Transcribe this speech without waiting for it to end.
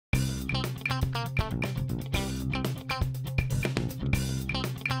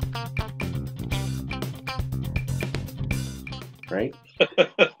right? You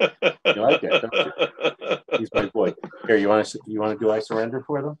like that, don't you? He's my boy. Here, you want to do I surrender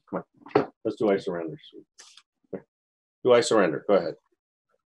for them? Come on, let's do I surrender. Do I surrender? Go ahead.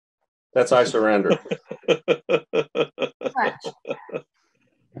 That's I surrender.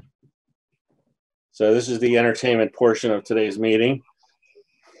 So this is the entertainment portion of today's meeting.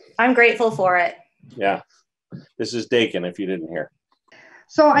 I'm grateful for it. Yeah. This is Dakin, if you didn't hear.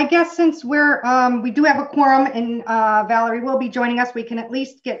 So I guess since we do have a quorum and Valerie will be joining us, we can at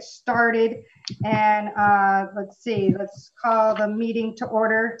least get started. And let's see, let's call the meeting to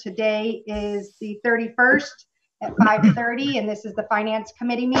order. Today is the 31st at 5:30, and this is the Finance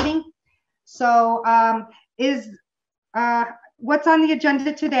Committee meeting. So what's on the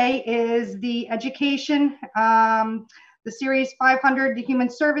agenda today is the education, the Series 500, the Human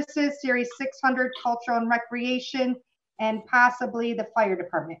Services, Series 600, Cultural and Recreation, and possibly the Fire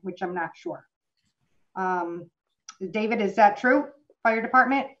Department, which I'm not sure. David, is that true? Fire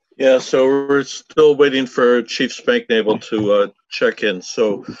Department? Yeah, so we're still waiting for Chief Spanknavel to check in.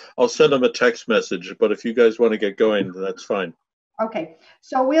 So I'll send him a text message, but if you guys want to get going, that's fine. Okay,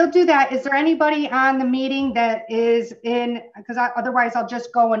 so we'll do that. Is there anybody on the meeting that is in, because otherwise I'll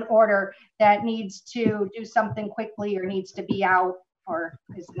just go in order, that needs to do something quickly or needs to be out or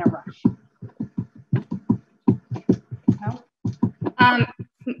is in a rush? No?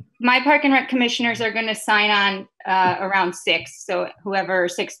 My Park and Rec commissioners are going to sign on around 6, so whoever,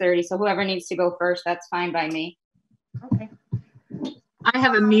 6:30, so whoever needs to go first, that's fine by me. Okay. I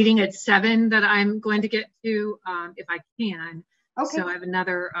have a meeting at 7 that I'm going to get to if I can. Okay. So I have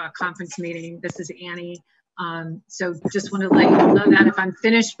another conference meeting. This is Annie. So just want to let you know that if I'm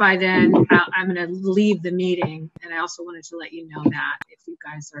finished by then, I'm going to leave the meeting. And I also wanted to let you know that if you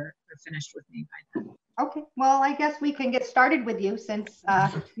guys are finished with me by then. Okay, well, I guess we can get started with you since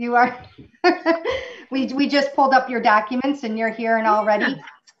you are, we just pulled up your documents and you're here and all ready.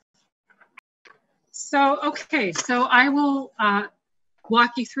 So, okay, so I will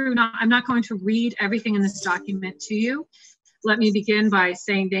walk you through. I'm not going to read everything in this document to you. Let me begin by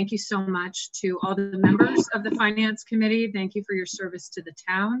saying thank you so much to all the members of the Finance Committee. Thank you for your service to the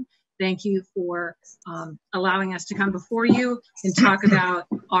town. Thank you for allowing us to come before you and talk about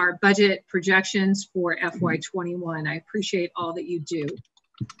our budget projections for FY21. I appreciate all that you do.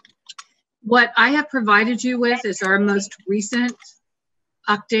 What I have provided you with is our most recent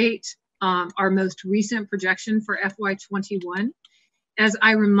update, our most recent projection for FY21. As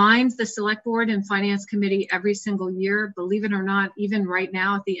I remind the Select Board and Finance Committee every single year, believe it or not, even right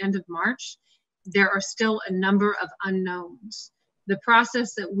now at the end of March, there are still a number of unknowns. The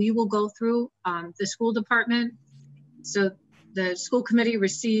process that we will go through, the school department, so the school committee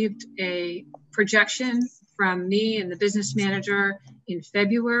received a projection from me and the business manager in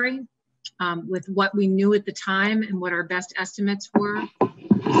February with what we knew at the time and what our best estimates were.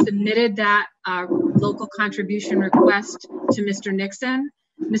 We submitted that local contribution request to Mr. Nixon.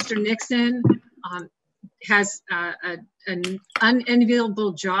 Mr. Nixon has an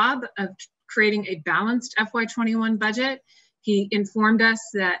unenviable job of creating a balanced FY21 budget. He informed us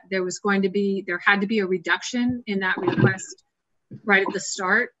that there had to be a reduction in that request right at the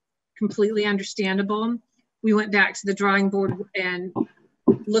start. Completely understandable. We went back to the drawing board and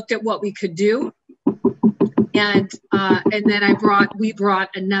looked at what we could do. And then we brought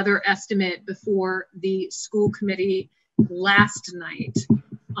another estimate before the school committee last night.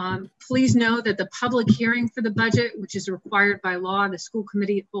 Please know that the public hearing for the budget, which is required by law, the school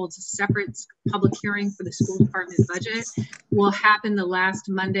committee holds a separate public hearing for the school department budget, will happen the last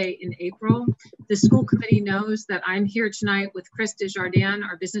Monday in April. The school committee knows that I'm here tonight with Chris Desjardins,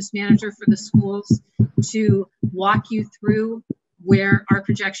 our business manager for the schools, to walk you through where our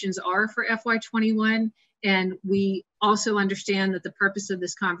projections are for FY21. And we also understand that the purpose of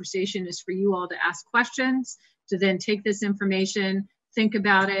this conversation is for you all to ask questions, to then take this information, think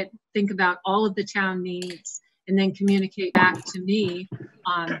about it, think about all of the town needs, and then communicate back to me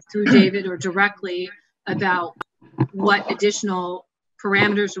through David or directly about what additional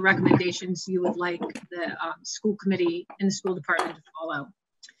parameters or recommendations you would like the school committee and the school department to follow.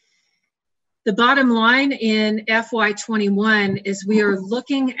 The bottom line in FY21 is we are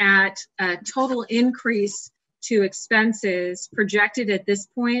looking at a total increase to expenses projected at this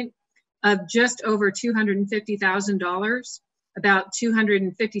point of just over $250,000, about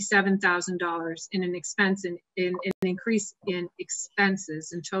 $257,000 in an expense in an increase in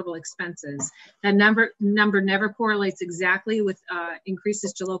expenses and total expenses. That number never correlates exactly with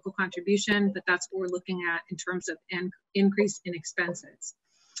increases to local contribution, but that's what we're looking at in terms of an increase in expenses.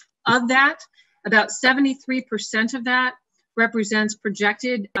 Of that, about 73% of that represents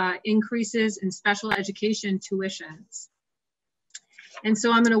projected increases in special education tuitions. And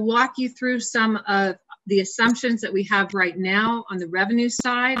so I'm going to walk you through some of the assumptions that we have right now on the revenue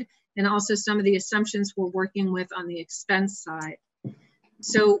side, and also some of the assumptions we're working with on the expense side.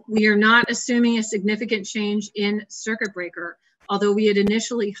 So we are not assuming a significant change in circuit breaker, although we had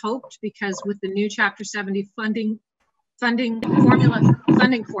initially hoped, because with the new Chapter 70 funding formula,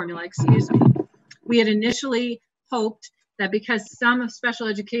 we had initially hoped that because some of special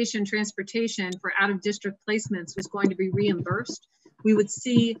education transportation for out-of-district placements was going to be reimbursed, we would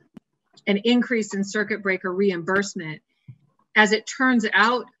see an increase in circuit breaker reimbursement. As it turns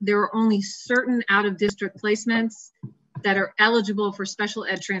out, there are only certain out-of-district placements that are eligible for special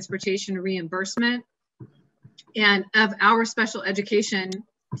ed transportation reimbursement. And of our special education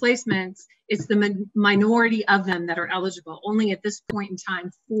placements, it's the minority of them that are eligible. Only at this point in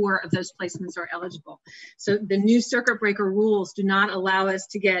time, 4 of those placements are eligible. So the new circuit breaker rules do not allow us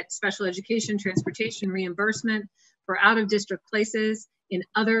to get special education transportation reimbursement for out-of-district places in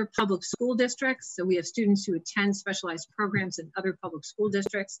other public school districts. So we have students who attend specialized programs in other public school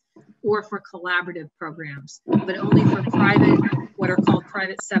districts, or for collaborative programs, but only for private, what are called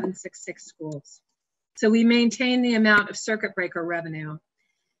private 766 schools. So we maintain the amount of circuit breaker revenue.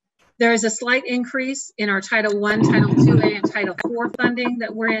 There is a slight increase in our Title I, Title IIA, and Title IV funding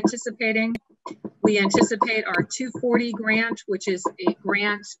that we're anticipating. We anticipate our 240 grant, which is a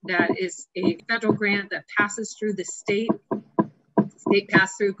grant that is a federal grant that passes through the state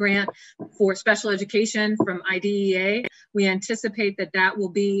pass-through grant for special education from IDEA. We anticipate that that will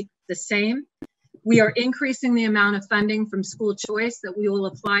be the same. We are increasing the amount of funding from school choice that we will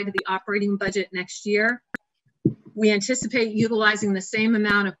apply to the operating budget next year. We anticipate utilizing the same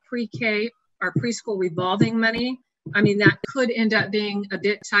amount of pre-K, our preschool revolving money. I mean, that could end up being a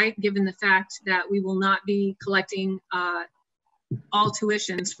bit tight given the fact that we will not be collecting all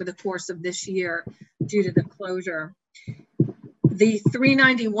tuitions for the course of this year due to the closure. The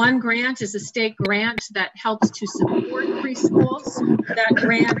 391 grant is a state grant that helps to support preschools. That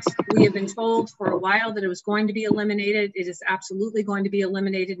grant, we have been told for a while that it was going to be eliminated. It is absolutely going to be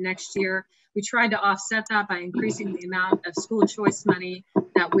eliminated next year. We tried to offset that by increasing the amount of school choice money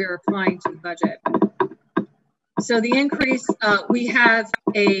that we're applying to the budget. So the increase, we have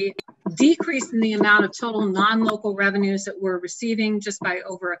a decrease in the amount of total non-local revenues that we're receiving just by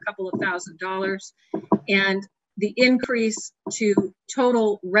over a couple of $1,000s. And the increase to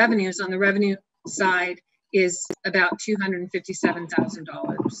total revenues on the revenue side is about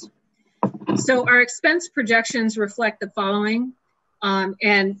 $257,000. So our expense projections reflect the following.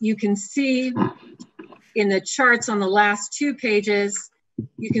 And you can see in the charts on the last 2 pages,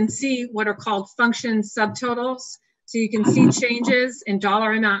 you can see what are called function subtotals. So you can see changes in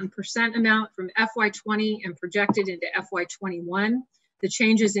dollar amount and percent amount from FY20 and projected into FY21, the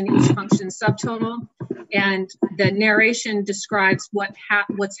changes in each function subtotal, and the narration describes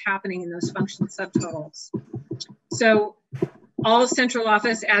what's happening in those function subtotals. So all central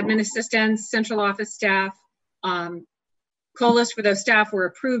office admin assistants, central office staff, COLAs for those staff were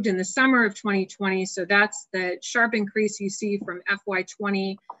approved in the summer of 2020. So that's the sharp increase you see from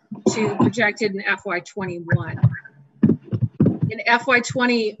FY20 to projected in FY21. In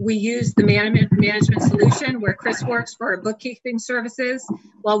FY20, we used the management solution where Chris works for our bookkeeping services.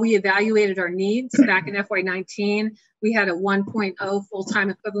 While we evaluated our needs back in FY19, we had a 1.0 full-time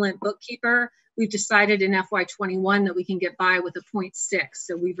equivalent bookkeeper. We've decided in FY21 that we can get by with a 0.6.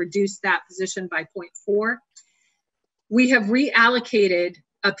 So we've reduced that position by 0.4. We have reallocated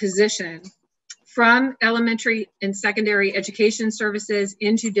a position from elementary and secondary education services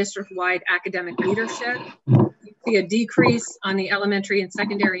into district-wide academic leadership. You see a decrease on the elementary and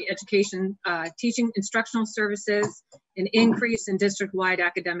secondary education teaching instructional services, an increase in district-wide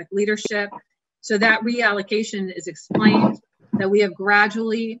academic leadership. So that reallocation is explained that we have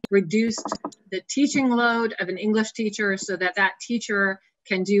gradually reduced the teaching load of an English teacher so that that teacher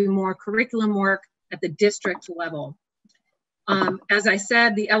can do more curriculum work at the district level. As I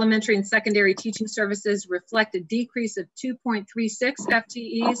said, the elementary and secondary teaching services reflect a decrease of 2.36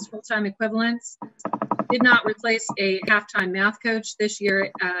 FTEs, full-time equivalents. Did not replace a half-time math coach this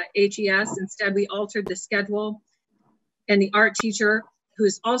year at HES. Instead, we altered the schedule, and the art teacher, who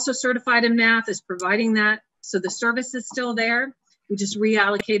is also certified in math, is providing that. So the service is still there. We just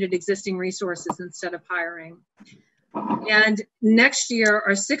reallocated existing resources instead of hiring. And next year,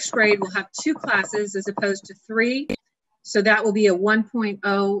 our 6th grade will have 2 classes as opposed to 3. So that will be a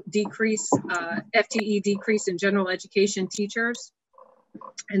 1.0 decrease, FTE decrease in general education teachers,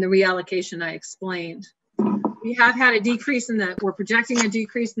 and the reallocation I explained. We have had a decrease in we're projecting a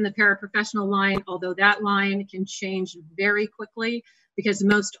decrease in the paraprofessional line, although that line can change very quickly because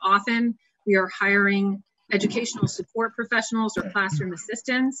most often we are hiring educational support professionals or classroom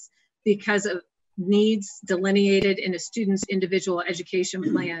assistants because of needs delineated in a student's individual education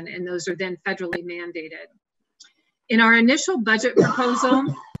plan, and those are then federally mandated. In our initial budget proposal,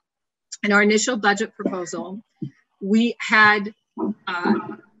 we had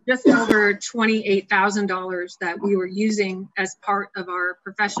just over $28,000 that we were using as part of our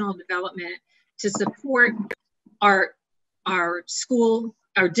professional development to support our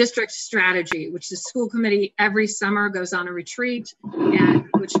district strategy, which the school committee every summer goes on a retreat, and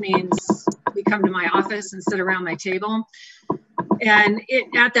which means we come to my office and sit around my table. And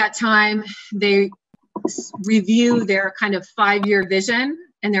at that time, they review their kind of 5-year vision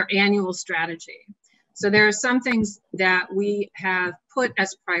and their annual strategy. So there are some things that we have put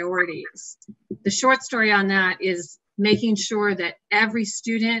as priorities. The short story on that is making sure that every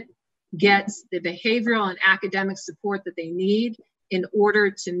student gets the behavioral and academic support that they need in order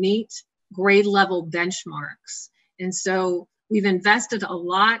to meet grade level benchmarks. And so we've invested a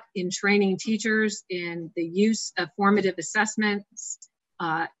lot in training teachers in the use of formative assessments,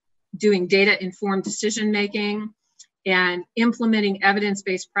 doing data-informed decision-making, and implementing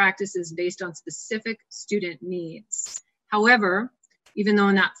evidence-based practices based on specific student needs. However, even though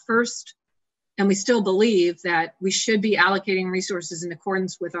in that first, and we still believe that we should be allocating resources in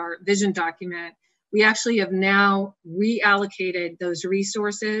accordance with our vision document, we actually have now reallocated those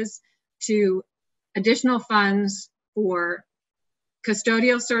resources to additional funds for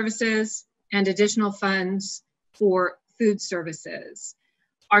custodial services and additional funds for food services.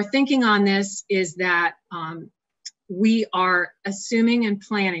 Our thinking on this is that we are assuming and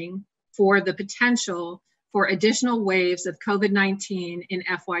planning for the potential for additional waves of COVID-19 in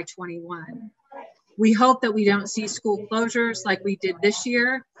FY21. We hope that we don't see school closures like we did this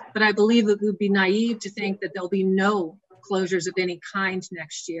year, but I believe it would be naive to think that there'll be no closures of any kind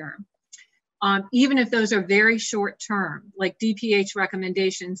next year. Even if those are very short term, like DPH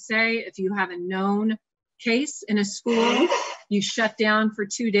recommendations say, if you have a known case in a school, you shut down for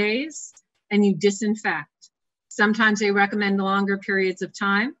 2 days and you disinfect. Sometimes they recommend longer periods of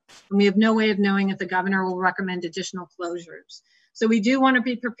time, and we have no way of knowing if the governor will recommend additional closures. So we do want to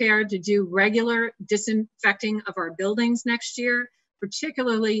be prepared to do regular disinfecting of our buildings next year,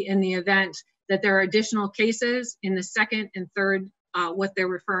 particularly in the event that there are additional cases in the second and third, what they're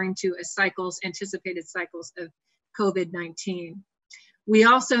referring to as cycles, anticipated cycles of COVID-19. We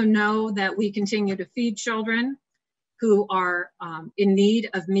also know that we continue to feed children who are in need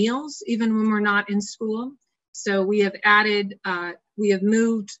of meals, even when we're not in school. So we have added, we have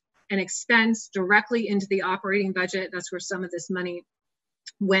moved an expense directly into the operating budget. That's where some of this money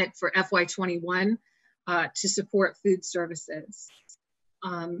went for FY21 to support food services.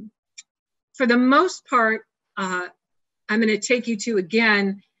 For the most part, I'm going to take you to,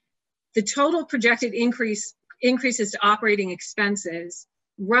 again, the total projected increases to operating expenses,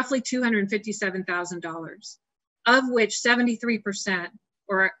 roughly $257,000, of which 73%,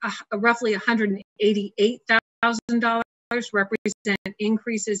 or roughly $188,000, represent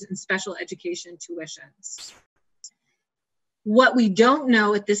increases in special education tuitions. What we don't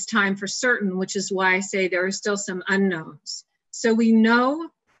know at this time for certain, which is why I say there are still some unknowns. So we know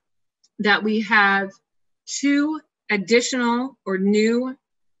that we have 2 additional or new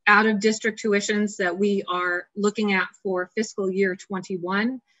out-of-district tuitions that we are looking at for fiscal year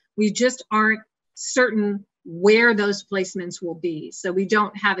 21. We just aren't certain where those placements will be. So we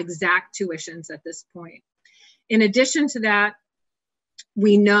don't have exact tuitions at this point. In addition to that,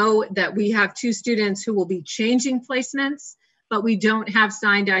 we know that we have 2 students who will be changing placements, but we don't have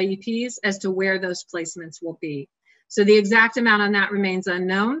signed IEPs as to where those placements will be. So the exact amount on that remains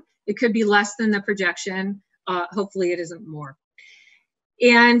unknown. It could be less than the projection. Hopefully it isn't more.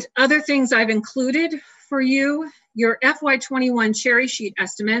 And other things I've included for you, your FY21 cherry sheet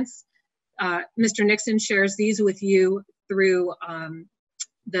estimates. Mr. Nixon shares these with you through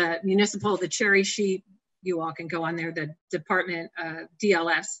the cherry sheet. You all can go on there, the department,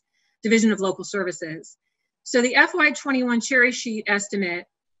 DLS, Division of Local Services. So the FY21 cherry sheet estimate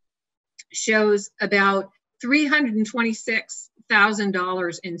shows about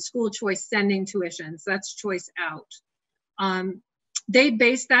 $326,000 in school choice sending tuitions. That's choice out. They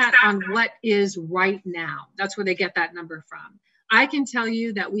base that on what is right now. That's where they get that number from. I can tell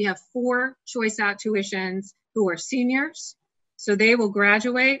you that we have 4 choice out tuitions who are seniors, so they will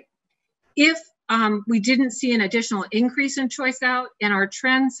graduate. If we didn't see an additional increase in choice out, and our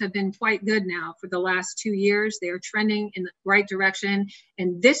trends have been quite good now for the last 2 years. They are trending in the right direction,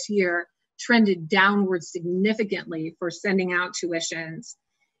 and this year trended downward significantly for sending out tuitions.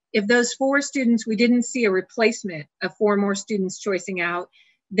 If those 4 students, we didn't see a replacement of 4 more students choicing out,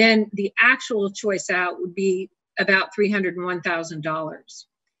 then the actual choice out would be about $301,000.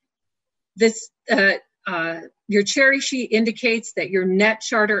 This, your cherry sheet indicates that your net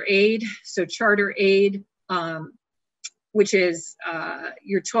charter aid, so charter aid, which is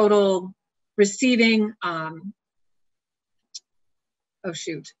your total receiving,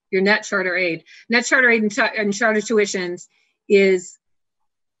 your net charter aid. Net charter aid and charter tuitions is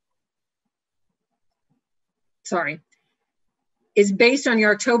based on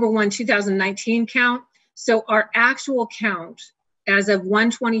your October 1, 2019 count. So our actual count as of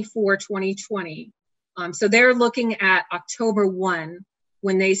 1/24/2020, so they're looking at October 1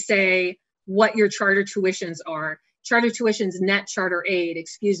 when they say what your charter tuitions are. Charter tuitions, net charter aid,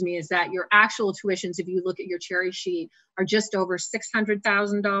 excuse me, is that your actual tuitions, if you look at your cherry sheet, are just over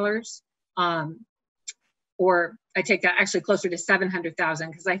 $600,000. Or I take that actually closer to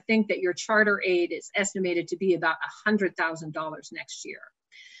 $700,000 because I think that your charter aid is estimated to be about $100,000 next year.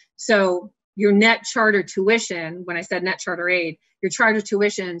 So your net charter tuition, when I said net charter aid, your charter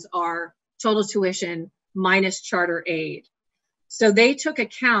tuitions are total tuition minus charter aid. So they took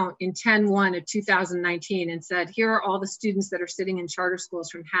account in 10/1 of 2019 and said, here are all the students that are sitting in charter schools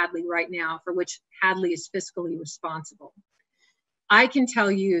from Hadley right now, for which Hadley is fiscally responsible. I can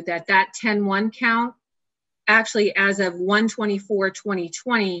tell you that that 10/1 count actually as of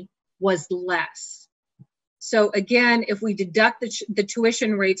 1/24/2020 was less. So again, if we deduct the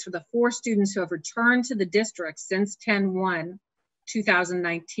tuition rates for the 4 students who have returned to the district since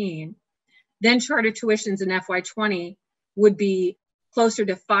 10/1/2019, then charter tuitions in FY20 would be closer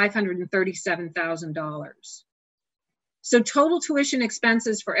to $537,000. So total tuition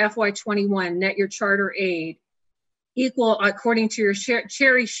expenses for FY21, net your charter aid, equal, according to your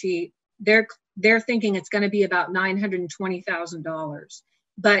cherry sheet, they're thinking it's going to be about $920,000.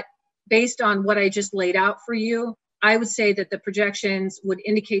 But based on what I just laid out for you, I would say that the projections would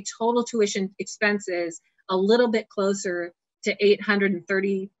indicate total tuition expenses a little bit closer to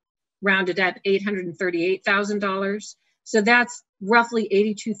rounded up $838,000. So that's roughly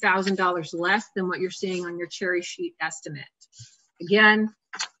 $82,000 less than what you're seeing on your cherry sheet estimate. Again,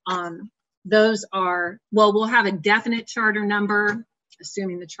 those are, well, we'll have a definite charter number,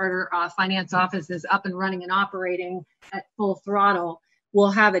 assuming the charter finance office is up and running and operating at full throttle. We'll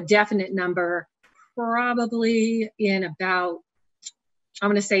have a definite number probably in about, I'm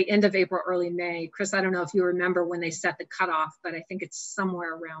going to say end of April, early May. Chris, I don't know if you remember when they set the cutoff, but I think it's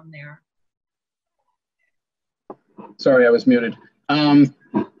somewhere around there. Sorry, I was muted.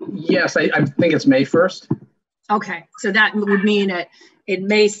 Yes, I think it's May 1st. Okay, so that would mean that in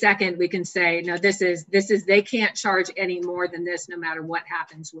May 2nd, we can say, no, this is, they can't charge any more than this, no matter what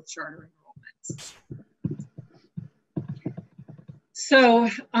happens with charter enrollments. So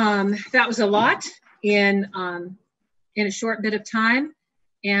that was a lot in a short bit of time.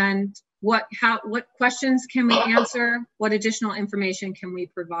 And what questions can we answer? What additional information can we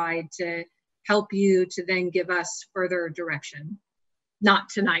provide to help you to then give us further direction? Not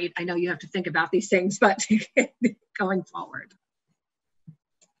tonight, I know you have to think about these things, but going forward.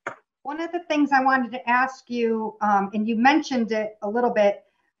 One of the things I wanted to ask you, and you mentioned it a little bit,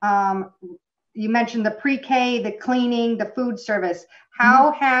 you mentioned the pre-K, the cleaning, the food service.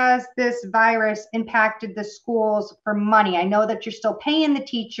 How has this virus impacted the schools for money? I know that you're still paying the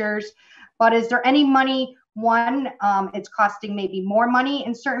teachers, but is there any money, it's costing maybe more money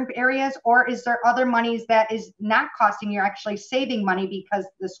in certain areas, or is there other monies that is not costing, you're actually saving money because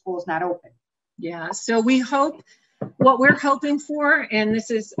the school's not open? Yeah, so we hope, what we're hoping for, and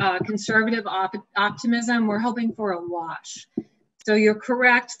this is conservative optimism, we're hoping for a wash. So you're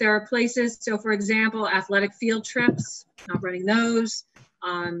correct, there are places, so for example, athletic field trips, not running those.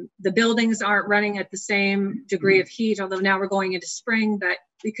 The buildings aren't running at the same degree of heat, although now we're going into spring, but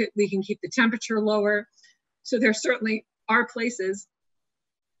we can keep the temperature lower. So there certainly are places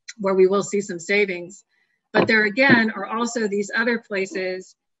where we will see some savings, but there again are also these other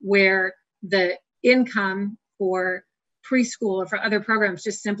places where the income for preschool or for other programs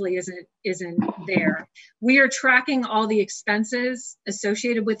just simply isn't there. We are tracking all the expenses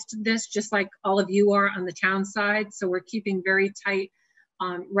associated with this, just like all of you are on the town side. So we're keeping very tight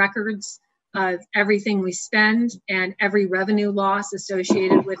records of everything we spend and every revenue loss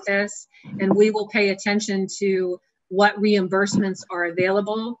associated with this. And we will pay attention to what reimbursements are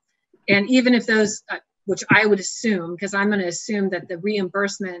available. And even if those, which I would assume, because I'm going to assume that the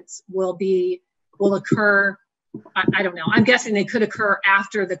reimbursements will occur, I don't know, I'm guessing they could occur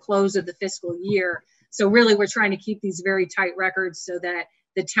after the close of the fiscal year. So really we're trying to keep these very tight records so that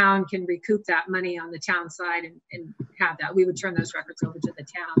the town can recoup that money on the town side and have that. We would turn those records over to the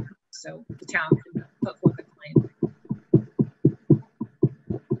town so the town can put forth a claim.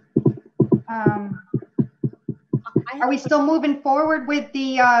 Are we still moving forward with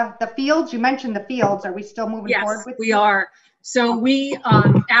the fields? You mentioned the fields. Are we still moving forward Yes, with? we are. So we,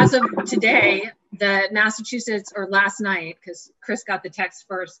 as of today, the Massachusetts, or last night, because Chris got the text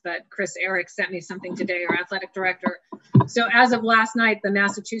first, but Chris Eric sent me something today, our athletic director. So as of last night, the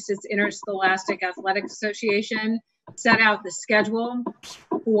Massachusetts Interscholastic Athletic Association set out the schedule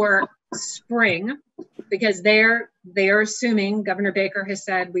for spring, because they're assuming, Governor Baker has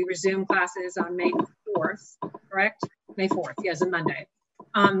said, we resume classes on May 4th, correct? May 4th, yes, a Monday.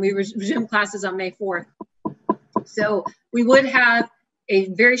 We resume classes on May 4th. So we would have a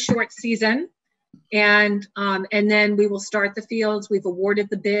very short season, and then we will start the fields. We've awarded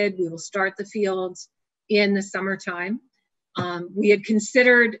the bid. We will start the fields in the summertime. We had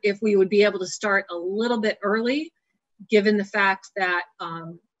considered if we would be able to start a little bit early, given the fact that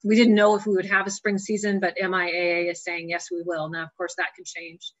we didn't know if we would have a spring season, but MIAA is saying, yes, we will. Now, of course, that can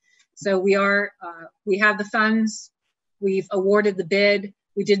change. So we have the funds. We've awarded the bid.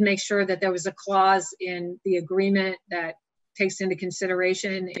 We did make sure that there was a clause in the agreement that takes into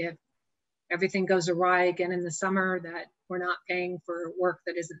consideration if everything goes awry again in the summer, that we're not paying for work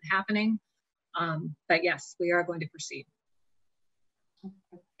that isn't happening. But yes, we are going to proceed.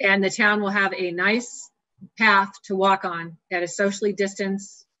 And the town will have a nice path to walk on at a socially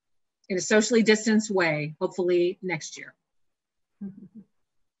distanced, in a socially distanced way, hopefully next year.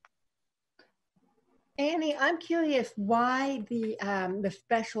 Annie, I'm curious why the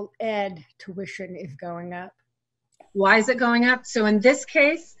special ed tuition is going up. Why is it going up? So in this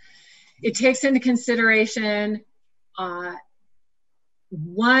case, it takes into consideration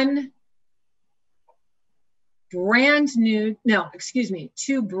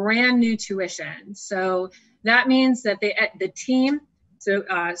two brand new tuition. So that means that the team, so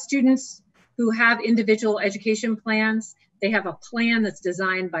students who have individual education plans, they have a plan that's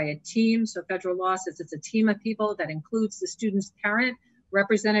designed by a team. So federal law says it's a team of people that includes the student's parent,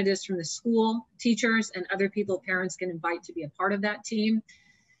 representatives from the school, teachers, and other people parents can invite to be a part of that team.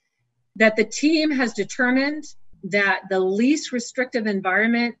 That the team has determined that the least restrictive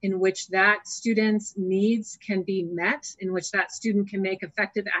environment in which that student's needs can be met, in which that student can make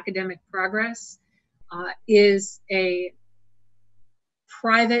effective academic progress, is a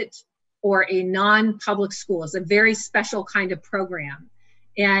private or a non-public school. It's a very special kind of program.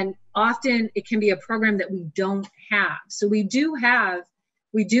 And often it can be a program that we don't have. So we do have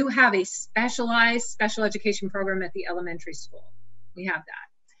a specialized special education program at the elementary school. We have that.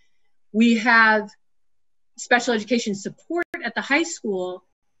 We have special education support at the high school,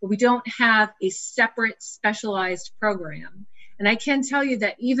 but we don't have a separate specialized program. And I can tell you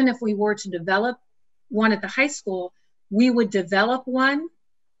that even if we were to develop one at the high school, we would develop one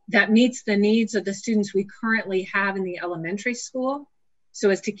that meets the needs of the students we currently have in the elementary school, so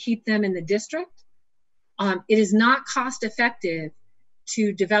as to keep them in the district. It is not cost effective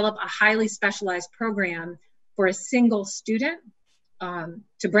to develop a highly specialized program for a single student,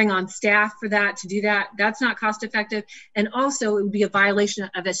 to bring on staff for that, to do that. That's not cost effective. And also it would be a violation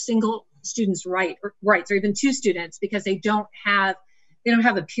of a single student's rights, or even two students, because they don't have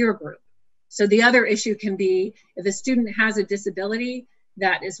a peer group. So the other issue can be if a student has a disability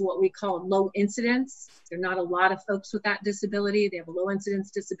that is what we call low incidence. There are not a lot of folks with that disability. They have a low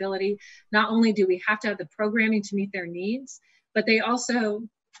incidence disability. Not only do we have to have the programming to meet their needs, but they also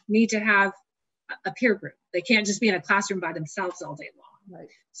need to have a peer group. They can't just be in a classroom by themselves all day long. Right.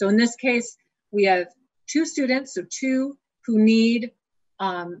 So in this case, we have two students, so two who need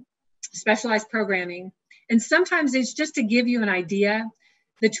specialized programming. And sometimes it's just to give you an idea,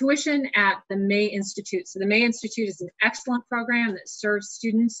 the tuition at the May Institute. So the May Institute is an excellent program that serves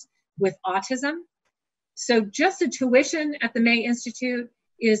students with autism. So just the tuition at the May Institute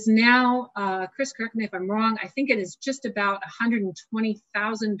is now, Chris, correct me if I'm wrong, I think it is just about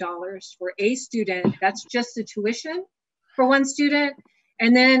 $120,000 for a student. That's just the tuition for one student.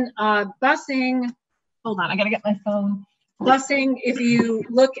 And then busing, hold on, I gotta get my phone. Busing, if you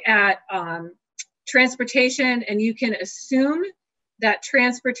look at transportation, and you can assume that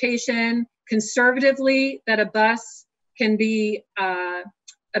transportation, conservatively, that a bus can be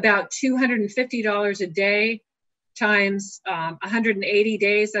about $250 a day times 180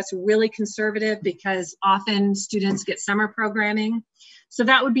 days. That's really conservative because often students get summer programming. So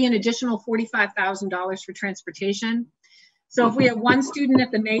that would be an additional $45,000 for transportation. So if we have one student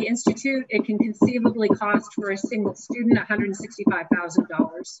at the May Institute, it can conceivably cost for a single student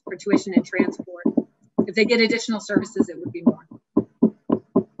 $165,000 for tuition and transport. If they get additional services, it would be more.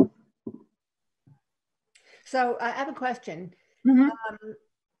 So I have a question. Mm-hmm.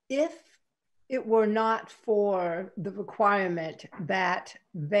 If it were not for the requirement that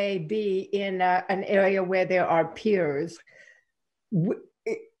they be in an area where there are peers,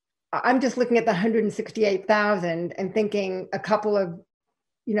 I'm just looking at the 168,000 and thinking a couple of,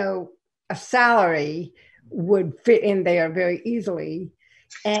 a salary would fit in there very easily.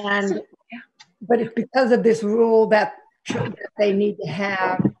 And, but it's because of this rule that they need to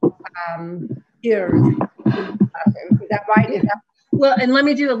have peers. Is that right? Well, and let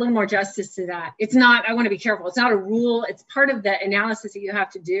me do a little more justice to that. It's not, I want to be careful. It's not a rule. It's part of the analysis that you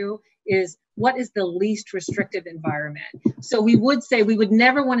have to do is what is the least restrictive environment? So we would say we would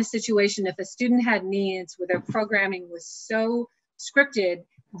never want a situation if a student had needs where their programming was so scripted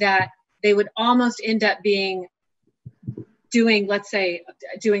that they would almost end up doing, let's say,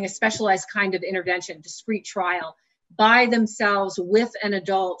 doing a specialized kind of intervention, discrete trial by themselves with an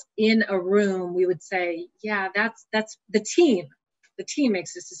adult in a room. We would say, yeah, that's the team. The team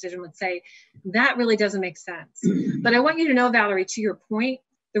makes this decision, would say, that really doesn't make sense. But I want you to know, Valerie, to your point,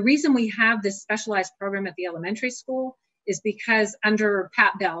 the reason we have this specialized program at the elementary school is because under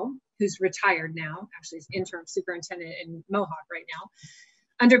Pat Bell, who's retired now, actually is interim superintendent in Mohawk right now,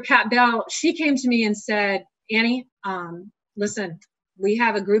 under Pat Bell, she came to me and said, Annie, listen, we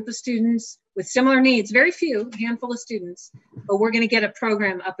have a group of students with similar needs, very few, a handful of students, but we're going to get a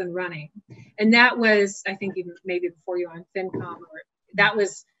program up and running. And that was, I think, even maybe before you were on FinCom, or that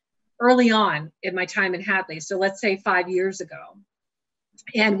was early on in my time in Hadley. So let's say 5 years ago.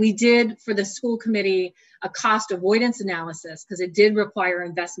 And we did, for the school committee, a cost avoidance analysis because it did require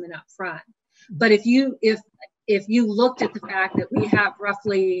investment up front. But if you looked at the fact that we have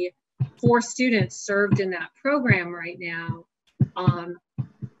roughly 4 students served in that program right now,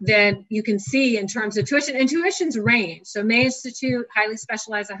 then you can see in terms of tuition, and tuitions range. So May Institute, highly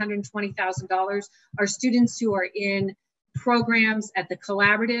specialized, $120,000. Our students who are in programs at the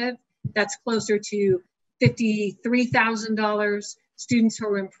collaborative, that's closer to $53,000. Students who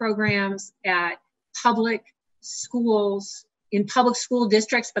are in programs at public schools, in public school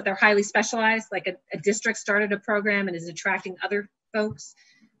districts, but they're highly specialized, like a district started a program and is attracting other folks,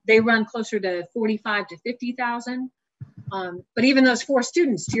 they run closer to 45 to 50,000. But even those 4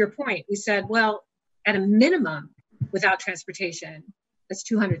 students, to your point, we said, well, at a minimum, without transportation, that's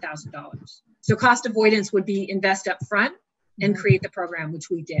 $200,000. So cost avoidance would be invest up front and create the program, which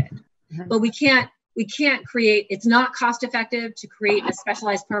we did. But we can't create, it's not cost effective to create a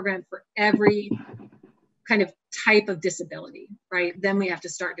specialized program for every kind of type of disability, right? Then we have to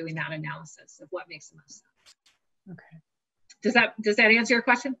start doing that analysis of what makes the most sense. Okay. Does that answer your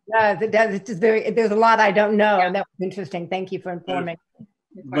question? It's just there's a lot I don't know, and that was interesting. Thank you for informing.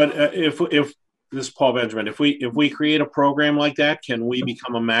 But if this is Paul Benjamin, if we create a program like that, can we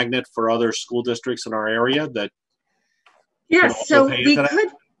become a magnet for other school districts in our area that? Yes, so we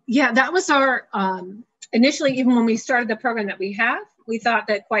could. Yeah, that was our initially, even when we started the program that we have, we thought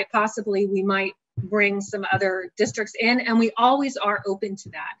that quite possibly we might bring some other districts in, and we always are open to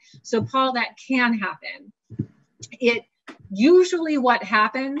that. So Paul, that can happen. Usually what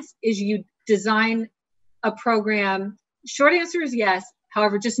happens is you design a program. Short answer is yes.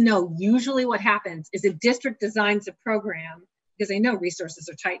 However, just know, usually what happens is a district designs a program because they know resources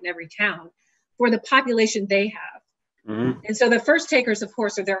are tight in every town for the population they have. Mm-hmm. And so the first takers, of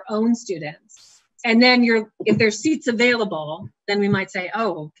course, are their own students. And then if there's seats available, then we might say,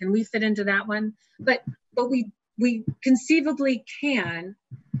 oh, can we fit into that one? But we conceivably can.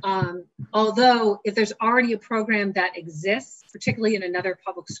 Although if there's already a program that exists, particularly in another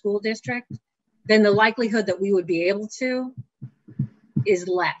public school district, then the likelihood that we would be able to is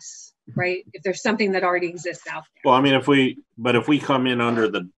less, right? If there's something that already exists out there. Well, I mean, if we come in under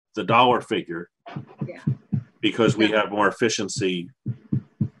the dollar figure, yeah, because we have more efficiency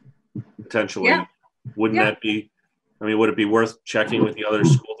potentially, yeah. Wouldn't that be? I mean, would it be worth checking with the other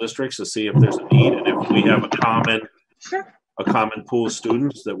school districts to see if there's a need and if we have a common pool of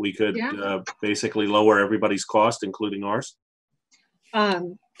students that we could basically lower everybody's cost, including ours?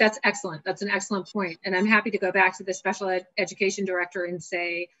 That's excellent. That's an excellent point. And I'm happy to go back to the special education director and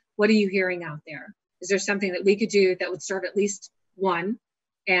say, what are you hearing out there? Is there something that we could do that would serve at least one?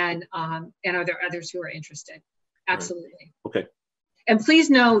 And are there others who are interested? Absolutely. Right. Okay. And please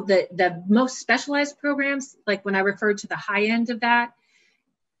know that the most specialized programs, like when I referred to the high end of that,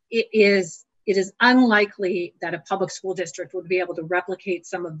 it is unlikely that a public school district would be able to replicate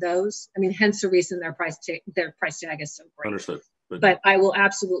some of those. I mean, hence the reason their price tag is so great. Understood. But I will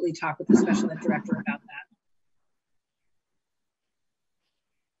absolutely talk with the special ed director about that.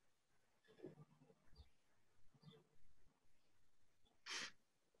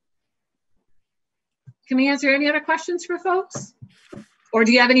 Can we answer any other questions for folks? Or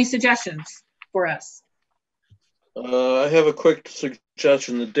do you have any suggestions? for us? I have a quick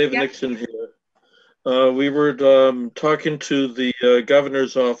suggestion. David Yep. Nixon here. We were talking to the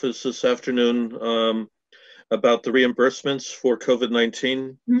governor's office this afternoon about the reimbursements for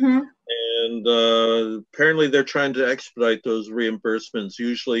COVID-19. Mm-hmm. And apparently they're trying to expedite those reimbursements.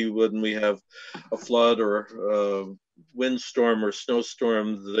 Usually when we have a flood or a windstorm or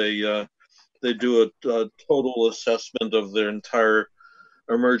snowstorm, they do a total assessment of their entire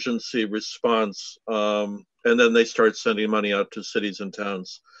emergency response. And then they start sending money out to cities and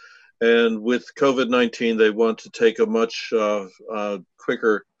towns. And with COVID-19, they want to take a much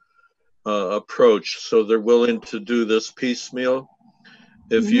quicker approach. So they're willing to do this piecemeal.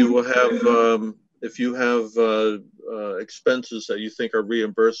 If you have expenses that you think are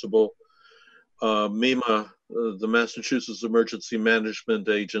reimbursable, MEMA, the Massachusetts Emergency Management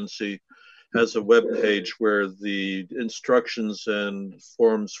Agency, has a web page where the instructions and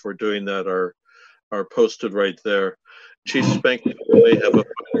forms for doing that are posted right there. Chief Spank may have a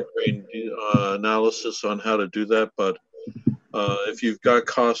fine-grained analysis on how to do that, but if you've got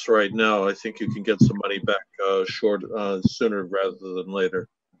costs right now, I think you can get some money back sooner rather than later.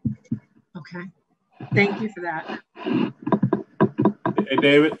 Okay, thank you for that. Hey,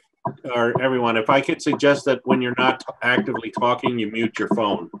 David, or everyone, if I could suggest that when you're not actively talking, you mute your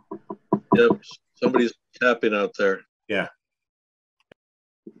phone. Yep, somebody's tapping out there. Yeah.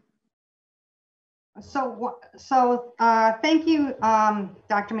 So thank you,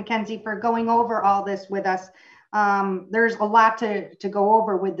 Dr. McKenzie, for going over all this with us. There's a lot to go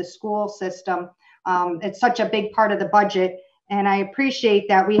over with the school system. It's such a big part of the budget, and I appreciate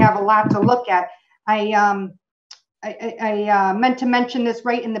that we have a lot to look at. I meant to mention this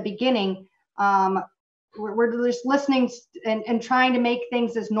right in the beginning. We're just listening and trying to make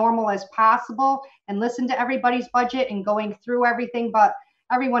things as normal as possible and listen to everybody's budget and going through everything, but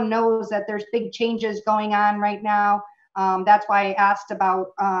everyone knows that there's big changes going on right now. That's why I asked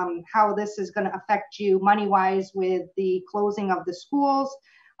about how this is going to affect you money-wise with the closing of the schools.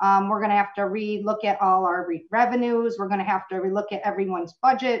 We're going to have to re-look at all our revenues. We're going to have to re-look at everyone's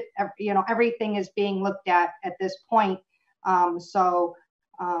budget. Everything is being looked at this point.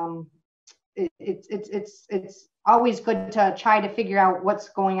 It's always good to try to figure out what's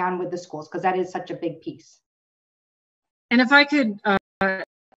going on with the schools, because that is such a big piece. And if I could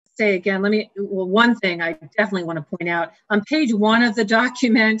say again, one thing I definitely want to point out. On page 1 of the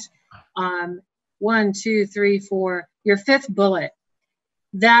document, 1, 2, 3, 4, your 5th bullet,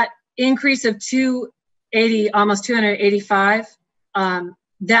 that increase of 280, almost 285,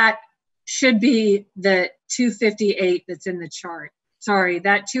 that should be the 258 that's in the chart. Sorry,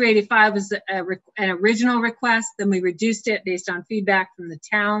 that 285 was an original request. Then we reduced it based on feedback from the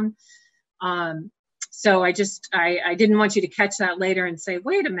town. So I didn't want you to catch that later and say,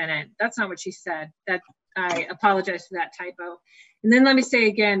 wait a minute, that's not what she said. That I apologize for that typo. And then let me say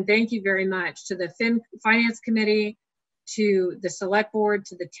again, thank you very much to the Finance Committee, to the Select Board,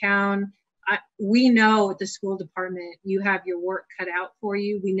 to the town. We know at the school department, you have your work cut out for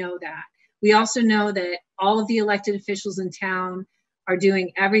you. We know that. We also know that all of the elected officials in town are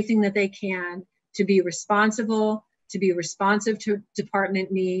doing everything that they can to be responsible, to be responsive to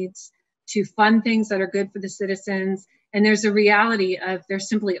department needs, to fund things that are good for the citizens. And there's a reality of there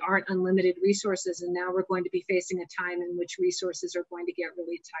simply aren't unlimited resources. And now we're going to be facing a time in which resources are going to get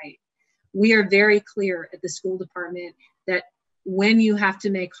really tight. We are very clear at the school department that when you have to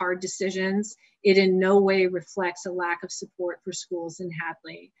make hard decisions, it in no way reflects a lack of support for schools in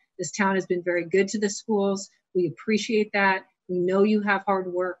Hadley. This town has been very good to the schools. We appreciate that. We know you have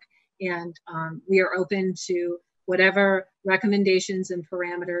hard work, and we are open to whatever recommendations and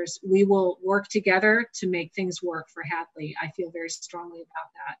parameters. We will work together to make things work for Hadley. I feel very strongly about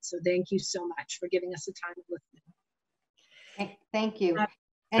that. So thank you so much for giving us the time to listen. Thank you.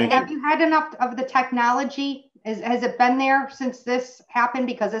 And have you had enough of the technology? Has it been there since this happened?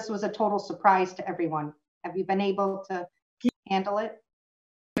 Because this was a total surprise to everyone. Have you been able to handle it?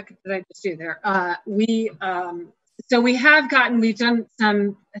 What did I just do there? We've done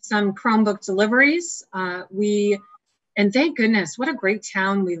some Chromebook deliveries. And thank goodness, what a great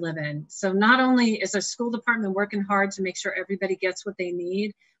town we live in. So not only is our school department working hard to make sure everybody gets what they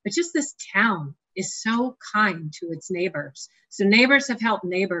need, but just this town is so kind to its neighbors. So neighbors have helped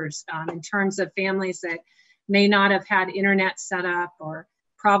neighbors in terms of families that may not have had internet set up or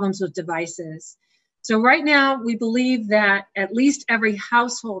problems with devices. So right now, we believe that at least every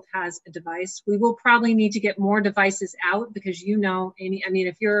household has a device. We will probably need to get more devices out because, you know, Amy, I mean,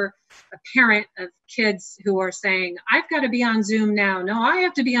 if you're a parent of kids who are saying, I've got to be on Zoom now. No, I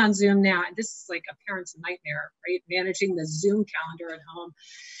have to be on Zoom now. And this is like a parent's nightmare, right? Managing the Zoom calendar at home.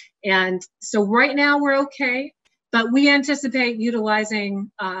 And so right now we're okay, but we anticipate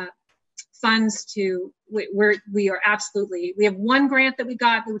utilizing funds to, we are absolutely, we have one grant that we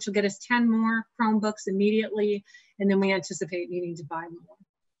got, which will get us 10 more Chromebooks immediately. And then we anticipate needing to buy more.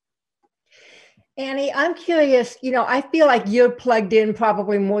 Annie, I'm curious, you know, I feel like you're plugged in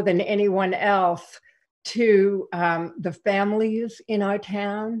probably more than anyone else to the families in our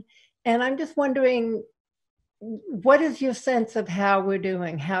town. And I'm just wondering, what is your sense of how we're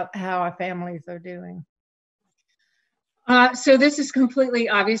doing, how our families are doing? So this is completely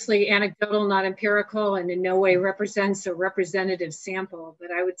obviously anecdotal, not empirical, and in no way represents a representative sample,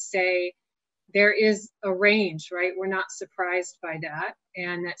 but I would say there is a range, right? We're not surprised by that.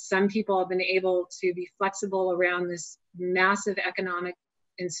 And that some people have been able to be flexible around this massive economic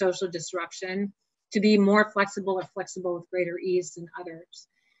and social disruption, to be more flexible or flexible with greater ease than others.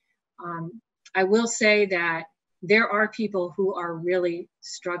 I will say that there are people who are really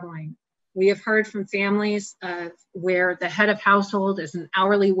struggling. We have heard from families where the head of household is an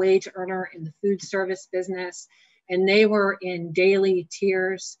hourly wage earner in the food service business, and they were in daily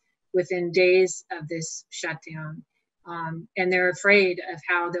tears within days of this shutdown. And they're afraid of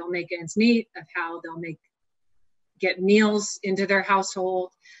how they'll make ends meet, of how they'll get meals into their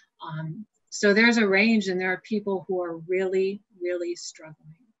household. So there's a range, and there are people who are really, really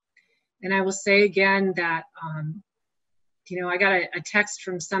struggling. And I will say again that, you know, I got a text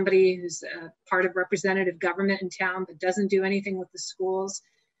from somebody who's a part of representative government in town, but doesn't do anything with the schools.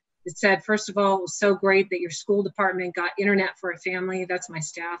 It said, first of all, it was so great that your school department got internet for a family. That's my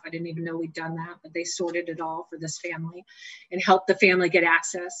staff. I didn't even know we'd done that, but they sorted it all for this family and helped the family get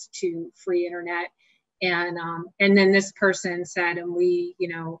access to free internet. And then this person said, and we, you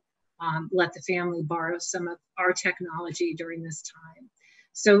know, let the family borrow some of our technology during this time.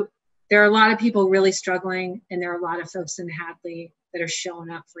 So there are a lot of people really struggling, and there are a lot of folks in Hadley that are showing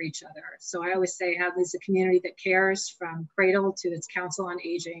up for each other. So I always say Hadley's a community that cares from cradle to its council on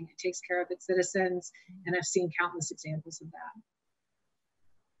aging. It takes care of its citizens, and I've seen countless examples of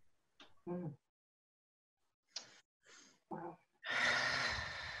that. Wow.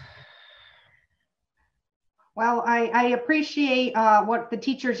 Well, I appreciate what the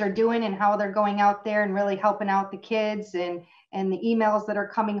teachers are doing and how they're going out there and really helping out the kids, and the emails that are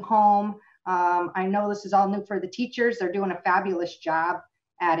coming home. I know this is all new for the teachers. They're doing a fabulous job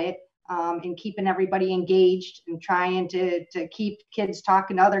at it, and keeping everybody engaged and trying to keep kids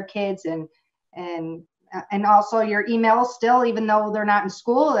talking to other kids, and also your emails still, even though they're not in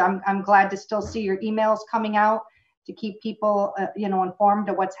school. I'm glad to still see your emails coming out to keep people you know, informed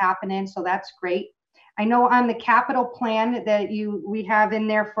of what's happening. So that's great. I know on the capital plan that we have in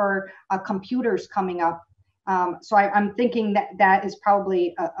there for computers coming up. So I'm thinking that is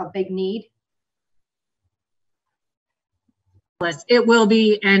probably a big need. It will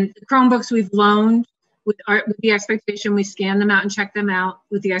be, and the Chromebooks we've loaned with the expectation we scan them out and check them out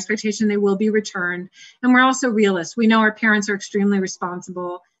with the expectation they will be returned. And we're also realists. We know our parents are extremely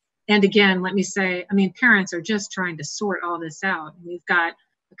responsible. And again, let me say, I mean, parents are just trying to sort all this out. We've got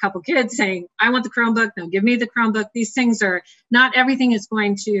a couple kids saying, I want the Chromebook, no, give me the Chromebook. These things are, not everything is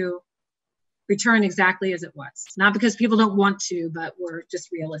going to return exactly as it was. Not because people don't want to, but we're just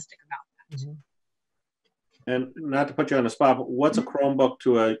realistic about that. Mm-hmm. And not to put you on the spot, but what's a Chromebook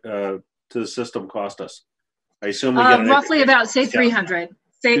to the system cost us? I assume we get roughly about, say, 300.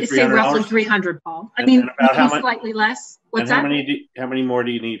 Say roughly 300, Paul. I mean, maybe slightly less. What's that? How many more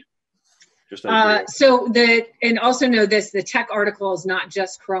do you need? Just and also know this, the tech article is not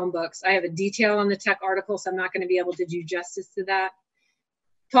just Chromebooks. I have a detail on the tech article, so I'm not going to be able to do justice to that.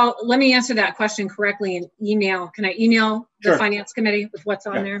 Paul, let me answer that question correctly in email. Can I email the Finance Committee with what's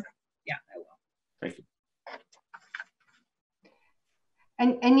on there? Yeah, I will. Thank you.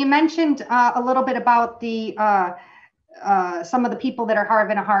 And you mentioned a little bit about the some of the people that are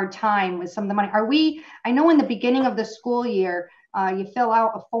having a hard time with some of the money. I know in the beginning of the school year, you fill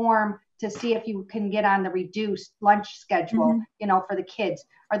out a form to see if you can get on the reduced lunch schedule, you know, for the kids.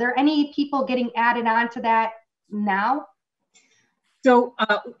 Are there any people getting added on to that now? So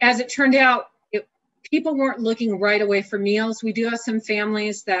as it turned out, people weren't looking right away for meals. We do have some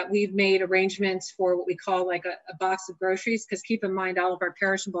families that we've made arrangements for what we call like a box of groceries, because keep in mind, all of our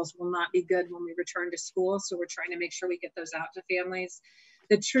perishables will not be good when we return to school. So we're trying to make sure we get those out to families.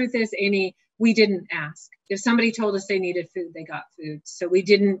 The truth is, Amy, we didn't ask. If somebody told us they needed food, they got food. So we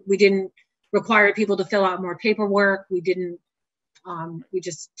didn't required people to fill out more paperwork. We didn't, we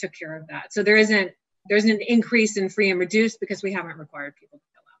just took care of that. So there's an increase in free and reduced because we haven't required people to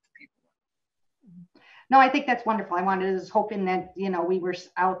fill out the paperwork. No, I think that's wonderful. I was hoping that, you know, we were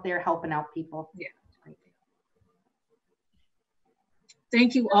out there helping out people. Yeah.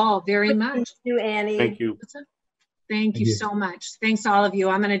 Thank you all very much. Thank you, Annie. Thank you. Thank you so much. Thanks to all of you.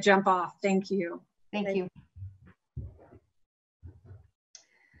 I'm going to jump off. Thank you. Thank you.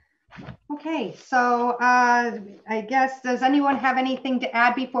 Okay, so I guess, does anyone have anything to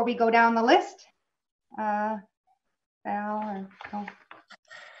add before we go down the list? Val or no?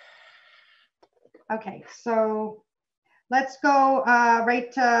 Okay, so let's go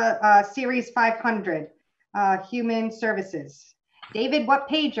right to Series 500, Human Services. David, what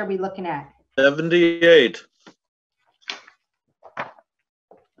page are we looking at? 78.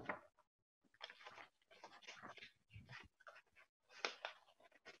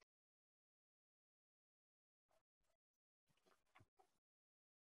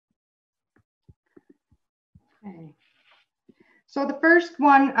 Okay. So the first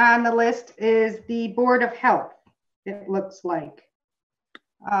one on the list is the Board of Health, it looks like.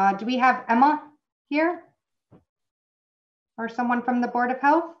 Do we have Emma here? Or someone from the Board of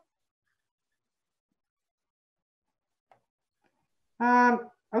Health?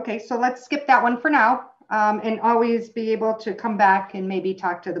 Okay, so let's skip that one for now and always be able to come back and maybe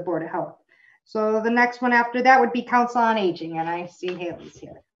talk to the Board of Health. So the next one after that would be Council on Aging, and I see Haley's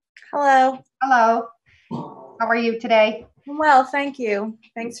here. Hello. Hello. How are you today? Well, thank you.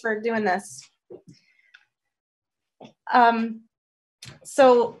 Thanks for doing this.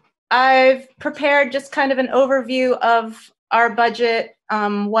 So I've prepared just kind of an overview of our budget,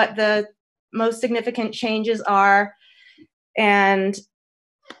 what the most significant changes are, and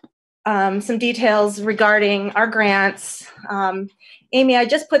some details regarding our grants. Amy, I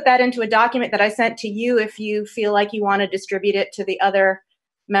just put that into a document that I sent to you if you feel like you want to distribute it to the other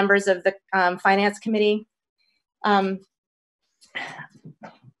members of the Finance Committee.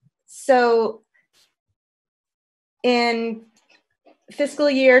 So in fiscal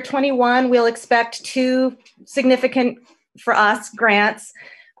year 21, we'll expect two significant, for us, grants.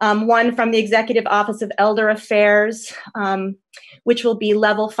 One from the Executive Office of Elder Affairs, which will be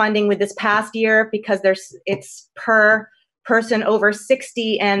level funding with this past year because it's per person over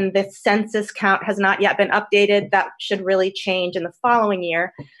 60 and the census count has not yet been updated. That should really change in the following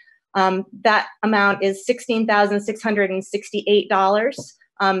year. That amount is $16,668.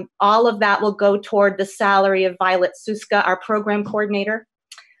 All of that will go toward the salary of Violet Suska, our program coordinator,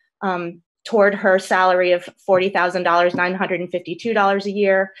 toward her salary of $40,000, $952 a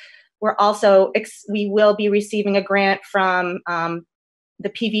year. We're also, we will be receiving a grant from the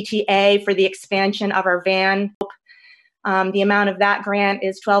PVTA for the expansion of our van. The amount of that grant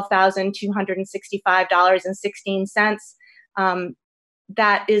is $12,265.16.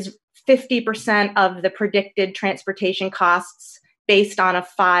 That is 50% of the predicted transportation costs based on a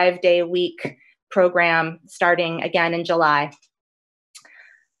 5-day-a-week program starting again in July.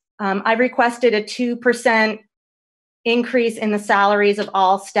 I've requested a 2% increase in the salaries of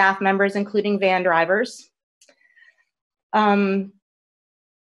all staff members, including van drivers. The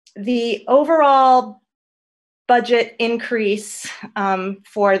overall budget increase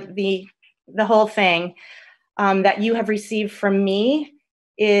for the whole thing that you have received from me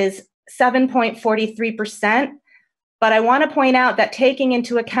is 7.43%. But I want to point out that taking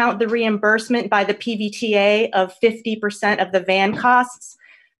into account the reimbursement by the PVTA of 50% of the van costs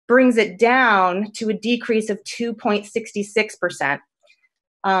brings it down to a decrease of 2.66%.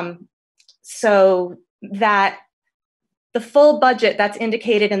 So that the full budget that's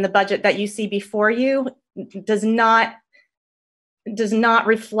indicated in the budget that you see before you does not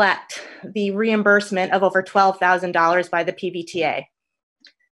reflect the reimbursement of over $12,000 by the PVTA.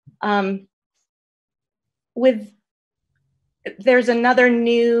 There's another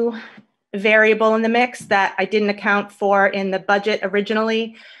new variable in the mix that I didn't account for in the budget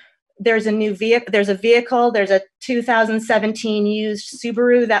originally. There's a new vehicle. There's a 2017 used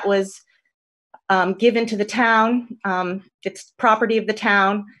Subaru that was given to the town. It's property of the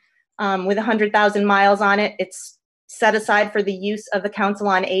town with 100,000 miles on it. It's set aside for the use of the Council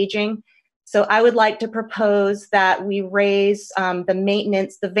on Aging. So I would like to propose that we raise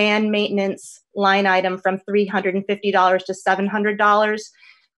the van maintenance line item from $350 to $700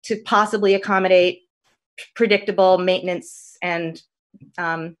 to possibly accommodate predictable maintenance and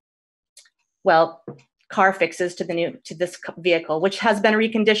car fixes to this vehicle, which has been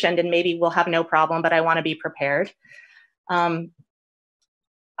reconditioned and maybe we'll have no problem, but I want to be prepared. I'll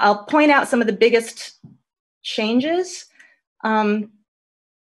point out some of the biggest changes.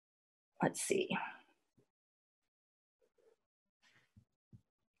 let's see.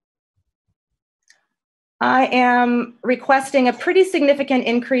 I am requesting a pretty significant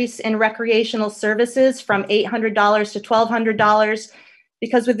increase in recreational services from $800 to $1,200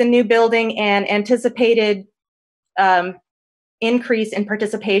 because with the new building and anticipated increase in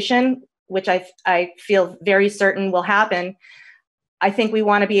participation, which I feel very certain will happen, I think we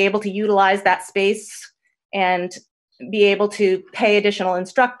want to be able to utilize that space and be able to pay additional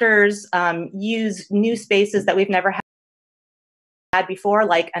instructors, use new spaces that we've never had before,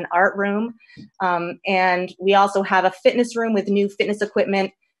 like an art room. And we also have a fitness room with new fitness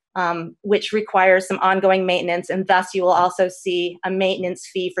equipment, which requires some ongoing maintenance. And thus you will also see a maintenance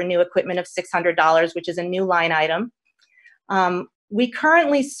fee for new equipment of $600, which is a new line item. We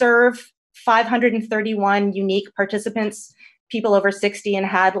currently serve 531 unique participants, people over 60 in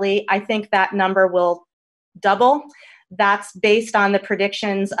Hadley. I think that number will double. That's based on the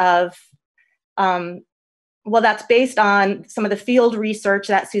predictions of, that's based on some of the field research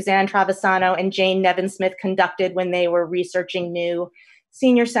that Suzanne Travisano and Jane Nevin-Smith conducted when they were researching new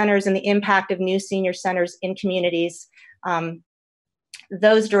senior centers and the impact of new senior centers in communities.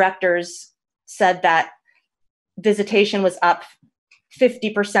 Those directors said that visitation was up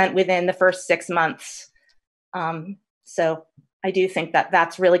 50% within the first 6 months. So I do think that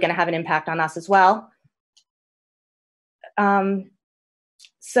that's really going to have an impact on us as well.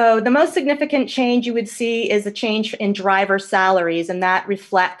 So the most significant change you would see is a change in driver salaries, and that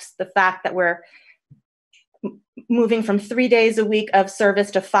reflects the fact that we're moving from 3 days a week of service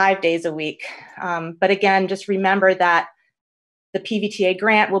to 5 days a week. But again, just remember that the PVTA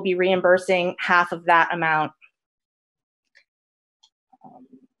grant will be reimbursing half of that amount.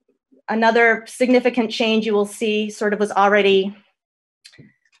 Another significant change you will see sort of was already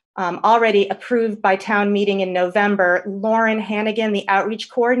approved by town meeting in November. Lauren Hannigan, the outreach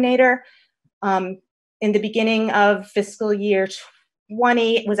coordinator, in the beginning of fiscal year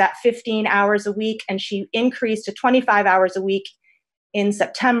 20 was at 15 hours a week, and she increased to 25 hours a week in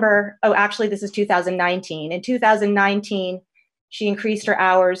September. Oh, actually, this is 2019. In 2019, she increased her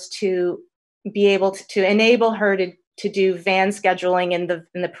hours to be able to enable her to do van scheduling in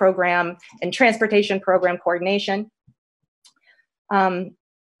the program and transportation program coordination.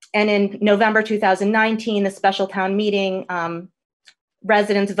 And in November 2019, the special town meeting,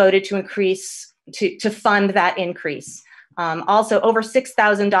 residents voted to increase, to fund that increase. Also, over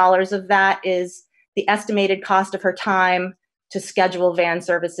 $6,000 of that is the estimated cost of her time to schedule van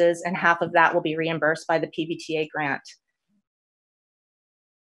services, and half of that will be reimbursed by the PVTA grant.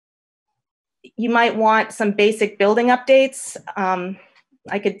 You might want some basic building updates.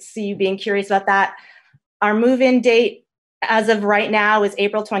 I could see you being curious about that. Our move-in date as of right now is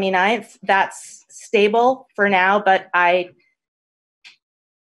April 29th. That's stable for now, but I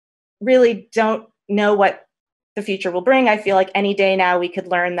really don't know what the future will bring. I feel like any day now we could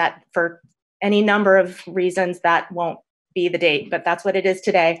learn that for any number of reasons that won't be the date, but that's what it is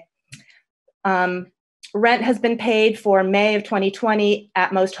today. Rent has been paid for May of 2020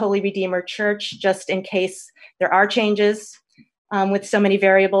 at Most Holy Redeemer Church, just in case there are changes with so many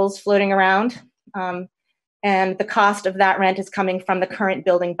variables floating around. And the cost of that rent is coming from the current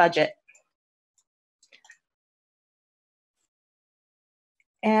building budget.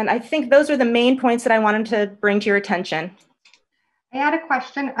 And I think those are the main points that I wanted to bring to your attention. I had a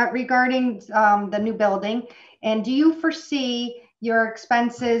question regarding the new building. And do you foresee your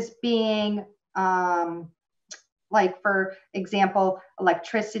expenses being like, for example,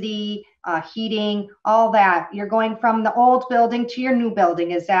 electricity, heating, all that? You're going from the old building to your new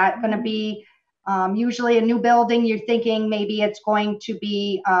building. Is that going to be usually a new building? You're thinking maybe it's going to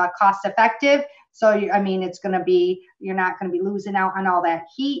be cost effective. So, I mean, it's going to be, you're not going to be losing out on all that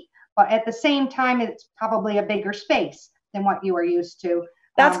heat, but at the same time, it's probably a bigger space than what you are used to.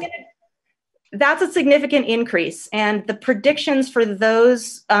 That's a significant increase. And the predictions for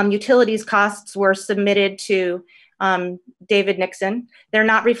those utilities costs were submitted to David Nixon. They're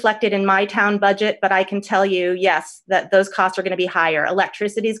not reflected in my town budget, but I can tell you, yes, that those costs are going to be higher.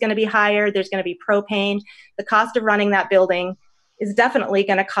 Electricity is going to be higher. There's going to be propane. The cost of running that building is definitely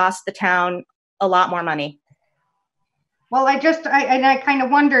going to cost the town a lot more money. Well, I kind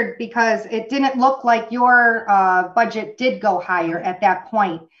of wondered because it didn't look like your budget did go higher at that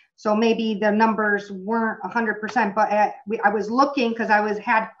point. So maybe the numbers weren't 100%, but I was looking because I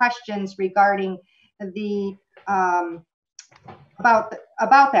had questions regarding the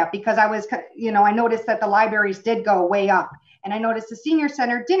about that, because I was, I noticed that the libraries did go way up, and I noticed the senior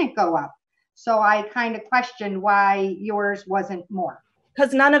center didn't go up. So I kind of questioned why yours wasn't more.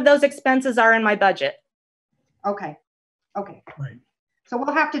 Because none of those expenses are in my budget. Okay. Okay. Right. So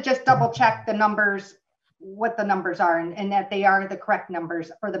we'll have to just double check the numbers, what the numbers are, and that they are the correct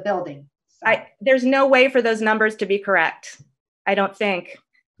numbers for the building. So. There's no way for those numbers to be correct. I don't think,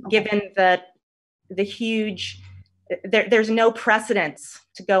 given the huge, there's no precedence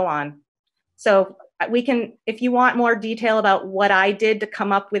to go on. So we can, if you want more detail about what I did to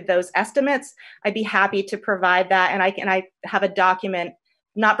come up with those estimates, I'd be happy to provide that. And I have a document,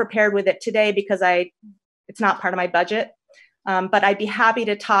 not prepared with it today because it's not part of my budget. But I'd be happy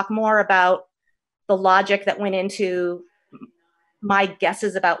to talk more about the logic that went into my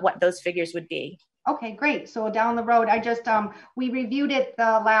guesses about what those figures would be. Okay, great. So down the road, I just, we reviewed it the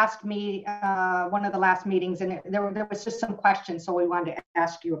last one of the last meetings, and there was just some questions, so we wanted to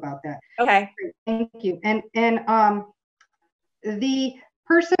ask you about that. Okay. Great, thank you. And the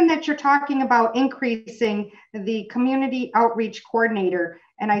person that you're talking about increasing, the community outreach coordinator,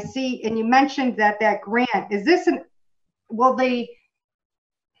 and I see, and you mentioned that grant, is this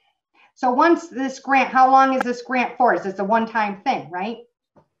so once this grant, how long is this grant for? Is this a one-time thing, right?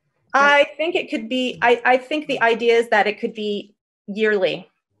 I think it could be, I think the idea is that it could be yearly.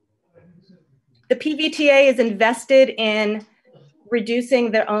 The PVTA is invested in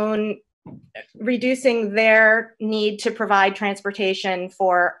reducing their need to provide transportation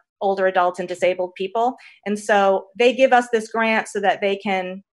for older adults and disabled people. And so they give us this grant so that they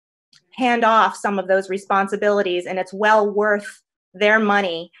can hand off some of those responsibilities, and it's well worth their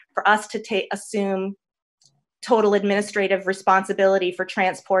money for us to assume total administrative responsibility for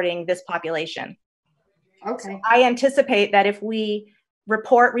transporting this population. Okay. So I anticipate that if we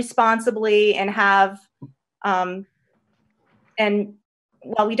report responsibly and have, and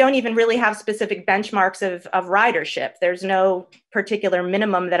while we don't even really have specific benchmarks of ridership, there's no particular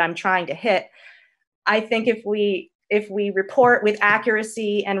minimum that I'm trying to hit. I think if we report with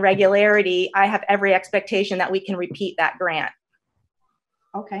accuracy and regularity, I have every expectation that we can repeat that grant.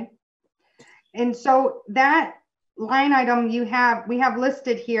 Okay. And so that line item we have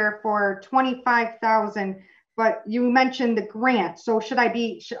listed here for 25,000, but you mentioned the grant. So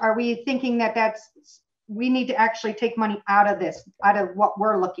are we thinking that we need to actually take money out of what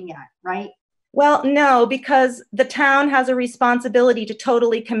we're looking at, right? Well, no, because the town has a responsibility to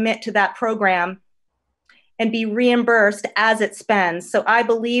totally commit to that program and be reimbursed as it spends. So I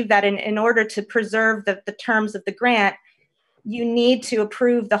believe that in order to preserve the terms of the grant, you need to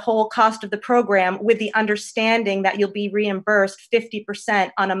approve the whole cost of the program with the understanding that you'll be reimbursed 50%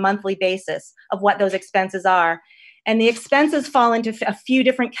 on a monthly basis of what those expenses are. And the expenses fall into a few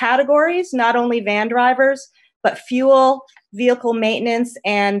different categories, not only van drivers, but fuel, vehicle maintenance,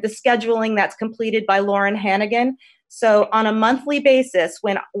 and the scheduling that's completed by Lauren Hannigan. So on a monthly basis,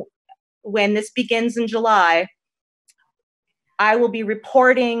 when this begins in July, I will be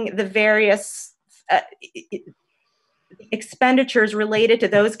reporting the various expenditures related to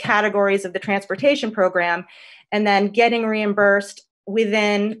those categories of the transportation program, and then getting reimbursed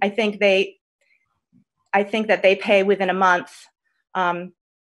within, I think that they pay within a month.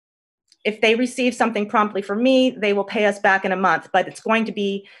 If they receive something promptly from me, they will pay us back in a month, but it's going to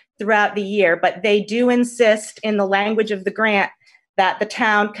be throughout the year. But they do insist in the language of the grant that the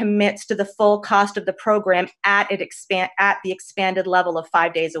town commits to the full cost of the program at the expanded level of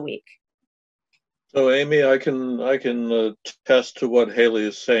 5 days a week. So Amy, I can attest to what Haley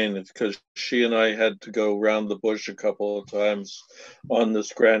is saying. It's because she and I had to go around the bush a couple of times on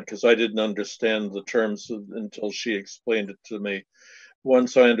this grant because I didn't understand the terms until she explained it to me.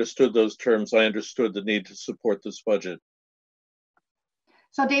 Once I understood those terms, I understood the need to support this budget.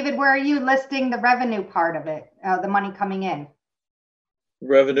 So David, where are you listing the revenue part of it, the money coming in?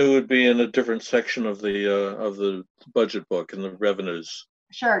 Revenue would be in a different section of the budget book and the revenues.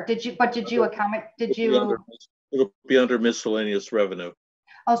 Sure. Did you account it? It'll be under miscellaneous revenue.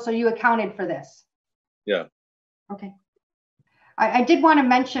 Oh, so you accounted for this? Yeah. Okay. I did want to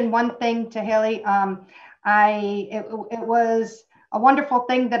mention one thing to Haley. It was a wonderful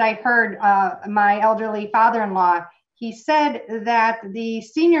thing that I heard my elderly father-in-law. He said that the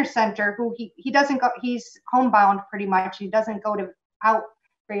senior center, who he doesn't go, he's homebound pretty much. He doesn't go out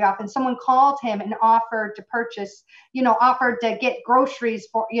very often. Someone called him and offered to purchase, offered to get groceries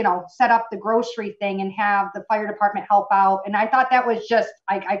for, set up the grocery thing and have the fire department help out. And I thought that was just,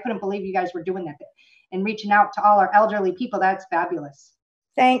 I couldn't believe you guys were doing that and reaching out to all our elderly people. That's fabulous.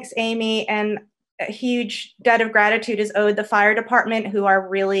 Thanks, Amy. And a huge debt of gratitude is owed the fire department, who are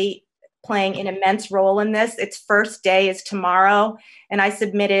really playing an immense role in this. Its first day is tomorrow, and I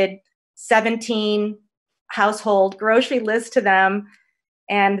submitted 17 household grocery lists to them,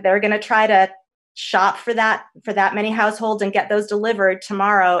 and they're going to try to shop for that many households and get those delivered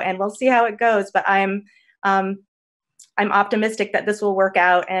tomorrow, and we'll see how it goes. But I'm I'm optimistic that this will work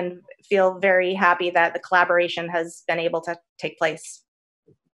out and feel very happy that the collaboration has been able to take place.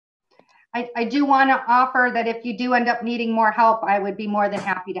 I do want to offer that if you do end up needing more help, I would be more than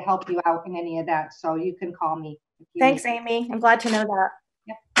happy to help you out in any of that. So you can call me. Thanks, Amy. I'm glad to know that.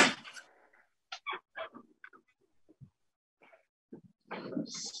 Yep.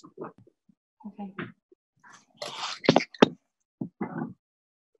 Okay.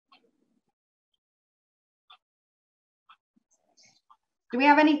 Do we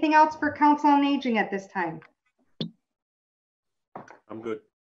have anything else for Council on Aging at this time? I'm good.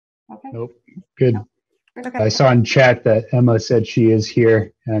 Okay. Nope. Good. Okay. I saw in chat that Emma said she is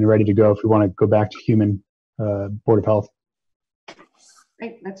here and ready to go if we want to go back to Human Board of Health.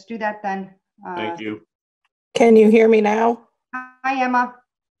 Great. Let's do that then. Thank you. Can you hear me now? Hi, Emma.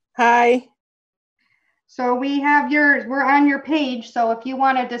 Hi. So we have yours. We're on your page. So if you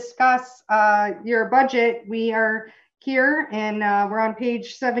want to discuss your budget, we are here, and we're on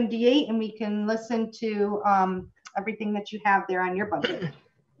page 78, and we can listen to everything that you have there on your budget.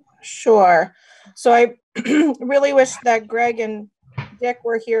 Sure. So I really wish that Greg and Dick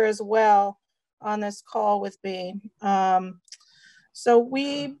were here as well on this call with me. So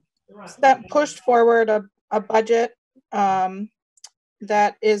we pushed forward a budget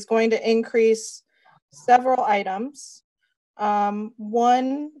that is going to increase several items.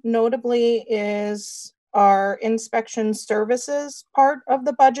 One notably is our inspection services part of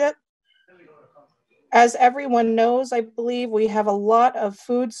the budget. As everyone knows, I believe we have a lot of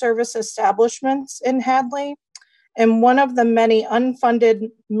food service establishments in Hadley, and one of the many unfunded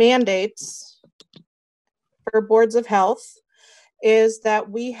mandates for boards of health is that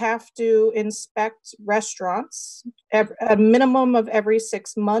we have to inspect restaurants a minimum of every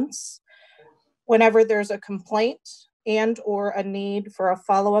 6 months whenever there's a complaint and or a need for a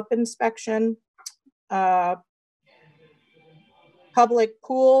follow-up inspection. Public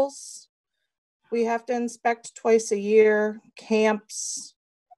pools, we have to inspect twice a year, camps,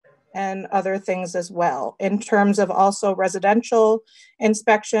 and other things as well. In terms of also residential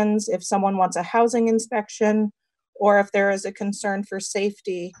inspections, if someone wants a housing inspection, or if there is a concern for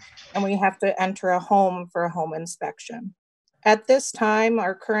safety and we have to enter a home for a home inspection. At this time,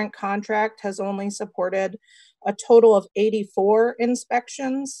 our current contract has only supported a total of 84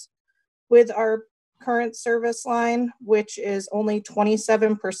 inspections with our current service line, which is only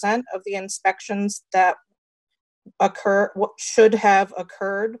 27% of the inspections that should have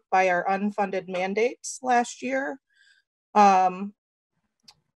occurred by our unfunded mandates last year.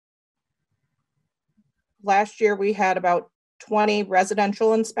 Last year we had about 20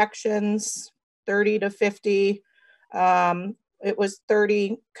 residential inspections, 30 to 50. It was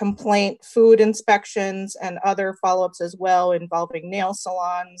 30 complaint food inspections and other follow-ups as well, involving nail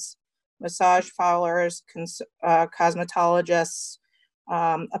salons, massage parlors, cosmetologists,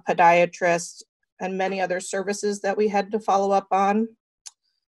 a podiatrist, and many other services that we had to follow up on.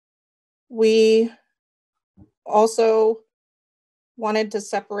 We also wanted to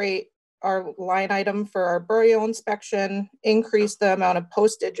separate our line item for our burial inspection, increase the amount of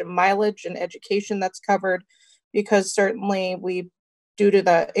postage and mileage and education that's covered, because certainly due to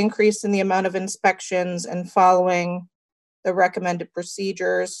the increase in the amount of inspections and following the recommended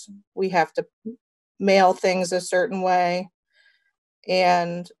procedures, we have to mail things a certain way,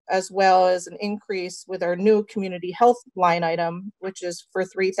 and as well as an increase with our new community health line item, which is for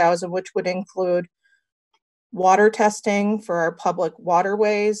 $3,000, which would include water testing for our public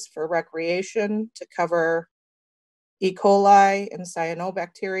waterways for recreation to cover E. coli and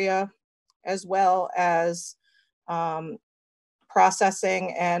cyanobacteria, as well as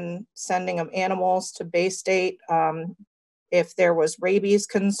processing and sending of animals to Bay State if there was rabies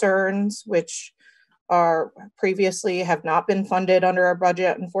concerns, which are previously have not been funded under our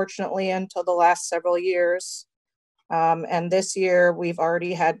budget, unfortunately, until the last several years. And this year we've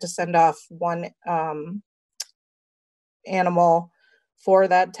already had to send off one animal for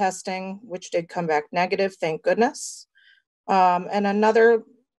that testing, which did come back negative, thank goodness. And another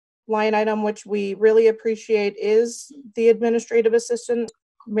line item which we really appreciate is the administrative assistant,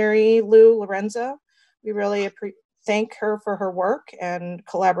 Mary Lou Lorenzo. We really thank her for her work and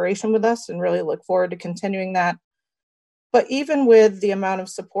collaboration with us and really look forward to continuing that. But even with the amount of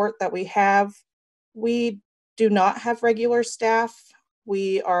support that we have, we do not have regular staff.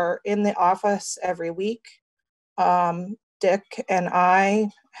 We are in the office every week. Dick and I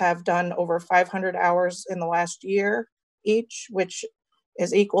have done over 500 hours in the last year each, which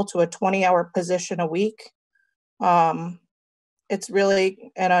is equal to a 20-hour position a week. It's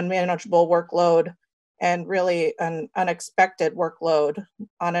really an unmanageable workload and really an unexpected workload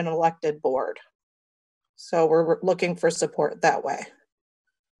on an elected board. So we're looking for support that way.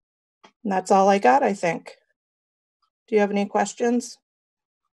 And that's all I got, I think. Do you have any questions?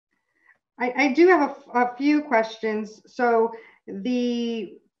 I do have a few questions. So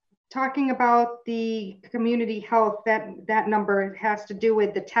talking about the community health, that number has to do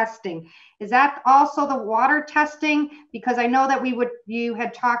with the testing. Is that also the water testing? Because I know that you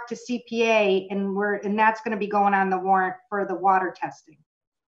had talked to CPA and that's going to be going on the warrant for the water testing.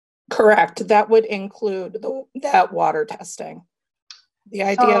 Correct. That would include that water testing. The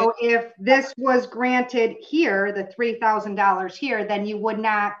idea. So if this was granted here, the $3,000 here, then you would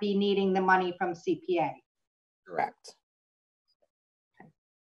not be needing the money from CPA. Correct.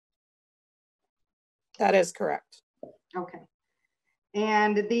 That is correct. Okay.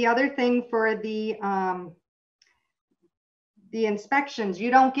 And the other thing for the inspections,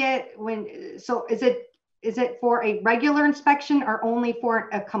 you don't get so is it for a regular inspection or only for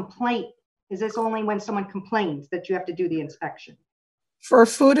a complaint? Is this only when someone complains that you have to do the inspection? For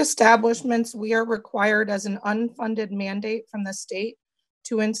food establishments, we are required as an unfunded mandate from the state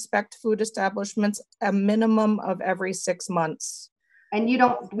to inspect food establishments a minimum of every 6 months. And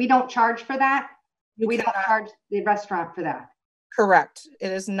we don't charge for that? We don't charge the restaurant for that? Correct.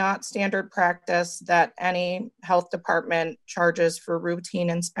 It is not standard practice that any health department charges for routine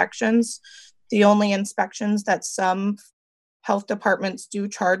inspections. The only inspections that some health departments do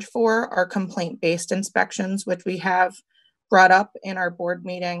charge for are complaint-based inspections, which we have brought up in our board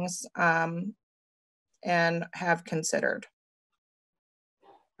meetings and have considered.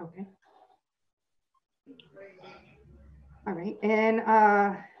 Okay. All right. And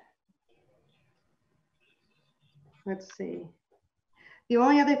let's see. The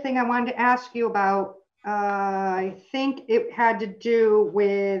only other thing I wanted to ask you about, I think it had to do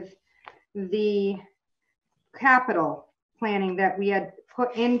with the capital planning that we had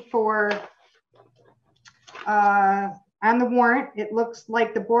put in for on the warrant. It looks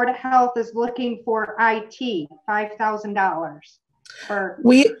like the Board of Health is looking for IT, $5,000.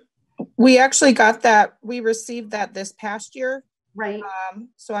 We actually got that. We received that this past year. Right.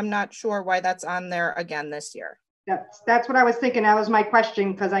 So I'm not sure why that's on there again this year. That's what I was thinking. That was my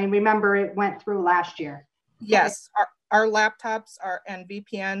question, because I remember it went through last year. Yes, okay. Our laptops and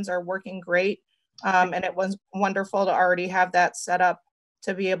VPNs are working great. And it was wonderful to already have that set up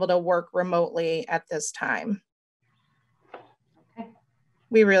to be able to work remotely at this time. Okay.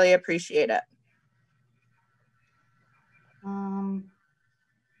 We really appreciate it.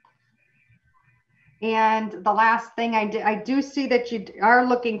 And the last thing I do see that you are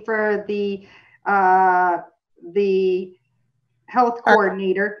looking for the health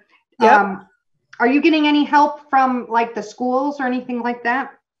coordinator. Yep. Are you getting any help from like the schools or anything like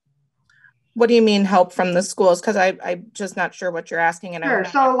that? What do you mean help from the schools? Because I'm just not sure what you're asking. And sure.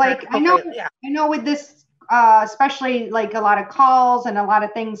 So like I know with this, especially like a lot of calls and a lot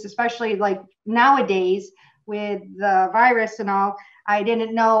of things, especially like nowadays with the virus and all, I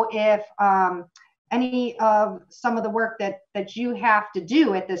didn't know if any of some of the work that you have to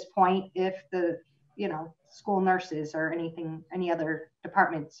do at this point, if the school nurses or any other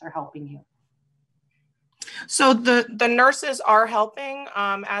departments are helping you. So the nurses are helping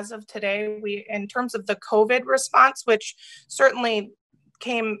as of today. In terms of the COVID response, which certainly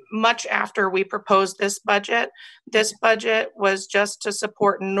came much after we proposed this budget was just to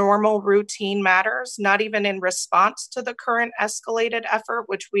support normal routine matters, not even in response to the current escalated effort,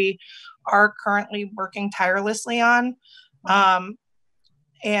 which we are currently working tirelessly on.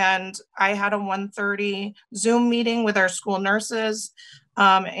 And I had a 1:30 Zoom meeting with our school nurses,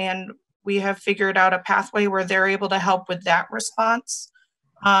 and we have figured out a pathway where they're able to help with that response.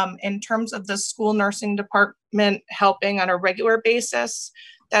 In terms of the school nursing department helping on a regular basis,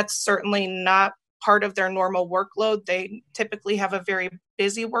 that's certainly not part of their normal workload. They typically have a very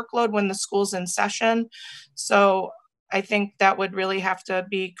busy workload when the school's in session. So I think that would really have to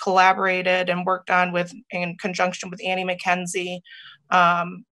be collaborated and worked on in conjunction with Annie McKenzie.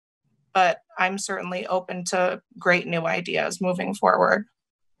 But I'm certainly open to great new ideas moving forward.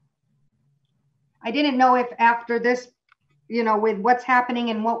 I didn't know if after this, with what's happening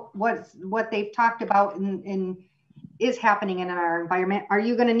and what they've talked about and is happening in our environment, are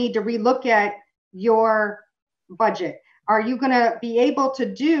you going to need to relook at your budget? Are you going to be able to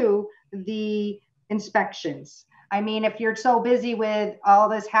do the inspections? I mean, if you're so busy with all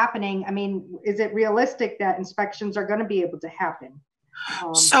this happening, I mean, is it realistic that inspections are going to be able to happen?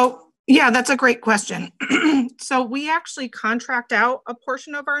 Yeah, that's a great question. So we actually contract out a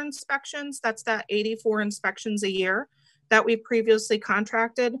portion of our inspections. That's that 84 inspections a year that we previously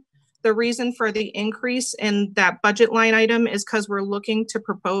contracted. The reason for the increase in that budget line item is because we're looking to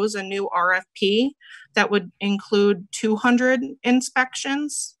propose a new RFP that would include 200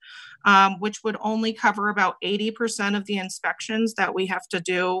 inspections, which would only cover about 80% of the inspections that we have to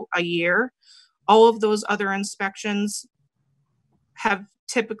do a year. All of those other inspections have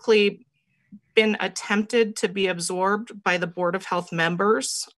typically been attempted to be absorbed by the Board of Health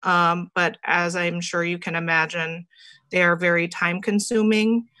members. But as I'm sure you can imagine, they are very time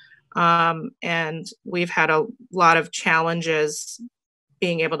consuming. And we've had a lot of challenges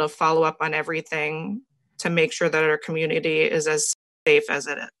being able to follow up on everything to make sure that our community is as safe as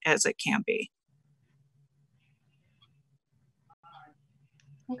it can be.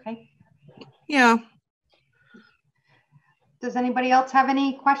 Okay. Yeah. Does anybody else have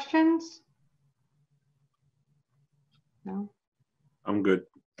any questions? No. I'm good.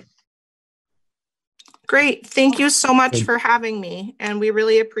 Great. Thank you so much for having me, and we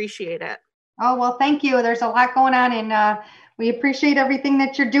really appreciate it. Oh, well, thank you. There's a lot going on, and we appreciate everything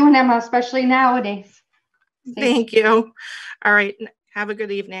that you're doing, Emma, especially nowadays. Thank you. All right. Have a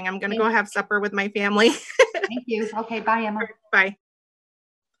good evening. I'm going to go have supper with my family. Thank you. Okay. Bye, Emma. Bye.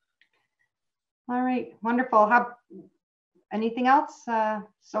 All right. Wonderful. Anything else? So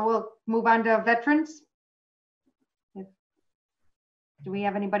we'll move on to veterans. Do we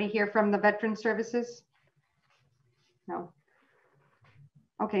have anybody here from the Veteran Services? No.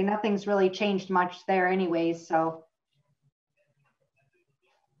 Okay, nothing's really changed much there anyways, so.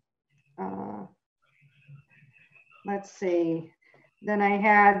 Let's see. Then I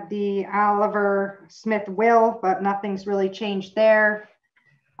had the Oliver Smith will, but nothing's really changed there.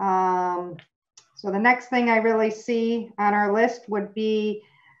 So the next thing I really see on our list would be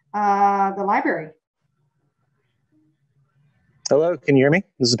the library. Hello, can you hear me?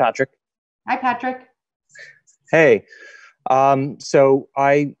 This is Patrick. Hi, Patrick. Hey, so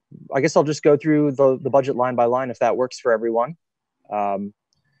I guess I'll just go through the budget line by line if that works for everyone. Do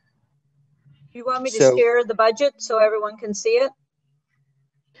you want me to share the budget so everyone can see it?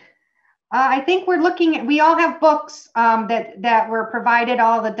 I think we're looking at, we all have books that were provided,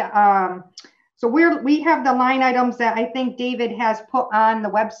 all the, so we have the line items that I think David has put on the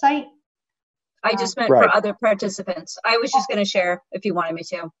website. I just meant for other participants. I was just going to share if you wanted me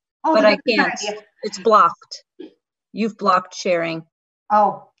to, but I can't. It's blocked. You've blocked sharing.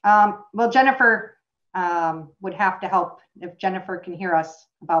 Oh, well, Jennifer would have to help if Jennifer can hear us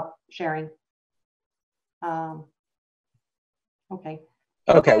about sharing. Okay.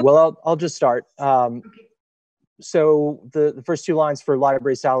 Okay, well, I'll just start. So the first two lines for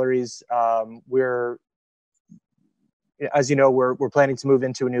library salaries, as you know, we're planning to move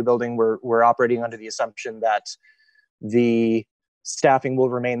into a new building. We're operating under the assumption that the staffing will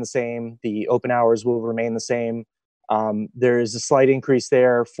remain the same, the open hours will remain the same. There is a slight increase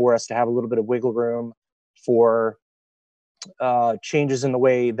there for us to have a little bit of wiggle room for changes in the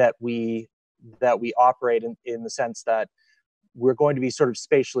way that we operate in the sense that we're going to be sort of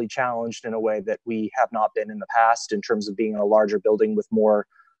spatially challenged in a way that we have not been in the past in terms of being in a larger building with more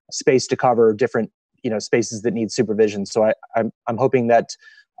space to cover different spaces that need supervision. So I'm hoping that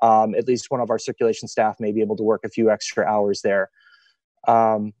at least one of our circulation staff may be able to work a few extra hours there.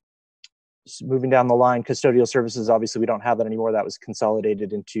 So moving down the line, custodial services, obviously we don't have that anymore. That was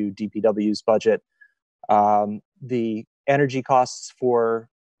consolidated into DPW's budget. The energy costs or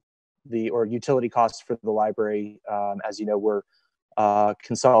utility costs for the library, as you know, were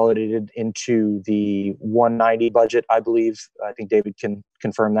consolidated into the 190 budget, I believe. I think David can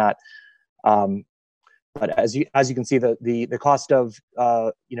confirm that. But as you can see, the cost of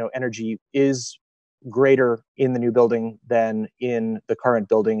energy is greater in the new building than in the current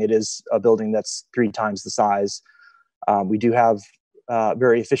building. It is a building that's 3 times the size. We do have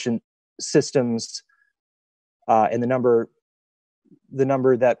very efficient systems, and the number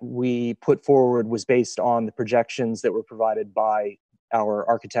that we put forward was based on the projections that were provided by our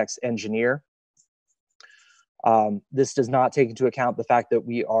architect's engineer. This does not take into account the fact that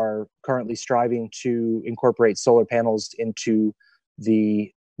we are currently striving to incorporate solar panels into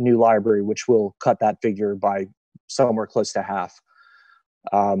the new library, which will cut that figure by somewhere close to half.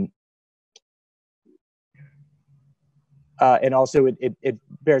 And also it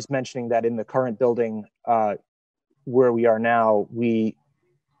bears mentioning that in the current building where we are now,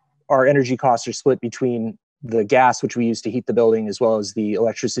 our energy costs are split between the gas, which we use to heat the building, as well as the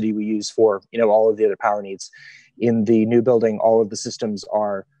electricity we use for all of the other power needs. In the new building, all of the systems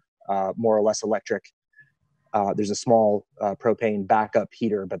are more or less electric. There's a small propane backup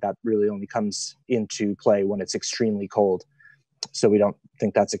heater, but that really only comes into play when it's extremely cold. So we don't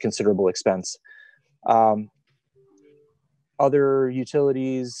think that's a considerable expense. other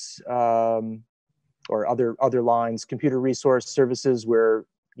utilities or other lines, computer resource services, we're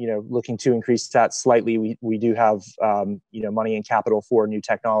looking to increase that slightly. We do have money in capital for new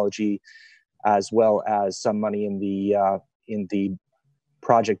technology, as well as some money in the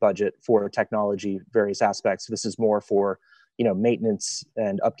project budget for technology, various aspects. This is more for maintenance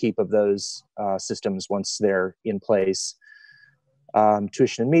and upkeep of those systems once they're in place.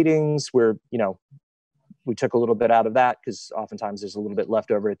 Tuition and meetings, we took a little bit out of that because oftentimes there's a little bit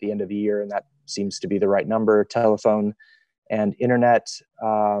left over at the end of the year, and that seems to be the right number. Telephone and internet,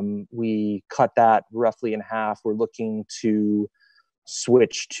 we cut that roughly in half. We're looking to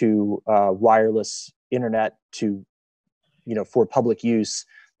switch to wireless internet for public use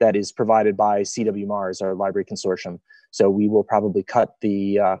that is provided by CW Mars, our library consortium. So we will probably cut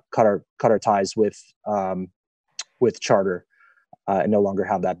our ties with Charter and no longer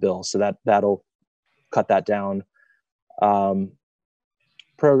have that bill. So that'll cut that down.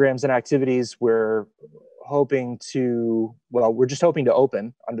 Programs and activities, we're just hoping to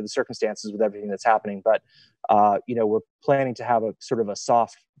open under the circumstances with everything that's happening. But we're planning to have a sort of a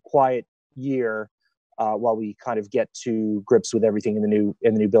soft, quiet year while we kind of get to grips with everything in the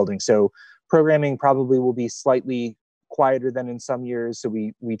new building. So programming probably will be slightly quieter than in some years. So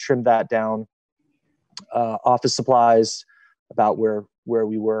we trimmed that down. Office supplies, about where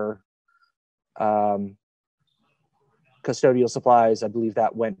we were. Custodial supplies, I believe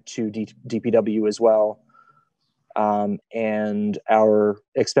that went to DPW as well. And our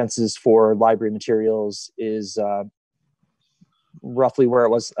expenses for library materials is roughly where it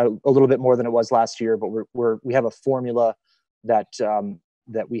was, a little bit more than it was last year, but we have a formula that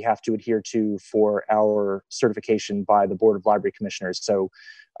we have to adhere to for our certification by the Board of Library Commissioners. So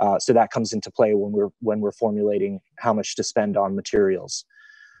that comes into play when we're formulating how much to spend on materials,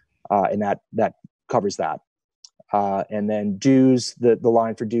 and that covers that. And then dues, the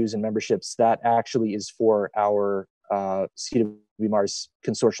line for dues and memberships, that actually is for our CW Mars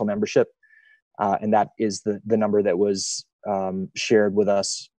consortial membership, and that is the number that was shared with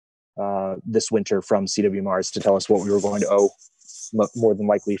us this winter from CW Mars to tell us what we were going to owe more than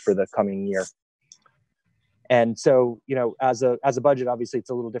likely for the coming year. And so, as a budget, obviously it's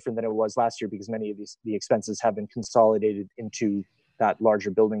a little different than it was last year because many of the expenses have been consolidated into that larger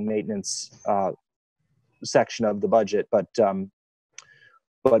building maintenance section of the budget. But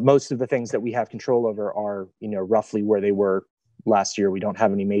most of the things that we have control over are, roughly where they were last year. We don't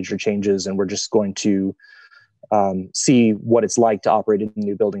have any major changes, and we're just going to see what it's like to operate in the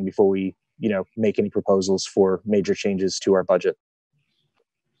new building before we, make any proposals for major changes to our budget.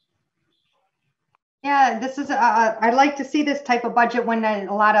 Yeah, this is, I like to see this type of budget when there's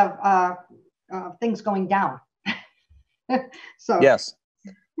a lot of things going down. So yes.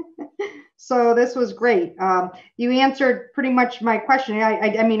 So this was great. You answered pretty much my question.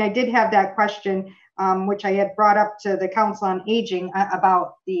 I mean, I did have that question, which I had brought up to the Council on Aging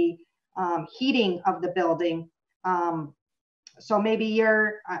about the heating of the building. So maybe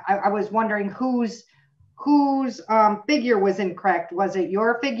I was wondering whose figure was incorrect. Was it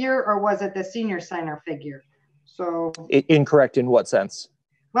your figure or was it the senior center figure? So incorrect in what sense?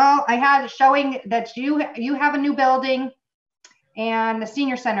 Well, I had showing that you have a new building and the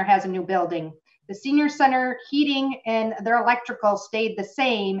senior center has a new building. The senior center heating and their electrical stayed the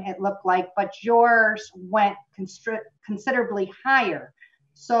same, it looked like, but yours went considerably higher.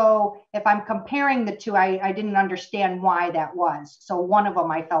 So if I'm comparing the two, I didn't understand why that was. So one of them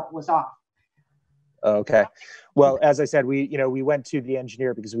I felt was off. Okay. Well, as I said, we went to the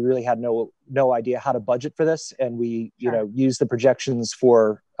engineer because we really had no idea how to budget for this, and we used the projections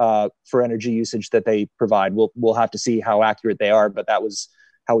for energy usage that they provide. We'll have to see how accurate they are, but that was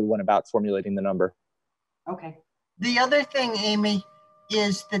how we went about formulating the number. Okay. The other thing, Amy,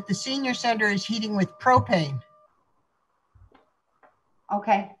 is that the senior center is heating with propane.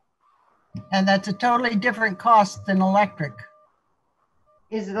 Okay. And that's a totally different cost than electric.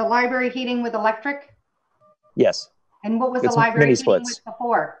 Is the library heating with electric? Yes. And what was the library heating with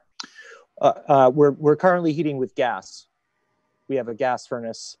before? We're currently heating with gas. We have a gas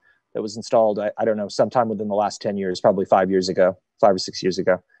furnace that was installed, I don't know, sometime within the last 10 years, probably 5 or 6 years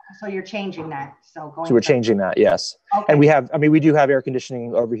ago. So you're changing that. So we're changing that, yes. Okay. And we do have air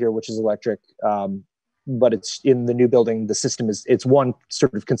conditioning over here, which is electric, but it's in the new building. The system it's one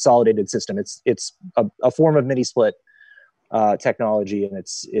sort of consolidated system. It's a form of mini split technology, and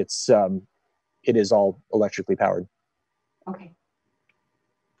it is all electrically powered. Okay.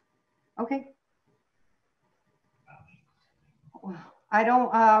 Okay. I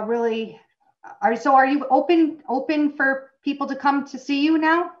don't really. So are you open for people to come to see you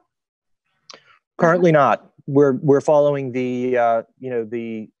now? Currently not. we're following the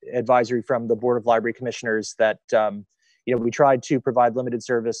the advisory from the Board of Library Commissioners that we tried to provide limited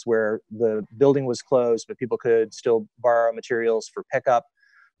service where the building was closed, but people could still borrow materials for pickup.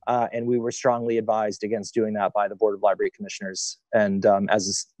 And we were strongly advised against doing that by the Board of Library Commissioners. And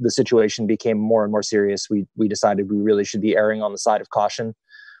as the situation became more and more serious, we decided we really should be erring on the side of caution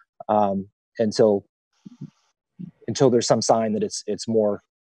until there's some sign that it's more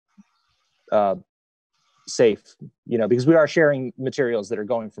safe, because we are sharing materials that are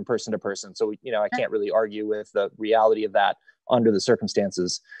going from person to person. So, I can't really argue with the reality of that under the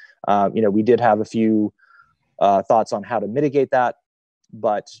circumstances. We did have a few thoughts on how to mitigate that,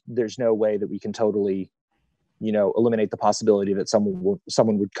 but there's no way that we can totally, eliminate the possibility that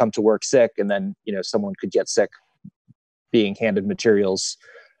someone would come to work sick, and then, someone could get sick being handed materials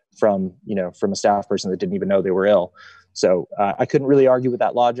from a staff person that didn't even know they were ill. So I couldn't really argue with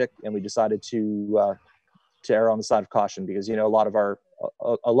that logic, and we decided to err on the side of caution because, a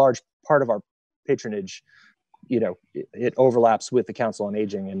large part of our patronage, it overlaps with the Council on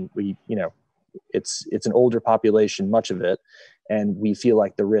Aging, and we, it's an older population, much of it, and we feel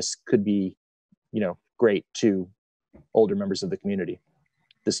like the risk could be, great to older members of the community.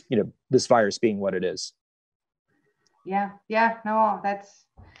 This virus being what it is. Yeah, no, that's.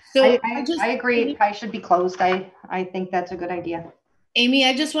 So I agree. It probably should be closed. I think that's a good idea. Amy,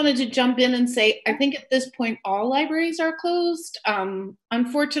 I just wanted to jump in and say, I think at this point, all libraries are closed,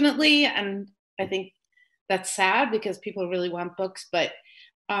 unfortunately. And I think that's sad because people really want books, but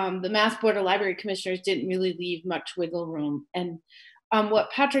the Mass Board of Library Commissioners didn't really leave much wiggle room. And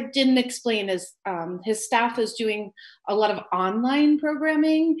what Patrick didn't explain is his staff is doing a lot of online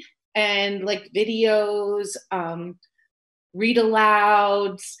programming and like videos, read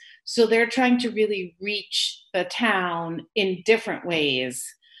alouds. So they're trying to really reach the town in different ways.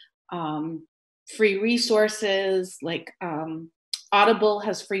 Free resources, like Audible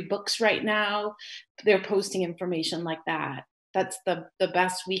has free books right now. They're posting information like that. That's the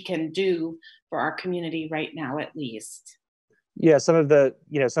best we can do for our community right now, at least. Yeah, some of the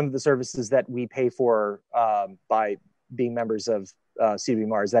services that we pay for by being members of CW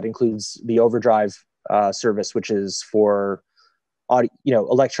Mars, that includes the Overdrive service, which is for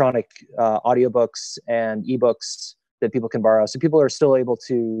electronic audiobooks and ebooks that people can borrow. So people are still able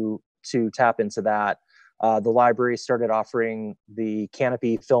to tap into that. The library started offering the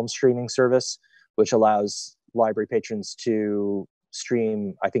Canopy film streaming service, which allows library patrons to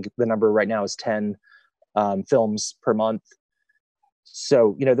stream, I think the number right now is 10 films per month.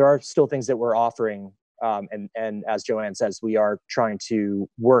 So, there are still things that we're offering. And as Joanne says, we are trying to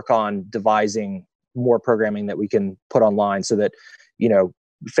work on devising more programming that we can put online so that,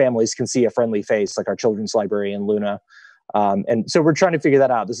 families can see a friendly face, like our children's librarian, Luna. And so we're trying to figure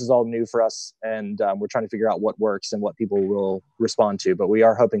that out. This is all new for us, and we're trying to figure out what works and what people will respond to. But we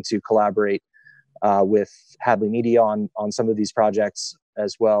are hoping to collaborate with Hadley Media on some of these projects,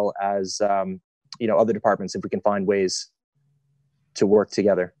 as well as other departments, if we can find ways to work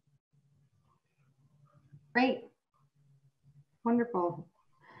together. Great. Wonderful.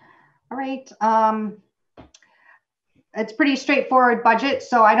 All right. It's pretty straightforward budget,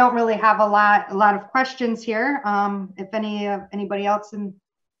 so I don't really have a lot of questions here. If anybody else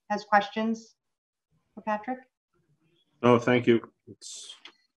has questions for Patrick? Oh, thank you. It's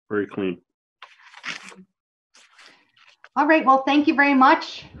very clean. All right. Well, thank you very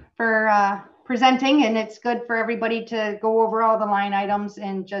much for presenting, and it's good for everybody to go over all the line items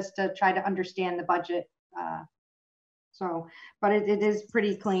and just to try to understand the budget. But it is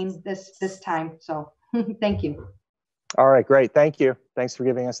pretty clean this time. So thank you. All right, great. Thank you. Thanks for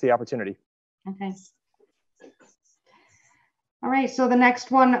giving us the opportunity. Okay. All right. So the next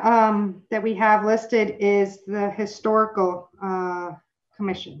one that we have listed is the Historical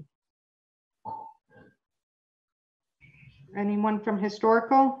Commission. Anyone from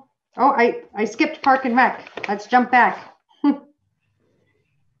Historical? Oh, I skipped Park and Rec. Let's jump back.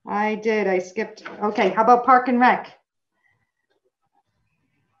 I did. I skipped. Okay. How about Park and Rec?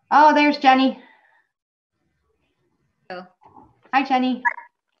 Oh, there's Jenny. Oh. Hi, Jenny.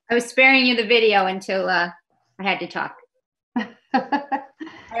 I was sparing you the video until I had to talk.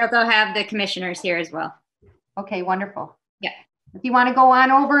 I also have the commissioners here as well. Okay, wonderful. Yeah. If you want to go on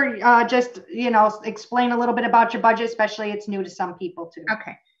over, just, explain a little bit about your budget, especially it's new to some people too.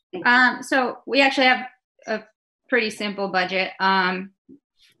 Okay. So we actually have a pretty simple budget.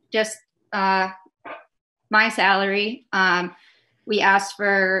 Just my salary. We asked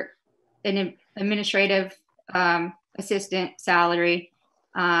for an administrative assistant salary,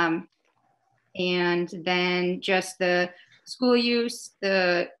 and then just the school use,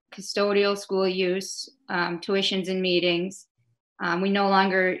 the custodial school use, tuitions and meetings. We no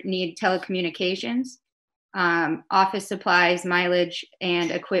longer need telecommunications, office supplies, mileage,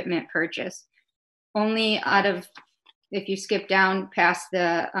 and equipment purchase. Only out of, if you skip down past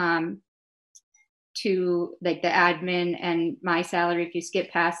the, to like the admin and my salary, if you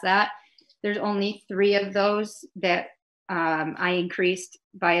skip past that, there's only 3 of those that I increased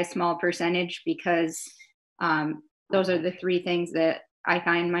by a small percentage because those are the 3 things that I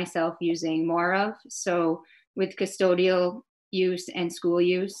find myself using more of. So with custodial use and school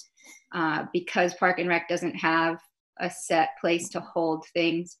use, because Park and Rec doesn't have a set place to hold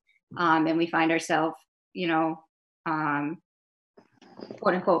things, and we find ourselves, you know,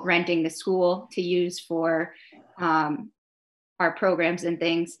 quote unquote, renting the school to use for our programs and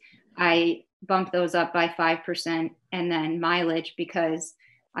things, I bump those up by 5%, and then mileage because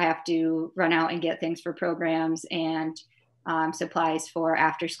I have to run out and get things for programs and supplies for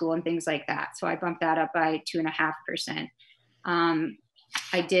after school and things like that. So I bumped that up by 2.5%.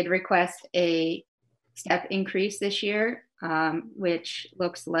 I did request a step increase this year, which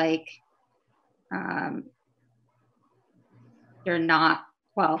looks like they're not,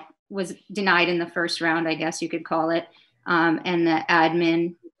 well, was denied in the first round, I guess you could call it. And the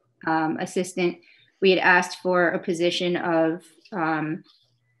admin assistant, we had asked for a position of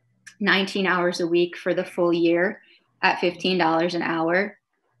 19 hours a week for the full year at $15 an hour.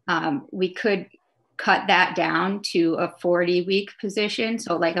 We could cut that down to a 40-week position,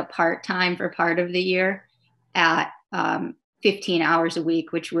 so like a part-time for part of the year at 15 hours a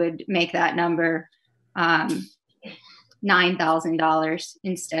week, which would make that number $9,000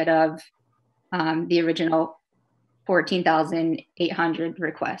 instead of the original $14,800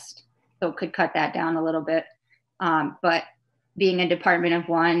 request. So it could cut that down a little bit. But being a department of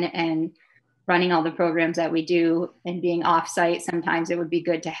one and running all the programs that we do and being off-site, sometimes it would be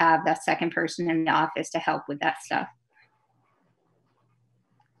good to have that second person in the office to help with that stuff.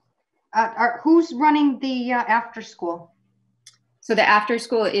 Who's running the after school? So the after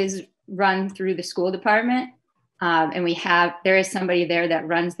school is run through the school department. And there is somebody there that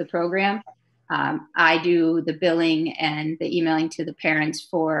runs the program. I do the billing and the emailing to the parents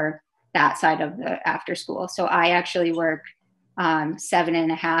for that side of the after school. So I actually work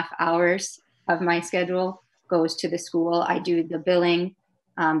 7.5 hours of my schedule goes to the school. I do the billing,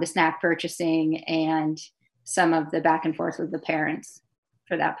 the snack purchasing, and some of the back and forth with the parents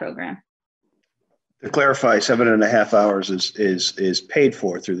for that program. To clarify, 7.5 hours is paid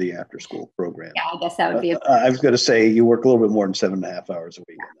for through the after school program. Yeah, I guess that would be. I was going to say you work a little bit more than 7.5 hours a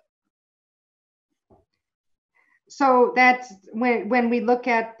week. So that's when we look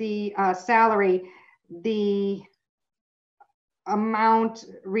at the salary, the amount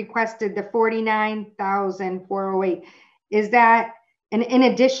requested, the $49,408, is that, and in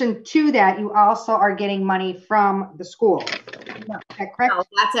addition to that, you also are getting money from the school. Is that correct? No,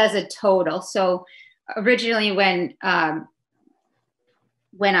 that's as a total. So originally when I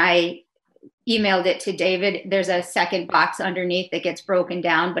emailed it to David, there's a second box underneath that gets broken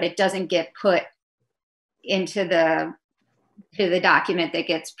down, but it doesn't get put into the document that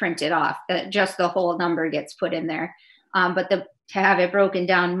gets printed off. Just the whole number gets put in there. But to have it broken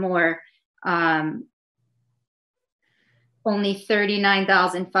down more, only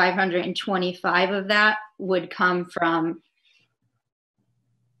 39,525 of that would come from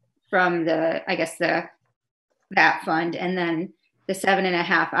the, I guess, that fund. And then the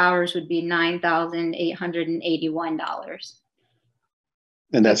 7.5 hours would be $9,881.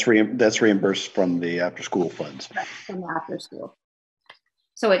 And that's reimbursed from the after school funds. From the after school.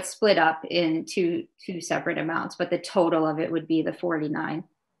 So it's split up in two separate amounts, but the total of it would be the 49.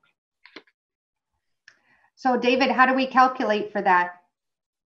 So David, how do we calculate for that?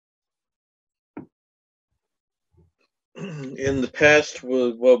 In the past,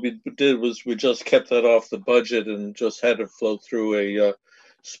 what we did was we just kept that off the budget and just had it flow through a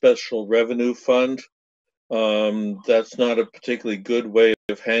special revenue fund. That's not a particularly good way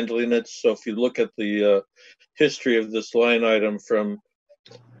of handling it. So if you look at the history of this line item from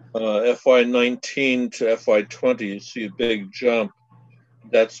FY19 to FY20, you see a big jump.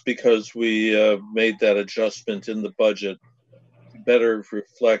 That's because we made that adjustment in the budget to better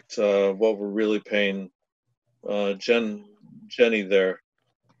reflect what we're really paying Jenny there.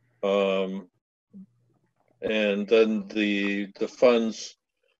 And then the funds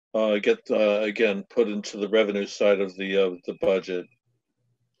get again put into the revenue side of the budget.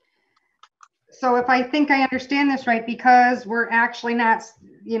 So if I think I understand this right, because we're actually not,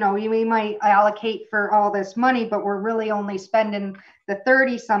 we might allocate for all this money, but we're really only spending the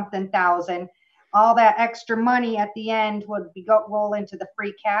 30-something thousand. all that extra money at the end would roll into the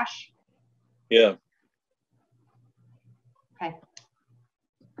free cash? Yeah. Okay.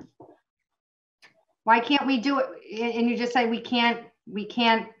 Why can't we do it? And you just say we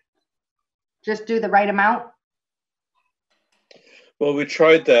can't just do the right amount? Well, we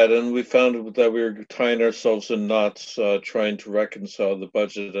tried that and we found that we were tying ourselves in knots trying to reconcile the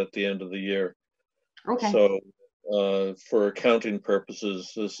budget at the end of the year. Okay. So for accounting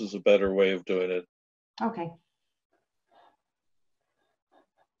purposes, this is a better way of doing it. Okay.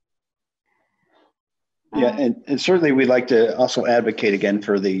 Yeah, and certainly we'd like to also advocate again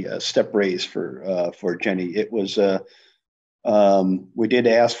for the step raise for Jenny. It was we did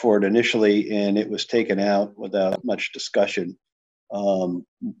ask for it initially, and it was taken out without much discussion.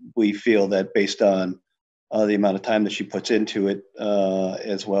 We feel that based on the amount of time that she puts into it,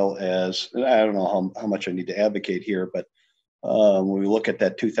 as well as, I don't know how much I need to advocate here, but when we look at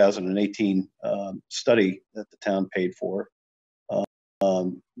that 2018 study that the town paid for,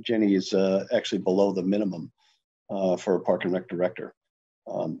 Jenny is actually below the minimum for a Park and Rec director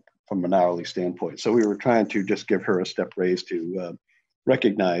from an hourly standpoint. So we were trying to just give her a step raise to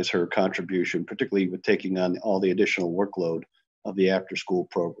recognize her contribution, particularly with taking on all the additional workload of the after-school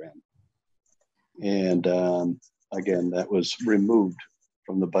program. And again, that was removed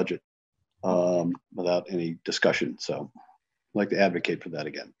from the budget without any discussion. So I'd like to advocate for that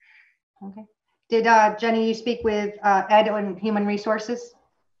again. Okay. Did Jenny, you speak with Ed on Human Resources?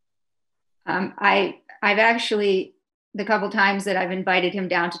 I've actually, the couple times that I've invited him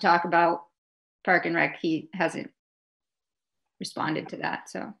down to talk about Park and Rec, he hasn't responded to that.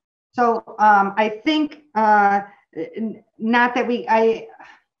 So I think not that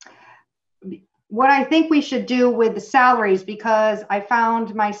what I think we should do with the salaries, because I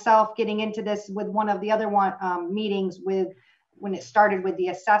found myself getting into this with one of the other meetings when it started with the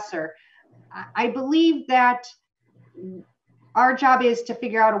assessor. I believe that our job is to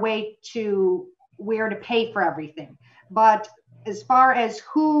figure out a way to where to pay for everything. But as far as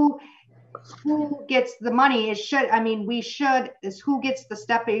who gets the money, is who gets the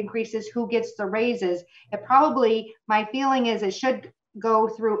step increases, who gets the raises. It probably, my feeling is it should go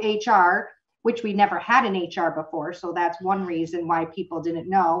through HR, which we never had an HR before. So that's one reason why people didn't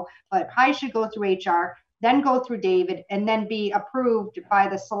know, but probably should go through HR, then go through David, and then be approved by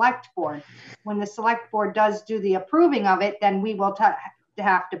the select board. When the select board does do the approving of it, then we will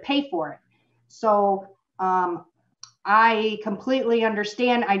have to pay for it. So I completely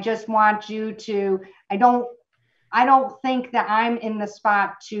understand. I just want you to, I don't think that I'm in the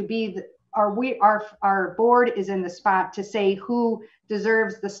spot to be, our board is in the spot to say who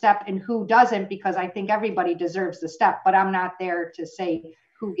deserves the step and who doesn't, because I think everybody deserves the step, but I'm not there to say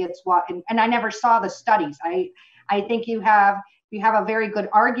who gets what. And I never saw the studies. I think you have a very good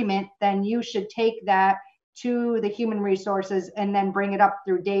argument, then you should take that to the Human Resources and then bring it up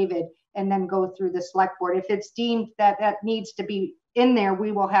through David and then go through the select board. If it's deemed that needs to be in there,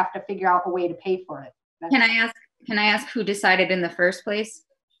 we will have to figure out a way to pay for it. Can I ask who decided in the first place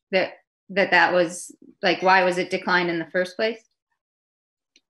that was, like, why was it declined in the first place?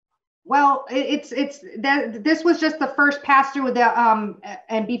 Well, this was just the first pass through the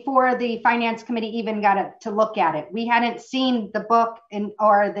and before the finance committee even got to look at it, we hadn't seen the book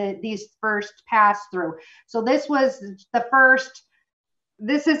or these first pass through. So this was the first.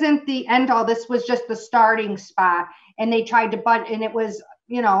 This isn't the end all. This was just the starting spot, and they tried to and it was,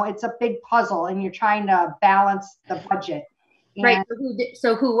 it's a big puzzle, and you're trying to balance the budget. Right.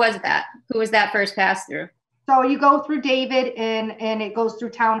 So who was that? Who was that first pass through? So you go through David and it goes through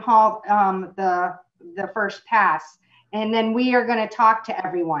town hall, the first pass. And then we are going to talk to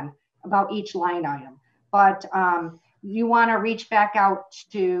everyone about each line item. But you want to reach back out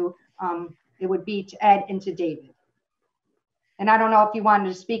to, it would be to Ed and to David. And I don't know if you wanted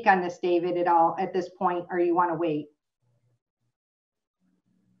to speak on this, David, at all at this point, or you want to wait.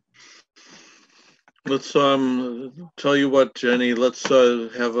 Let's tell you what, Jenny, let's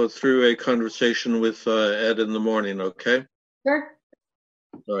have a three-way conversation with Ed in the morning, okay? Sure.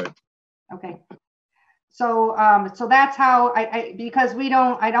 All right. Okay. So so that's how because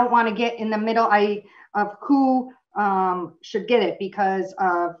I don't want to get in the middle of who should get it, because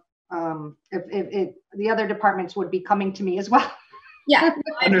of if the other departments would be coming to me as well. Yeah.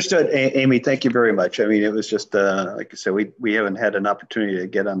 Understood, Amy. Thank you very much. I mean, it was just like I said, we haven't had an opportunity to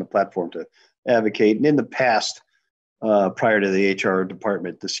get on the platform to advocate. And in the past, prior to the HR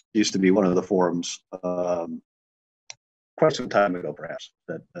department, this used to be one of the forums quite some time ago, perhaps,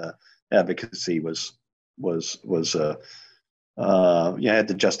 that advocacy was you had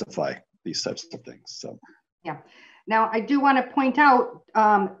to justify these types of things. So yeah. Now, I do want to point out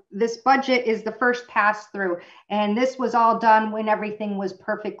this budget is the first pass through, and this was all done when everything was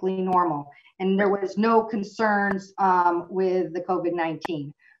perfectly normal and there was no concerns with the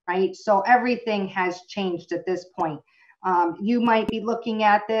COVID-19, right? So everything has changed at this point. You might be looking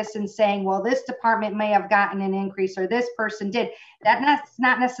at this and saying, well, this department may have gotten an increase or this person did. That's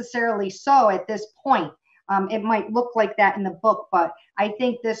not necessarily so at this point. It might look like that in the book, but I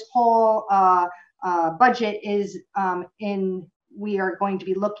think this whole budget is we are going to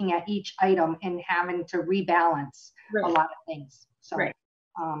be looking at each item and having to rebalance a lot of things. So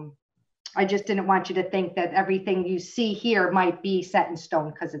I just didn't want you to think that everything you see here might be set in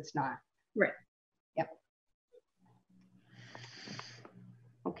stone, because it's not. Right. Yep.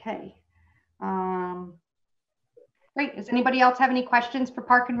 Okay. Great. Does anybody else have any questions for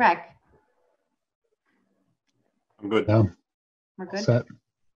Park and Rec? I'm good. No. We're good. Set.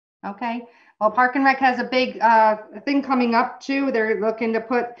 Okay. Well, Park and Rec has a big thing coming up too. They're looking to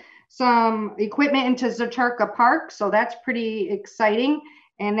put some equipment into Zaterka Park, so that's pretty exciting.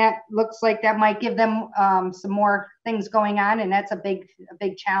 And that looks like that might give them some more things going on, and that's a big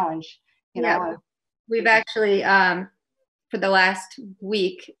challenge. You know, we've actually for the last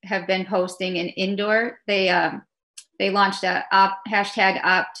week have been posting an indoor. They launched a hashtag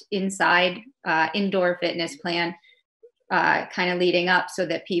opt inside indoor fitness plan, kind of leading up so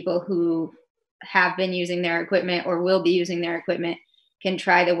that people who have been using their equipment or will be using their equipment can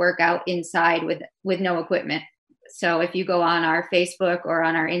try the workout inside with no equipment. So if you go on our Facebook or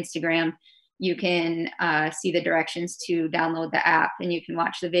on our Instagram, you can see the directions to download the app, and you can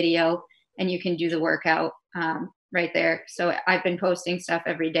watch the video and you can do the workout right there. So I've been posting stuff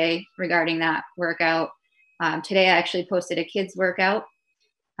every day regarding that workout. Today I actually posted a kids workout,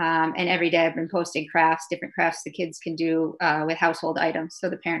 and every day I've been posting crafts, different crafts the kids can do with household items, so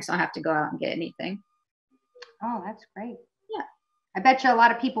the parents don't have to go out and get anything. Oh, that's great. Yeah. I bet you a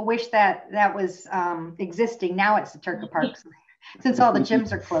lot of people wish that was existing. Now it's the Zaterka Park, since all the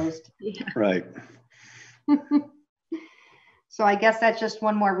gyms are closed. Yeah. Right. So I guess that's just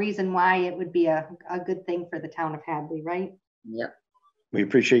one more reason why it would be a good thing for the town of Hadley, right? Yep. We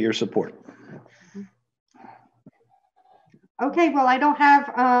appreciate your support. Okay, well, I don't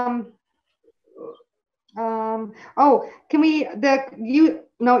have, oh, can we, you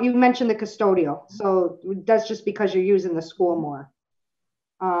mentioned the custodial. So that's just because you're using the school more.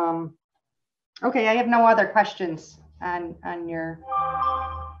 Okay, I have no other questions on your,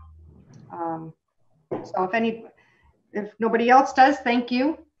 so if nobody else does, thank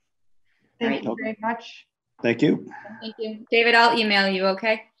you. Thank you very much. Thank you. Thank you. David, I'll email you,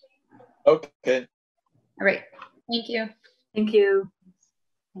 okay? Okay. All right. Thank you. Thank you.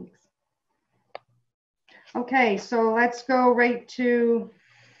 Thanks. Okay, so let's go right to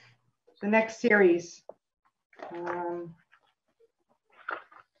the next series.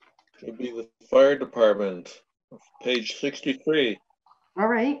 Should be the fire department, page 63. All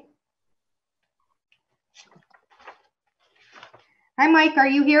right. Hi, Mike. Are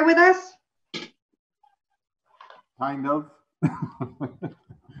you here with us? Kind of.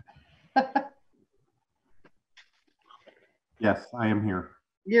 Yes, I am here.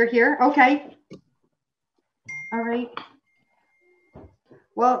 You're here? Okay. All right.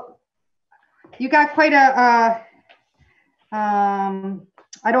 Well, you got quite a,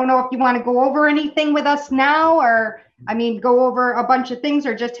 I don't know if you want to go over anything with us now, or, I mean, go over a bunch of things,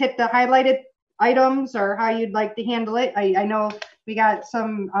 or just hit the highlighted items, or how you'd like to handle it. I know we got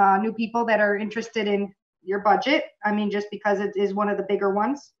some new people that are interested in your budget. I mean, just because it is one of the bigger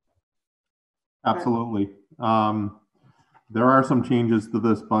ones. Absolutely. There are some changes to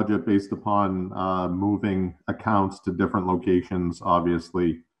this budget based upon moving accounts to different locations,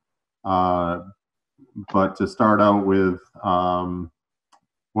 obviously. But to start out with,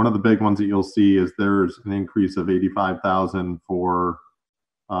 one of the big ones that you'll see is there's an increase of $85,000 for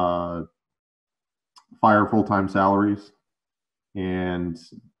fire full-time salaries. And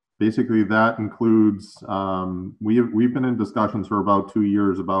basically that includes, we've been in discussions for about 2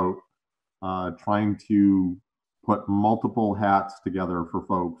 years about trying to put multiple hats together for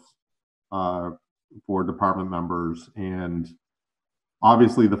folks, for department members. And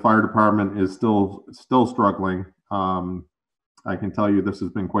obviously the fire department is still struggling. I can tell you this has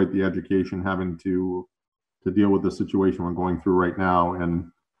been quite the education, having to deal with the situation we're going through right now.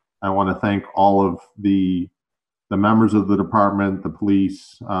 And I want to thank all of the members of the department, the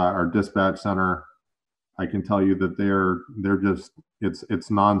police, our dispatch center. I can tell you that they're just, it's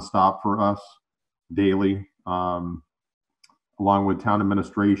nonstop for us daily, along with town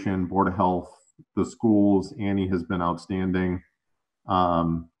administration, Board of Health, the schools. Annie has been outstanding.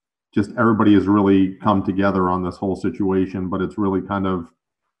 just everybody has really come together on this whole situation, but it's really kind of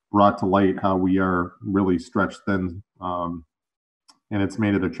brought to light how we are really stretched thin, and it's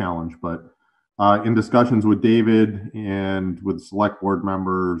made it a challenge. But in discussions with David and with select board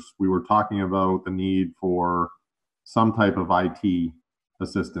members, we were talking about the need for some type of IT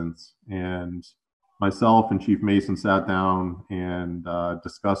assistance. And myself and Chief Mason sat down and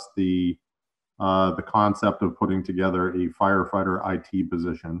discussed the concept of putting together a firefighter IT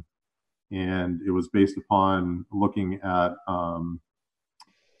position. And it was based upon looking at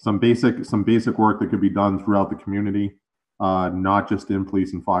some basic work that could be done throughout the community, not just in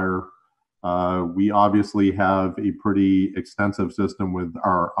police and fire. We obviously have a pretty extensive system with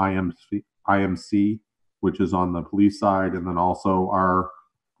our IMC, which is on the police side, and then also our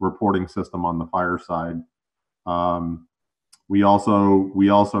reporting system on the fire side. We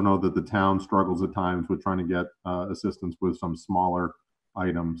also know that the town struggles at times with trying to get assistance with some smaller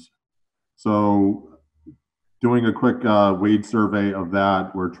items. So doing a quick wage survey of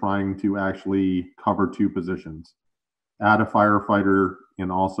that, we're trying to actually cover 2 positions, add a firefighter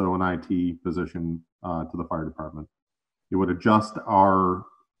and also an IT position to the fire department. It would adjust our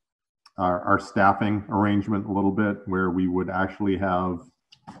staffing arrangement a little bit, where we would actually have,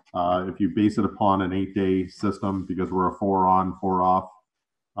 if you base it upon an 8-day system, because we're a 4 on, 4 off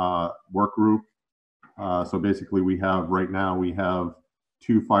work group. So basically right now we have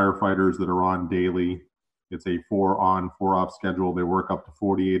 2 firefighters that are on daily. It's a 4 on, 4 off schedule. They work up to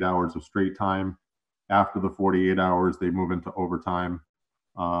 48 hours of straight time. After the 48 hours, they move into overtime.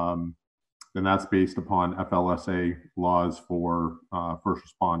 And that's based upon FLSA laws for first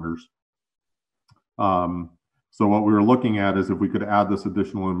responders. So what we were looking at is if we could add this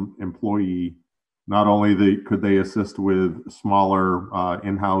additional employee, not only could they assist with smaller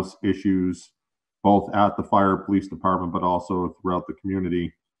in-house issues, both at the fire police department, but also throughout the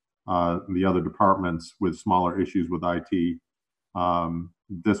community, the other departments with smaller issues with IT.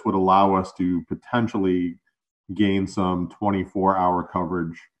 This would allow us to potentially gain some 24-hour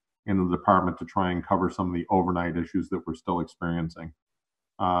coverage in the department to try and cover some of the overnight issues that we're still experiencing.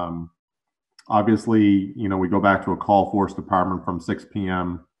 Obviously, we go back to a call force department from 6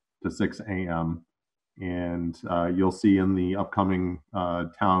 p.m. to 6 a.m. And you'll see in the upcoming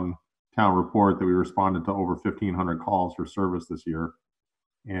town report that we responded to over 1,500 calls for service this year.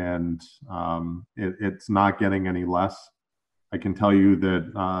 And it's not getting any less. I can tell you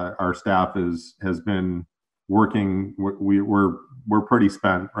that our staff has been working. We're pretty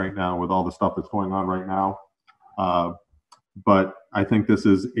spent right now with all the stuff that's going on right now. But I think this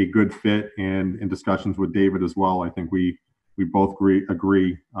is a good fit, and in discussions with David as well, I think we both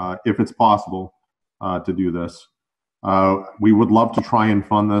agree if it's possible to do this. We would love to try and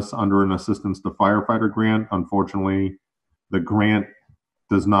fund this under an assistance to firefighter grant. Unfortunately, the grant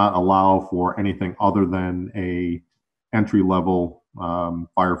does not allow for anything other than a entry-level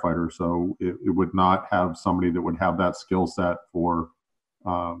firefighter. So it would not have somebody that would have that skill set for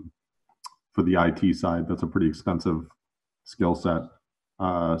the IT side. That's a pretty extensive skill set.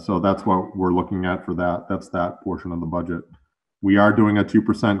 So that's what we're looking at for that. That's that portion of the budget. We are doing a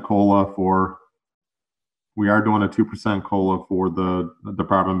 2% COLA for the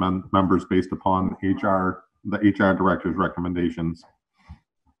department members based upon the HR director's recommendations.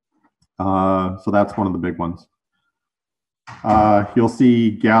 So that's one of the big ones. You'll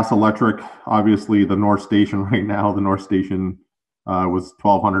see gas, electric. Obviously, the North Station right now, the North Station was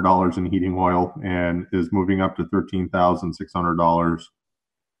 $1,200 in heating oil and is moving up to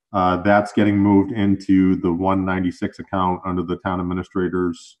 $13,600. That's getting moved into the 196 account under the town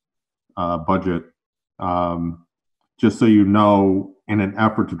administrator's budget. Just so you know, in an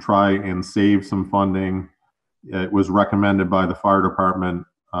effort to try and save some funding, it was recommended by the fire department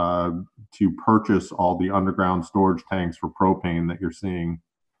to purchase all the underground storage tanks for propane that you're seeing.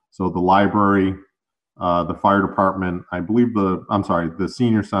 So the library, the fire department, the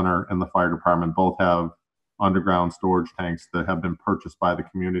senior center and the fire department both have underground storage tanks that have been purchased by the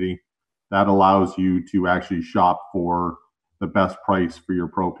community. That allows you to actually shop for the best price for your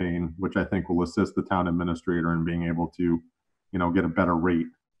propane, which I think will assist the town administrator in being able to, get a better rate.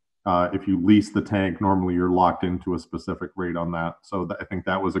 If you lease the tank, normally you're locked into a specific rate on that. So I think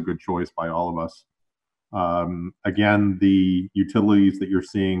that was a good choice by all of us. Again, the utilities that you're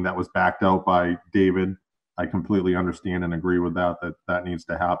seeing, that was backed out by David. I completely understand and agree with that needs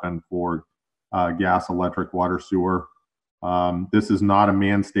to happen for gas, electric, water, sewer. This is not a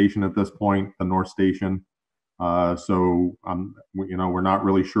manned station at this point, the North Station. So we're not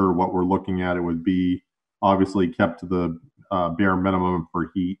really sure what we're looking at. It would be obviously kept to the bare minimum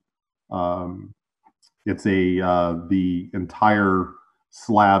for heat. It's the entire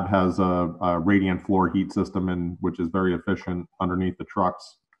slab has a radiant floor heat system, which is very efficient underneath the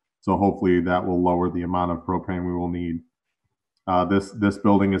trucks. So hopefully that will lower the amount of propane we will need. This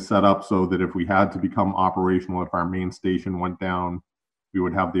building is set up so that if we had to become operational, if our main station went down, we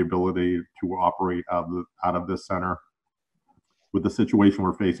would have the ability to operate out of this center. With the situation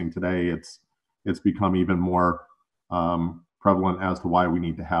we're facing today, it's become even more prevalent as to why we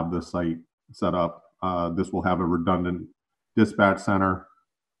need to have this site set up. This will have a redundant dispatch center.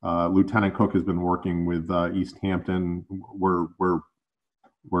 Lieutenant Cook has been working with East Hampton.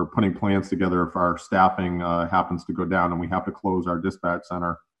 We're putting plans together if our staffing happens to go down and we have to close our dispatch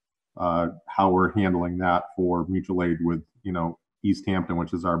center, how we're handling that for mutual aid with, East Hampton,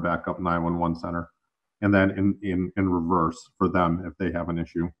 which is our backup 911 center, and then in reverse for them if they have an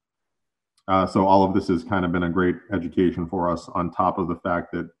issue. So all of this has kind of been a great education for us, on top of the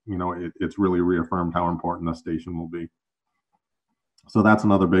fact that, it's really reaffirmed how important this station will be. So that's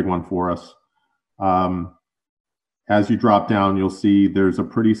another big one for us. As you drop down, you'll see there's a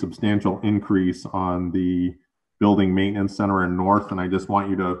pretty substantial increase on the building maintenance center in North, and I just want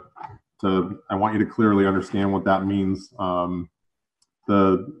you to clearly understand what that means.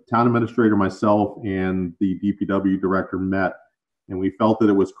 The town administrator, myself, and the DPW director met, and we felt that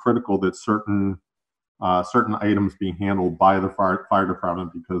it was critical that certain items be handled by the fire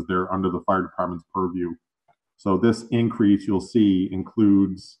department because they're under the fire department's purview. So this increase you'll see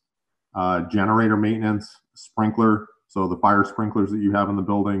includes generator maintenance, sprinkler, so the fire sprinklers that you have in the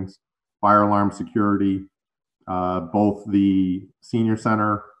buildings, fire alarm security. Both the senior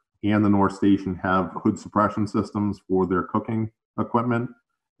center and the North Station have hood suppression systems for their cooking equipment.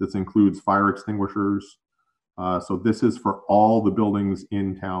 This includes fire extinguishers. So this is for all the buildings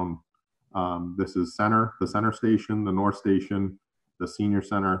in town. This is the center station, the North Station, the senior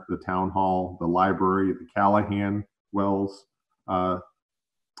center, the town hall, the library, the Callahan Wells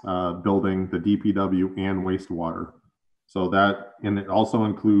building, the DPW, and wastewater. So and it also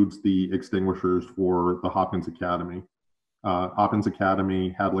includes the extinguishers for the Hopkins Academy,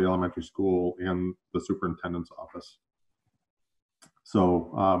 Hadley Elementary School, and the superintendent's office.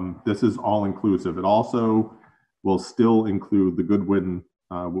 So this is all inclusive. It also will still include the Goodwin,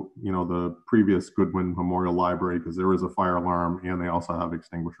 the previous Goodwin Memorial Library, because there is a fire alarm and they also have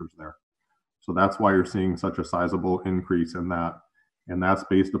extinguishers there. So that's why you're seeing such a sizable increase in that. And that's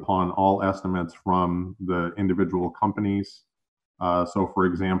based upon all estimates from the individual companies. So for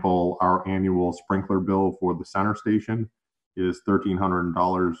example, our annual sprinkler bill for the center station is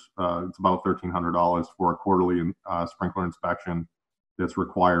 $1,300. It's about $1,300 for a quarterly sprinkler inspection that's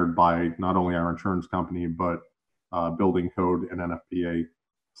required by not only our insurance company, but building code and NFPA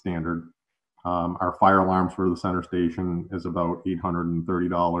standard. Our fire alarms for the center station is about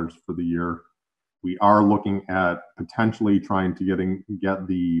 $830 for the year. We are looking at potentially trying to get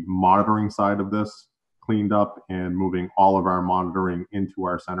the monitoring side of this cleaned up and moving all of our monitoring into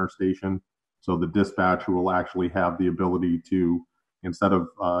our center station. So the dispatcher will actually have the ability to, instead of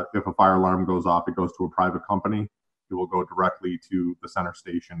if a fire alarm goes off, it goes to a private company, it will go directly to the center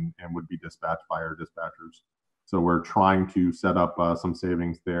station and would be dispatched by our dispatchers. So we're trying to set up some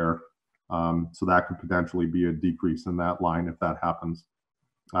savings there. So that could potentially be a decrease in that line if that happens.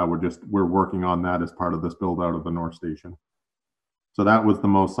 We're working on that as part of this build out of the North Station. So that was the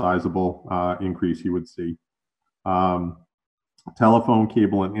most sizable increase you would see. Telephone,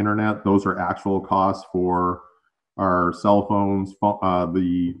 cable, and internet, those are actual costs for our cell phones, our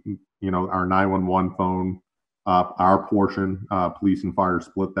 911 phone, our portion, police and fire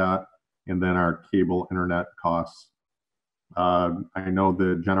split that, and then our cable internet costs. I know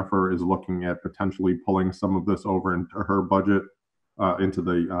that Jennifer is looking at potentially pulling some of this over into her budget, into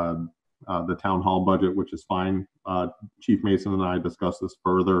the town hall budget, which is fine. Chief Mason and I discussed this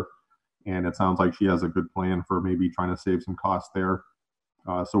further, and it sounds like she has a good plan for maybe trying to save some costs there.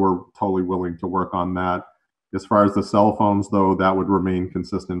 So we're totally willing to work on that. As far as the cell phones, though, that would remain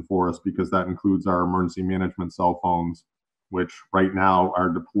consistent for us because that includes our emergency management cell phones, which right now are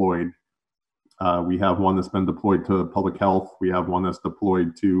deployed. We have one that's been deployed to public health. We have one that's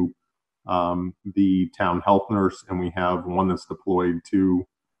deployed to the town health nurse, and we have one that's deployed to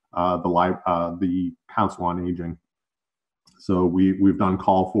the Council on Aging. So we've done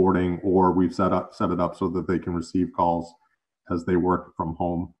call forwarding, or we've set it up so that they can receive calls as they work from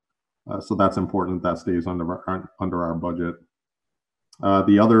home. So that's important that stays under our budget.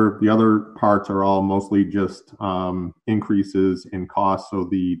 The other parts are all mostly just increases in cost. So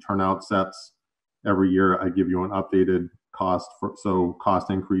the turnout sets, every year I give you an updated cost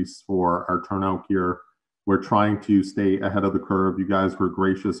cost increase for our turnout gear. We're trying to stay ahead of the curve. You guys were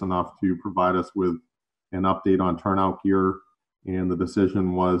gracious enough to provide us with an update on turnout gear. and the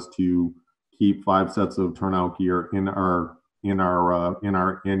decision was to keep 5 sets of turnout gear in our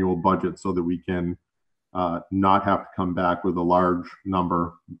annual budget so that we can not have to come back with a large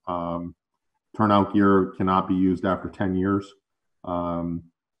number. Turnout gear cannot be used after 10 years.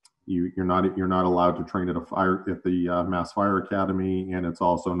 You're not allowed to train at the Mass Fire Academy, and it's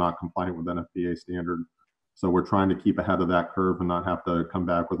also not compliant with NFPA standard. So we're trying to keep ahead of that curve and not have to come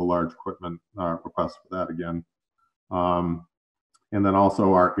back with a large equipment request for that again. And then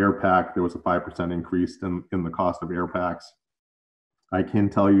also our air pack, there was a 5% increase in the cost of air packs. I can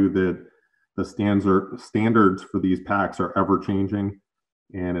tell you that the standards for these packs are ever changing,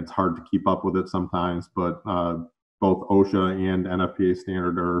 and it's hard to keep up with it sometimes, but both OSHA and NFPA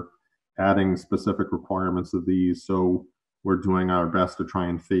standard are adding specific requirements of these. So we're doing our best to try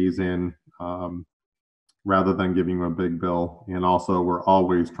and phase in rather than giving them a big bill. And also we're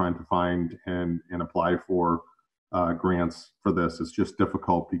always trying to find and apply for grants for this. It's just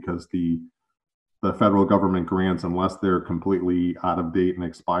difficult because the federal government grants, unless they're completely out of date and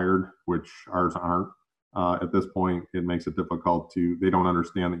expired, which ours aren't, at this point, it makes it difficult they don't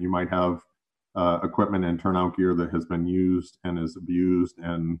understand that you might have equipment and turnout gear that has been used and is abused,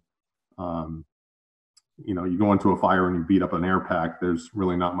 and you go into a fire and you beat up an air pack, there's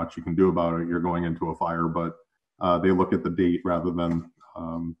really not much you can do about it. You're going into a fire, but they look at the date rather than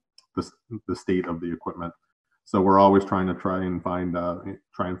the state of the equipment. So we're always trying to try and find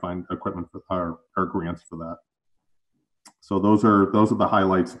equipment for our grants for that. So those are the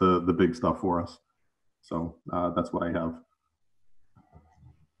highlights, the big stuff for us. So that's what I have.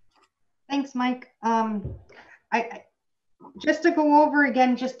 Thanks, Mike. I just to go over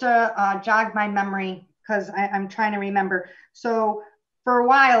again, just to jog my memory, because I'm trying to remember. So for a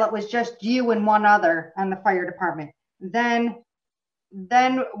while, it was just you and one other on the fire department. Then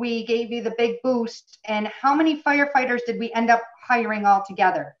we gave you the big boost. And how many firefighters did we end up hiring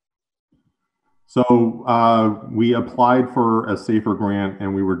altogether? So we applied for a SAFER grant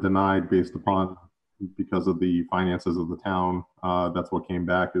and we were denied because of the finances of the town. That's what came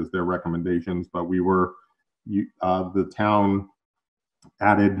back as their recommendations. But the town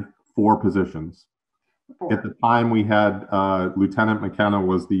added 4 positions. At the time we had Lieutenant McKenna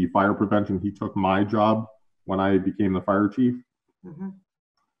was the fire prevention. He took my job when I became the fire chief. Mm-hmm.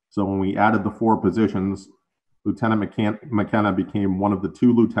 So when we added the 4 positions, Lieutenant McKenna became one of the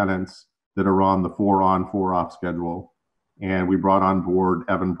 2 lieutenants that are on the 4 on 4 off schedule. And we brought on board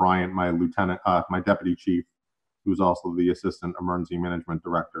Evan Bryant, my deputy chief, who's also the assistant emergency management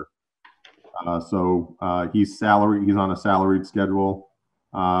director. So he's on a salaried schedule.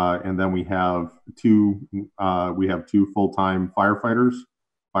 And then we have 2 full-time firefighters,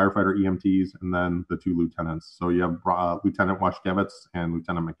 firefighter EMTs, and then the 2 lieutenants. So you have Lieutenant Washkevitz and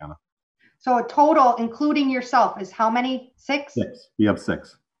Lieutenant McKenna. So a total, including yourself, is how many? 6? 6. We have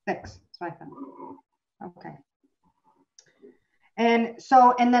 6. 6. That's what I thought. Okay. And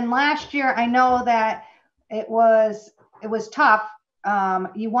then last year, I know that it was tough.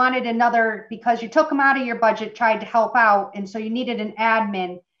 You wanted another, because you took them out of your budget, tried to help out, and so you needed an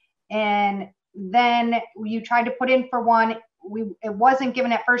admin. And then you tried to put in for one. It wasn't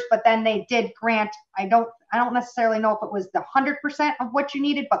given at first, but then they did grant. I don't necessarily know if it was the 100% of what you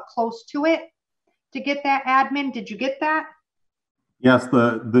needed, but close to it to get that admin. Did you get that? Yes,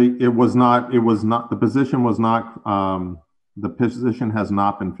 the position has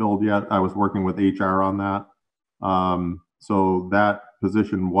not been filled yet. I was working with HR on that. So that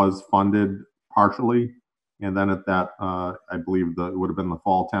position was funded partially. And then at that, I believe it would have been the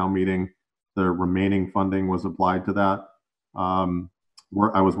fall town meeting, the remaining funding was applied to that.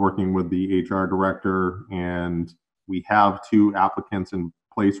 I was working with the HR director, and we have 2 applicants in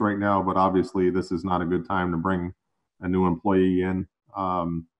place right now, but obviously this is not a good time to bring a new employee in.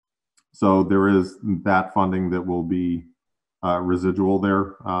 So there is that funding that will be residual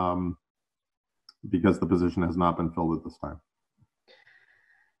there because the position has not been filled at this time.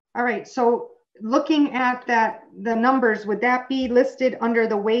 All right, so looking at the numbers, would that be listed under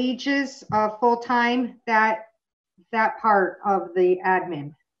the wages of full-time, that part of the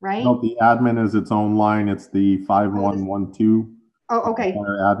admin, right? No, the admin is its own line. It's the 5112. Oh, okay.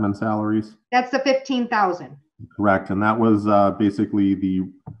 Admin salaries. That's the 15,000. Correct, and that was basically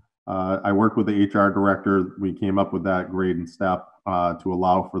I worked with the HR director. We came up with that grade and step to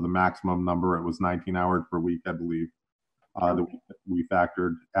allow for the maximum number. It was 19 hours per week, I believe, that we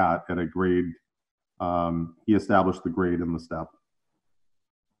factored at a grade. He established the grade and the step.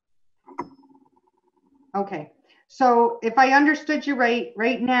 Okay, so if I understood you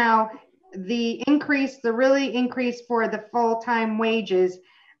right now, the really increase for the full-time wages,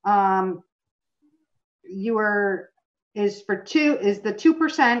 you were is the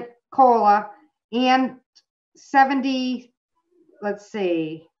 2% COLA and 70, let's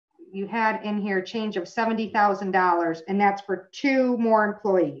see, you had in here a change of $70,000, and that's for 2 more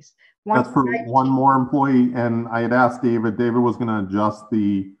employees. That's for 1 more employee, and I had asked David. David was going to adjust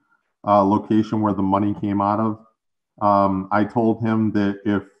the location where the money came out of. I told him that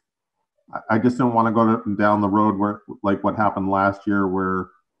if I just didn't want to go down the road where, like what happened last year, where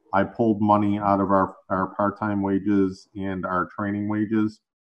I pulled money out of our part-time wages and our training wages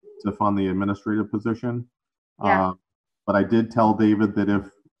to fund the administrative position. Yeah. But I did tell David that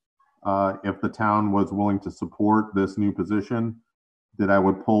if the town was willing to support this new position, that I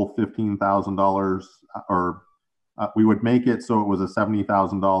would pull $15,000, or we would make it so it was a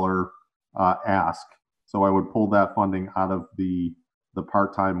 $70,000 ask. So I would pull that funding out of the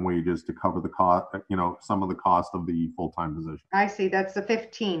part-time wages to cover the cost, some of the cost of the full-time position. I see, that's the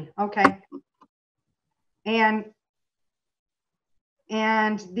 15, okay. And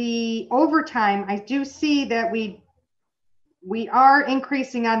the overtime, I do see that we are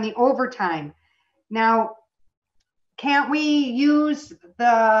increasing on the overtime. Now, can't we use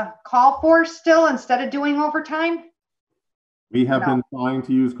the call force still instead of doing overtime? We have been trying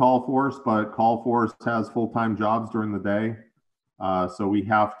to use call force, but call force has full-time jobs during the day. So we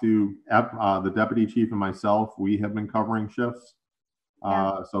have to, the deputy chief and myself, we have been covering shifts.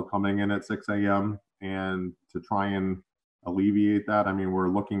 So coming in at 6 a.m. and to try and alleviate that, I mean, we're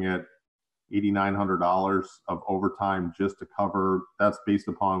looking at $8,900 of overtime just to cover. That's based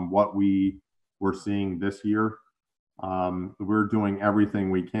upon what we were seeing this year. We're doing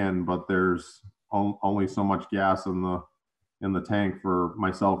everything we can, but there's only so much gas in the tank for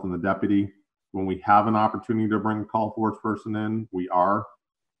myself and the deputy. When we have an opportunity to bring a call force person in, we are,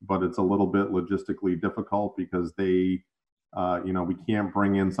 but it's a little bit logistically difficult because they, we can't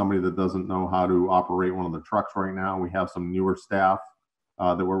bring in somebody that doesn't know how to operate one of the trucks right now. We have some newer staff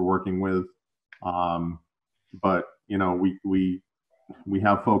that we're working with, but we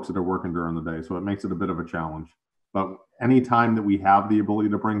have folks that are working during the day, so it makes it a bit of a challenge. But anytime that we have the ability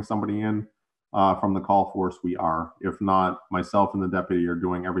to bring somebody in from the call force, we are. If not, myself and the deputy are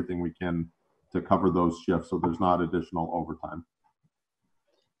doing everything we can to cover those shifts so there's not additional overtime.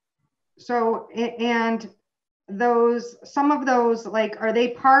 So, and some of those, like, are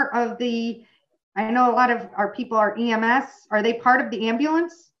they part of I know a lot of our people are EMS. Are they part of the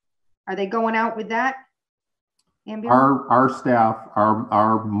ambulance? Are they going out with that? Ambulance? Our staff,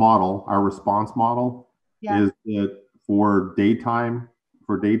 our model, our response model is that for daytime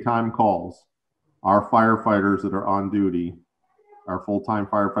calls, our firefighters that are on duty, our full-time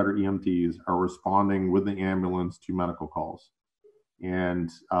firefighter EMTs, are responding with the ambulance to medical calls. And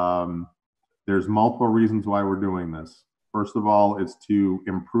there's multiple reasons why we're doing this. First of all, it's to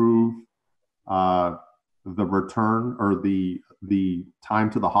improve the return or the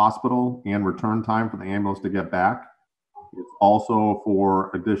time to the hospital and return time for the ambulance to get back. It's also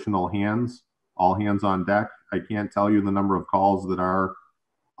for additional hands, all hands on deck. I can't tell you the number of calls that our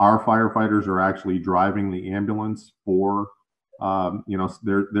firefighters are actually driving the ambulance for.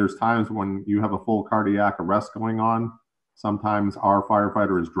 There's times when you have a full cardiac arrest going on. Sometimes our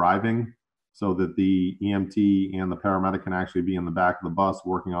firefighter is driving so that the EMT and the paramedic can actually be in the back of the bus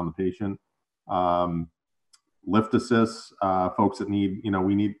working on the patient. Lift assists, folks that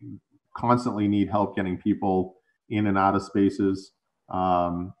we constantly need help getting people in and out of spaces.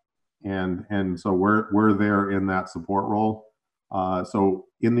 And so we're there in that support role. So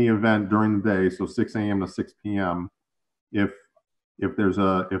in the event during the day, so 6 a.m. to 6 p.m., if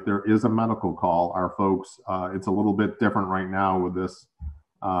there is a medical call, our folks, it's a little bit different right now with this,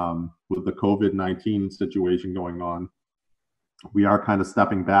 with the COVID-19 situation going on. We are kind of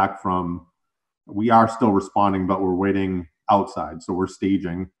stepping back from, we are still responding, but we're waiting outside. So we're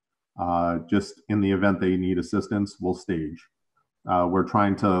staging, just in the event they need assistance, we'll stage. We're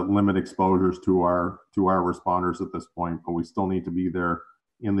trying to limit exposures to our responders at this point, but we still need to be there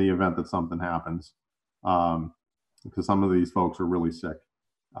in the event that something happens. Because some of these folks are really sick.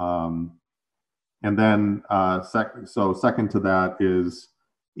 And then second to that is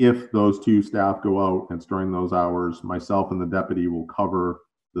if those 2 staff go out and it's during those hours, myself and the deputy will cover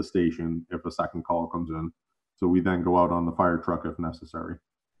the station if a second call comes in. So we then go out on the fire truck if necessary.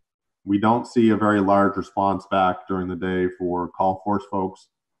 We don't see a very large response back during the day for call force folks.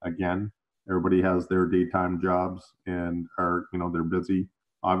 Again, everybody has their daytime jobs and they're busy.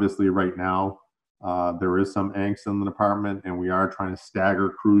 Obviously right now, there is some angst in the department and we are trying to stagger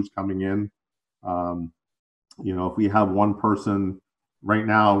crews coming in. If we have one person right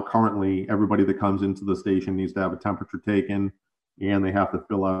now, currently everybody that comes into the station needs to have a temperature taken and they have to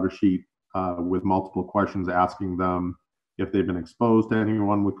fill out a sheet with multiple questions, asking them if they've been exposed to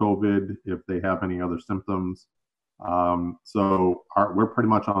anyone with COVID, if they have any other symptoms. So we're pretty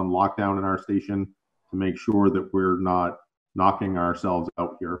much on lockdown in our station to make sure that we're not knocking ourselves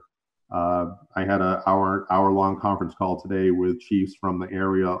out here. I had an hour-long conference call today with chiefs from the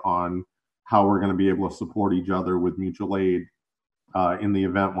area on how we're going to be able to support each other with mutual aid in the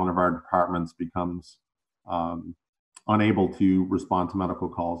event one of our departments becomes unable to respond to medical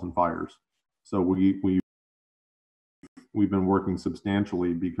calls and fires. So we've been working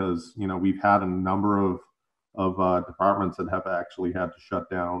substantially because, you know, we've had a number of departments that have actually had to shut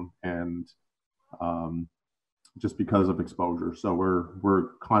down, and just because of exposure. So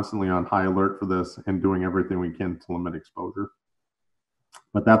we're constantly on high alert for this and doing everything we can to limit exposure.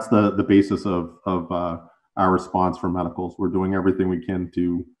 But that's the basis of our response for medicals. We're doing everything we can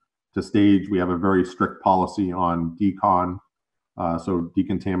to stage. We have a very strict policy on decon, so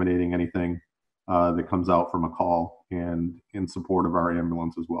decontaminating anything that comes out from a call, and in support of our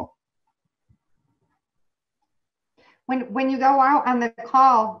ambulance as well. When you go out on the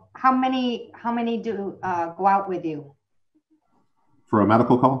call, how many do go out with you? For a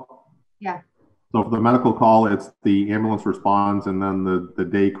medical call? Yeah. So for the medical call, it's the ambulance responds, and then the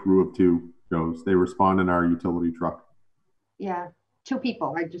day crew of 2 goes. They respond in our utility truck. Yeah, 2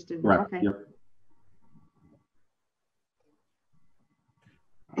 people. I just didn't. Right. Okay. Yep.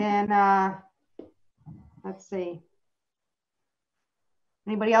 And let's see.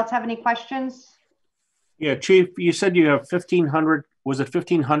 Anybody else have any questions? Yeah, Chief, you said you have 1,500, was it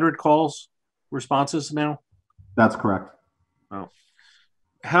 1,500 calls, responses now? That's correct. Oh.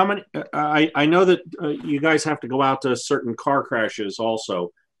 How many, I know that you guys have to go out to certain car crashes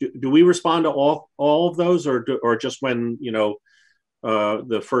also. Do we respond to all of those, or just when, you know,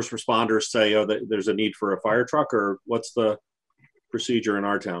 the first responders say, oh, there's a need for a fire truck, or what's the procedure in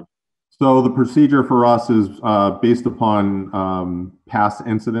our town? So the procedure for us is based upon past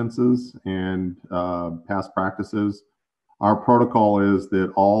incidences and past practices. Our protocol is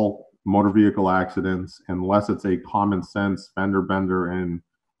that all motor vehicle accidents, unless it's a common sense fender bender in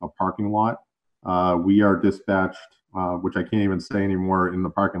a parking lot, we are dispatched, which I can't even say anymore in the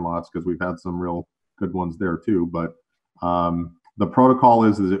parking lots because we've had some real good ones there too. But the protocol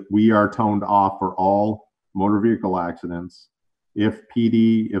is that we are toned off for all motor vehicle accidents. If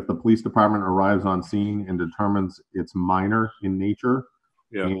the police department arrives on scene and determines it's minor in nature,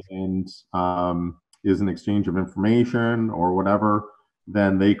 yeah, and is an exchange of information or whatever,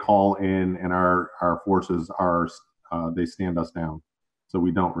 then they call in, and our forces they stand us down, so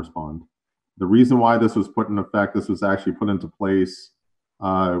we don't respond. The reason why this was put in effect, this was actually put into place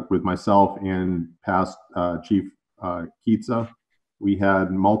with myself and past Chief Keitsa. We had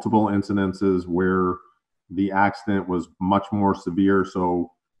multiple incidences where the accident was much more severe. So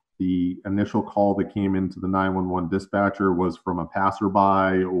the initial call that came into the 911 dispatcher was from a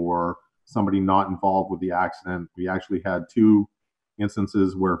passerby or somebody not involved with the accident. We actually had 2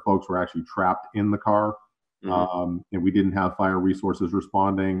 instances where folks were actually trapped in the car, and we didn't have fire resources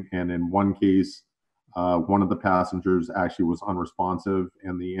responding. And in one case, one of the passengers actually was unresponsive,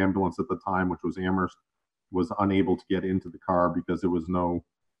 and the ambulance at the time, which was Amherst, was unable to get into the car because there was no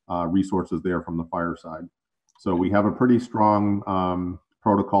resources there from the fire side. So we have a pretty strong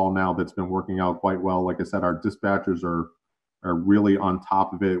protocol now that's been working out quite well. Like I said, our dispatchers are really on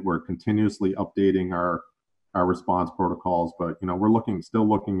top of it. We're continuously updating our response protocols, but you know, we're still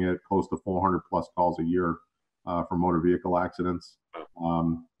looking at close to 400 plus calls a year for motor vehicle accidents.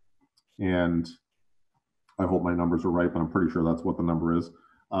 And I hope my numbers are right, but I'm pretty sure that's what the number is.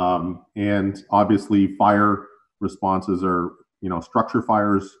 And obviously fire responses are, you know, structure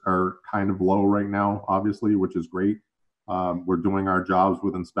fires are kind of low right now, obviously, which is great. We're doing our jobs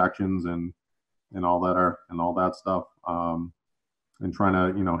with inspections and all that stuff, and trying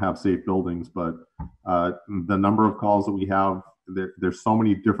to, you know, have safe buildings. But the number of calls that we have, there's so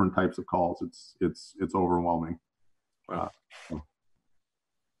many different types of calls. It's overwhelming. Wow.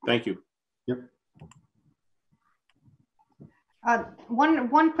 Thank you. Yep.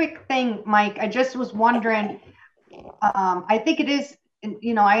 One quick thing, Mike. I just was wondering. I think it is,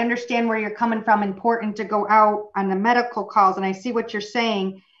 you know, I understand where you're coming from. Important to go out on the medical calls, and I see what you're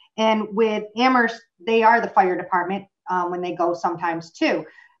saying. And with Amherst, they are the fire department when they go sometimes too.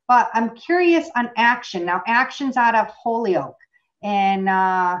 But I'm curious on Action. Now, Action's out of Holyoke and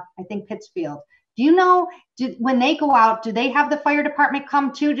I think Pittsfield. Do you know, when they go out, do they have the fire department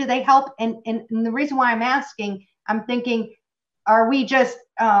come too? Do they help? And the reason why I'm asking, I'm thinking, are we just,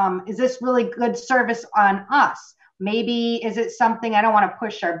 is this really good service on us? Maybe is it something, I don't want to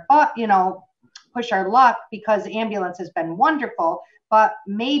push our luck, because ambulance has been wonderful, but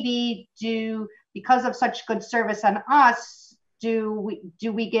maybe because of such good service on us, do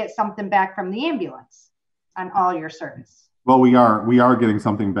we get something back from the ambulance on all your service? Well, we are getting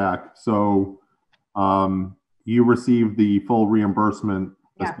something back. So you received the full reimbursement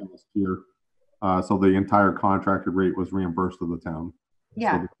this past year. So the entire contracted rate was reimbursed to the town.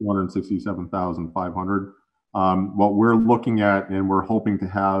 Yeah. So the $267,500. What we're looking at, and we're hoping to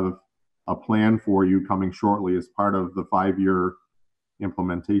have a plan for you coming shortly as part of the 5-year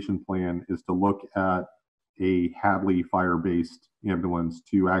implementation plan, is to look at a Hadley fire-based ambulance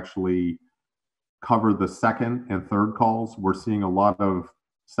to actually cover the second and third calls. We're seeing a lot of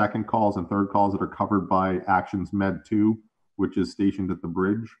second calls and third calls that are covered by Actions Med 2, which is stationed at the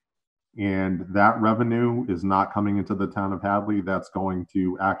bridge. And that revenue is not coming into the town of Hadley. That's going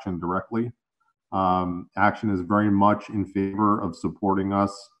to Action directly. Action is very much in favor of supporting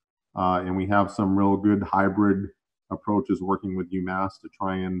us. And we have some real good hybrid approaches working with UMass to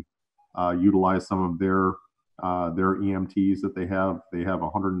try and utilize some of their EMTs that they have. They have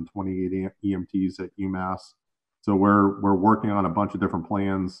 128 EMTs at UMass. So we're working on a bunch of different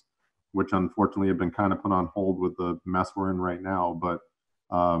plans, which unfortunately have been kind of put on hold with the mess we're in right now. But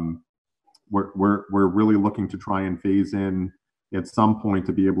we're really looking to try and phase in at some point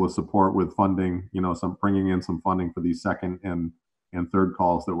to be able to support with funding, bringing in some funding for these second and third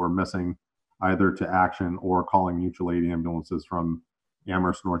calls that we're missing, either to Action or calling mutual aid ambulances from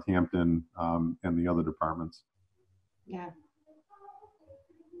Amherst, Northampton, and the other departments. Yeah.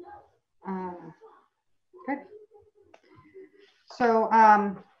 Good. So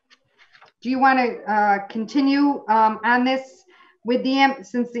do you want to continue on this with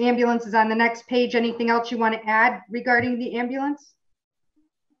since the ambulance is on the next page? Anything else you want to add regarding the ambulance?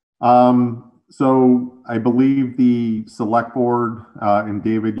 So I believe the select board, and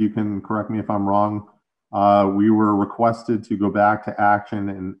David, you can correct me if I'm wrong, we were requested to go back to Action.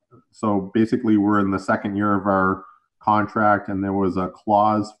 And so basically we're in the second year of our contract, and there was a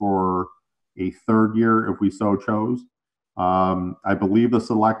clause for a third year if we so chose. I believe the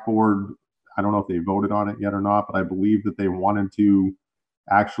select board, I don't know if they voted on it yet or not, but I believe that they wanted to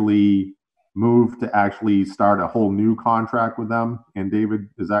actually move to actually start a whole new contract with them. And David,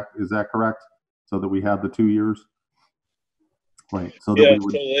 is that correct? So that we have the 2 years? Right. So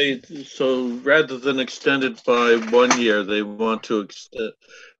that so rather than extend it by 1 year, they want to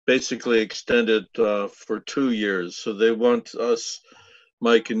basically extend it for 2 years. So they want us,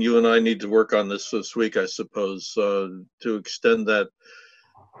 Mike, and you and I need to work on this week, I suppose, to extend that,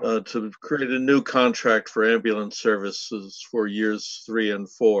 to create a new contract for ambulance services for years 3 and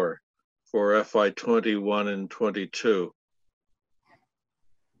 4 for FY 21 and 22.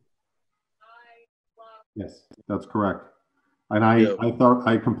 Yes, that's correct. And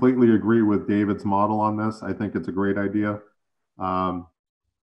I completely agree with David's model on this. I think it's a great idea. We're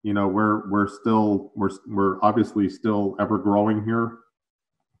obviously still ever growing here.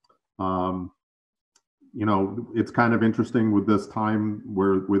 It's kind of interesting with this time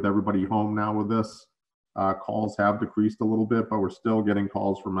with everybody home now with this, calls have decreased a little bit, but we're still getting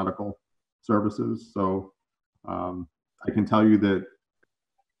calls for medical services. So I can tell you that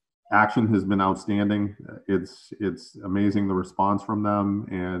Action has been outstanding. It's amazing the response from them,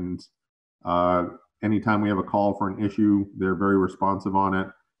 and anytime we have a call for an issue, they're very responsive on it.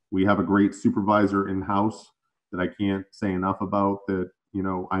 We have a great supervisor in-house that I can't say enough about, that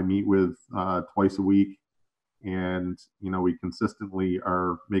I meet with twice a week, and we consistently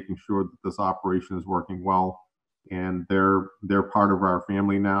are making sure that this operation is working well, and they're part of our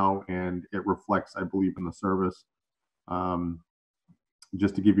family now, and it reflects, I believe, in the service.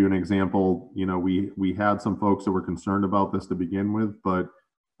 Just to give you an example, we had some folks that were concerned about this to begin with, but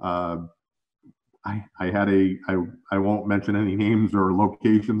I won't mention any names or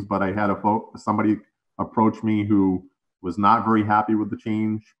locations, but I had somebody approach me who was not very happy with the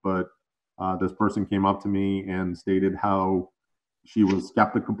change, but this person came up to me and stated how she was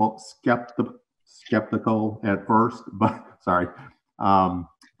skeptical at first, but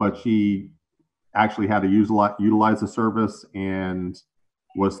she actually had to utilize the service and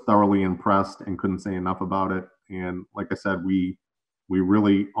was thoroughly impressed and couldn't say enough about it. And like I said, we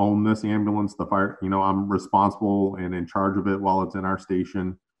really own this ambulance. The fire, I'm responsible and in charge of it while it's in our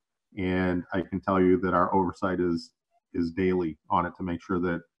station. And I can tell you that our oversight is daily on it to make sure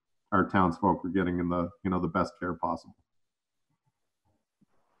that our townsfolk are getting in the best care possible.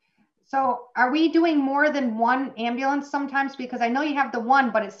 So are we doing more than one ambulance sometimes? Because I know you have the one,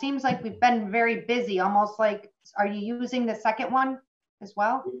 but it seems like we've been very busy, almost like, are you using the second one as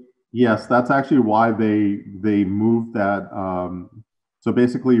well? Yes, that's actually why they moved that. So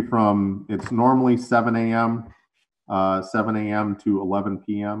basically it's normally 7 a.m. 7 a.m. to 11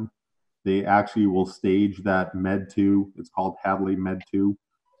 p.m. They actually will stage that Med 2. It's called Hadley Med 2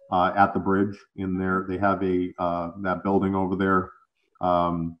 at the bridge in there. They have a that building over there.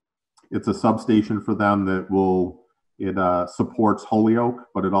 It's a substation for them that supports Holyoke,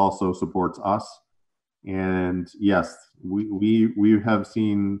 but it also supports us. And yes, we have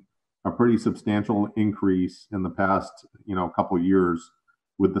seen a pretty substantial increase in the past, couple of years,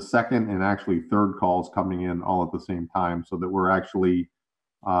 with the second and actually third calls coming in all at the same time, so that we're actually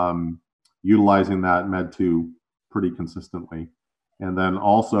utilizing that Med 2 pretty consistently. And then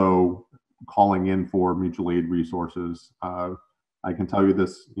also calling in for mutual aid resources. I can tell you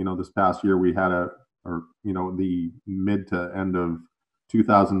this, this past year we had the mid to end of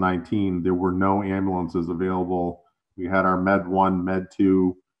 2019, there were no ambulances available. We had our Med 1, Med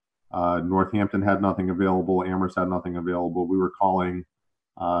 2, Northampton had nothing available, Amherst had nothing available. We were calling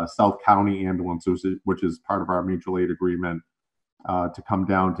South County ambulances, which is part of our mutual aid agreement, to come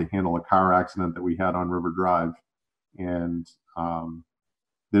down to handle a car accident that we had on River Drive. And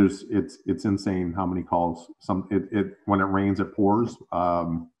it's insane how many calls. When it rains, it pours.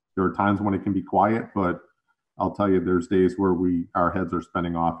 There are times when it can be quiet, but I'll tell you, there's days where our heads are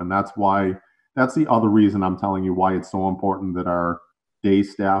spinning off. And that's the other reason I'm telling you why it's so important that our day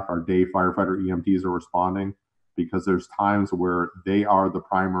staff, our day firefighter EMTs are responding, because there's times where they are the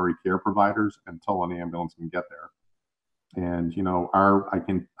primary care providers until an ambulance can get there. And,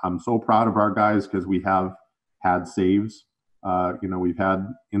 I'm so proud of our guys because we have had saves. We've had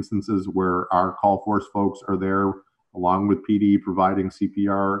instances where our call force folks are there along with PD providing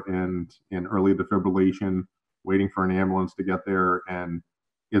CPR and early defibrillation, waiting for an ambulance to get there. And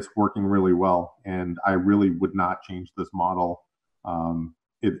it's working really well. And I really would not change this model.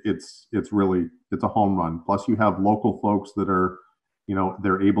 It's a home run. Plus you have local folks that are,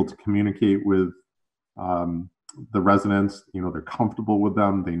 they're able to communicate with the residents. They're comfortable with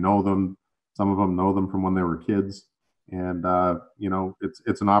them. They know them. Some of them know them from when they were kids. And,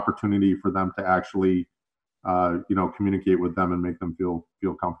 it's an opportunity for them to actually, communicate with them and make them feel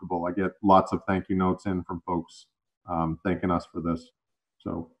comfortable. I get lots of thank you notes in from folks thanking us for this.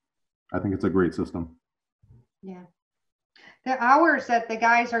 So I think it's a great system. Yeah. The hours that the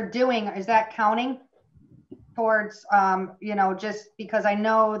guys are doing, is that counting towards, just because I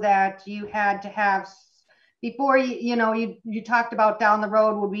know that you had to have, before you talked about down the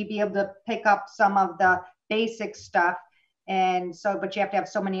road, would we be able to pick up some of the basic stuff? And so, but you have to have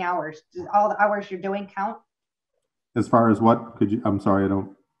so many hours. Does all the hours you're doing count? As far as what? I'm sorry, I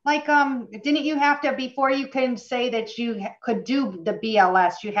don't. Like, didn't you have to, before you can say that you could do the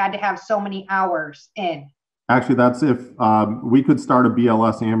BLS, you had to have so many hours in? Actually, that's if we could start a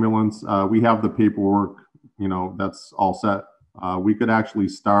BLS ambulance. We have the paperwork, that's all set. We could actually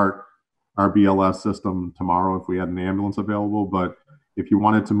start our BLS system tomorrow if we had an ambulance available. But if you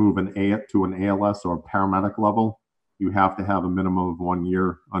wanted to move to an ALS or paramedic level, you have to have a minimum of 1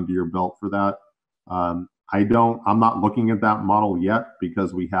 year under your belt for that. I'm not looking at that model yet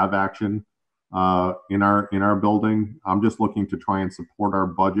because we have action in our building. I'm just looking to try and support our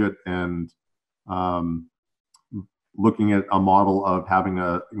budget and looking at a model of having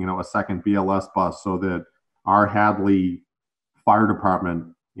a second BLS bus so that our Hadley Fire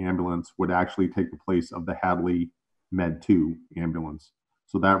Department ambulance would actually take the place of the Hadley Med 2 ambulance.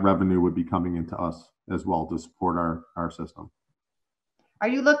 So that revenue would be coming into us as well to support our system. Are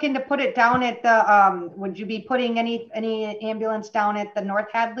you looking to put it down at the, would you be putting any ambulance down at the North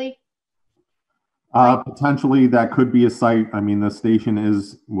Hadley? Potentially that could be a site. I mean, the station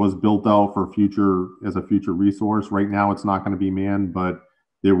was built out for as a future resource. Right now it's not going to be manned, but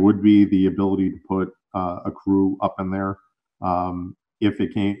there would be the ability to put a crew up in there. If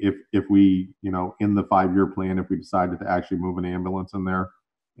we, in the 5-year plan, if we decided to actually move an ambulance in there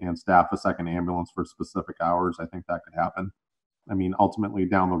and staff a second ambulance for specific hours, I think that could happen. I mean, ultimately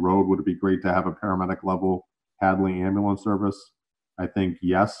down the road, would it be great to have a paramedic level Hadley ambulance service? I think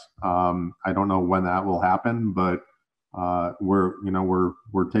yes. I don't know when that will happen, but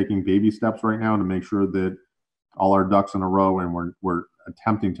we're taking baby steps right now to make sure that all our ducks in a row, and we're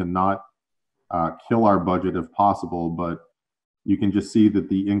attempting to not kill our budget if possible. But you can just see that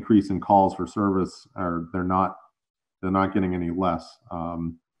the increase in calls for service they're not getting any less.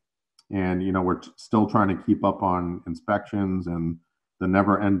 And we're still trying to keep up on inspections and the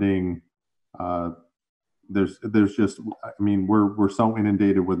never-ending. There's just, I mean, we're so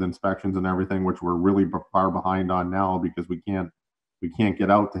inundated with inspections and everything, which we're really far behind on now because we can't get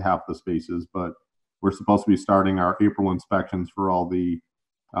out to half the spaces. But we're supposed to be starting our April inspections for all the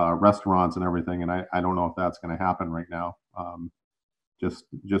restaurants and everything, and I don't know if that's going to happen right now, just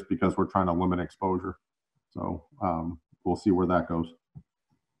because we're trying to limit exposure. So we'll see where that goes.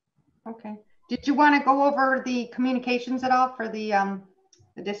 Okay. Did you want to go over the communications at all for the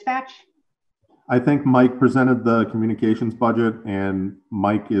dispatch? I think Mike presented the communications budget, and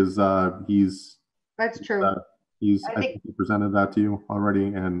Mike is he's. That's true. I think he presented that to you already,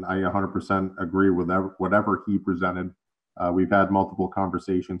 and I 100% agree with whatever he presented. We've had multiple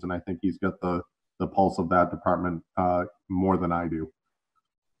conversations, and I think he's got the pulse of that department more than I do.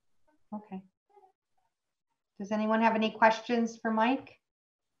 Okay. Does anyone have any questions for Mike?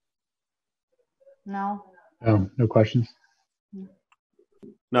 No? No questions.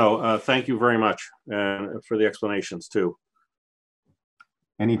 No, thank you very much for the explanations too.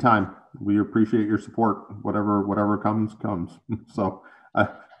 Anytime. We appreciate your support. Whatever comes. So I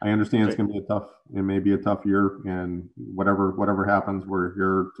understand it's going to be it may be a tough year, and whatever happens, we're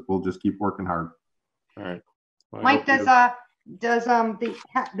here. We'll just keep working hard. All right. Well, Mike, does the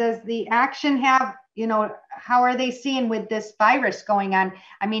action have, how are they seeing with this virus going on?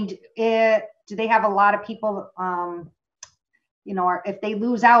 I mean, do they have a lot of people, or if they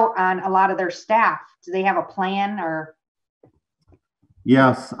lose out on a lot of their staff, do they have a plan or?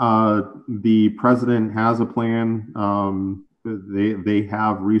 Yes, the president has a plan. They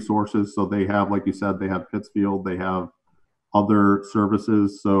have resources. So they have, like you said, they have Pittsfield, they have other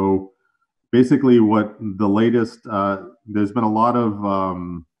services. So basically what the latest, there's been a lot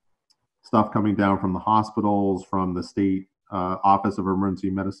of stuff coming down from the hospitals, from the state Office of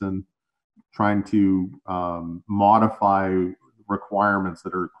Emergency Medicine, trying to modify requirements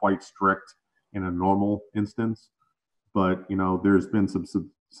that are quite strict in a normal instance. But there's been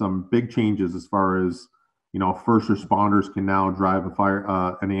some big changes as far as first responders can now drive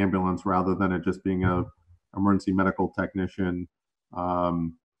an ambulance rather than it just being a emergency medical technician.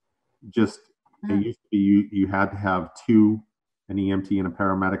 It used to be you had to have an EMT and a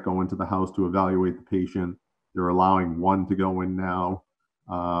paramedic go into the house to evaluate the patient. They're allowing one to go in now.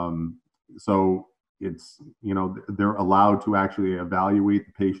 So it's they're allowed to actually evaluate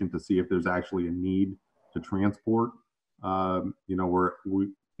the patient to see if there's actually a need to transport.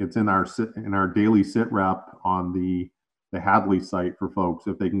 It's in our daily sit rep on the Hadley site for folks.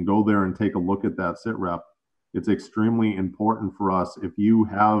 If they can go there and take a look at that sit rep, it's extremely important for us. If you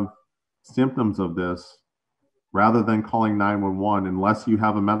have symptoms of this, rather than calling 911, unless you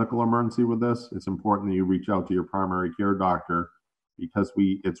have a medical emergency with this, it's important that you reach out to your primary care doctor, because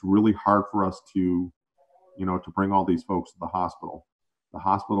it's really hard for us to bring all these folks to the hospital. The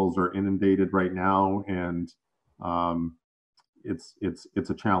hospitals are inundated right now, and it's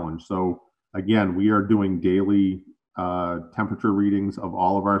a challenge. So again, we are doing daily temperature readings of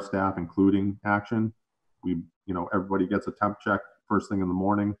all of our staff, including Action. Everybody gets a temp check first thing in the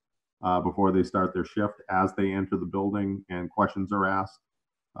morning before they start their shift, as they enter the building, and questions are asked.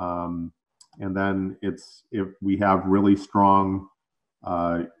 And then if we have really strong,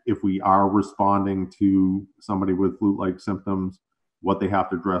 if we are responding to somebody with flu-like symptoms, what they have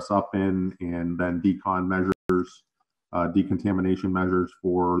to dress up in, and then decon measures, decontamination measures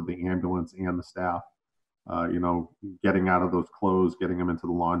for the ambulance and the staff. Getting out of those clothes, getting them into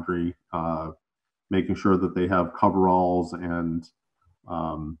the laundry, making sure that they have coveralls and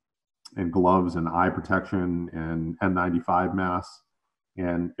gloves and eye protection and N95 masks.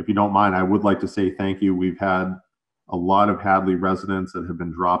 And if you don't mind, I would like to say thank you. We've had a lot of Hadley residents that have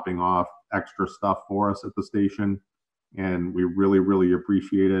been dropping off extra stuff for us at the station, and we really, really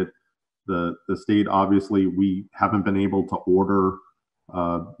appreciate it. The state, obviously, we haven't been able to order.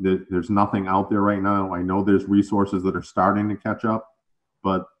 There's nothing out there right now. I know there's resources that are starting to catch up,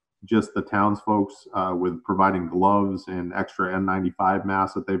 but just the townsfolk with providing gloves and extra N95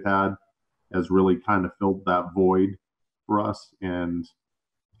 masks that they've had has really kind of filled that void for us. And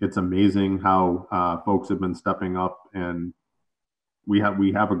it's amazing how folks have been stepping up, and we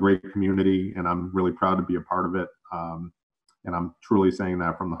have a great community, and I'm really proud to be a part of it. And I'm truly saying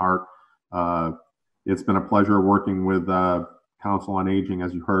that from the heart. It's been a pleasure working with Council on Aging.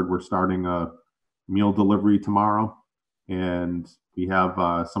 As you heard, we're starting a meal delivery tomorrow, and we have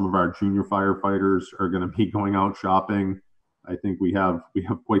some of our junior firefighters are going to be going out shopping. I think we have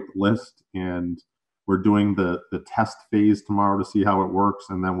quite the list, and we're doing the test phase tomorrow to see how it works,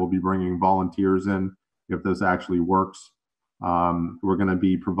 and then we'll be bringing volunteers in if this actually works. We're going to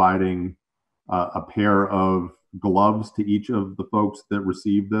be providing a pair of gloves to each of the folks that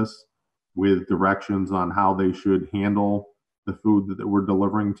receive this, with directions on how they should handle the food that we're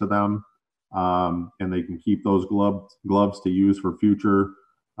delivering to them. And they can keep those gloves to use for future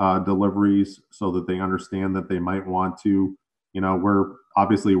deliveries, so that they understand that they might want to,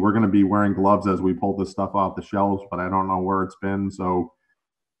 we're going to be wearing gloves as we pull this stuff off the shelves, but I don't know where it's been. So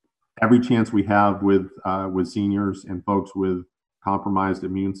every chance we have with seniors and folks with compromised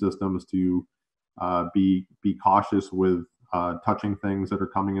immune systems to be cautious with touching things that are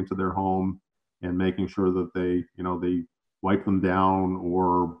coming into their home, and making sure that they wipe them down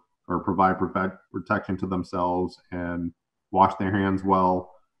or provide protection to themselves and wash their hands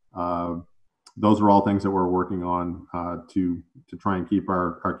well. Those are all things that we're working on to try and keep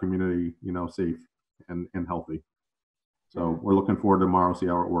our community safe and healthy. So we're looking forward to tomorrow, see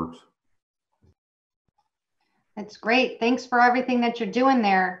how it works. It's great. Thanks for everything that you're doing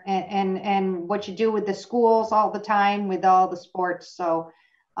there, and what you do with the schools all the time with all the sports. So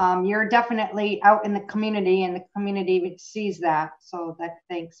you're definitely out in the community, and the community sees that. So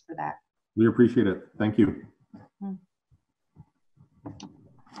thanks for that. We appreciate it. Thank you.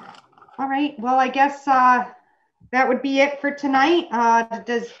 All right. Well, I guess that would be it for tonight.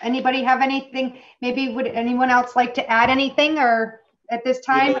 Does anybody have anything? Maybe would anyone else like to add anything or at this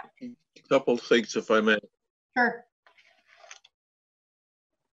time? A couple of things, if I may. Sure.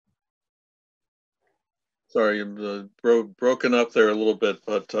 Sorry, I'm broken up there a little bit,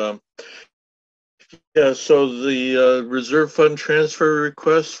 but yeah, so the reserve fund transfer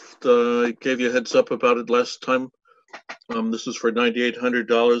request, I gave you a heads up about it last time. This is for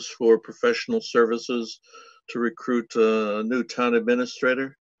 $9,800 for professional services to recruit a new town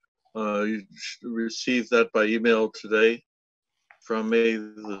administrator. You received that by email today from me,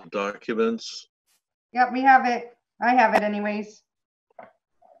 the documents. Yep, we have it. I have it anyways.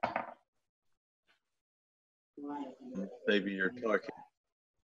 Maybe you're talking.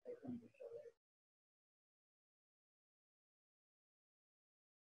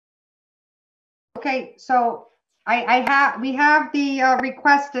 Okay, so we have the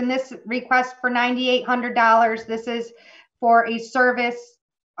request, and this request for $9,800. This is for a service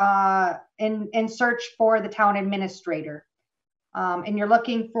in search for the town administrator. And you're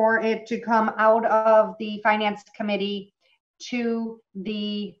looking for it to come out of the finance committee to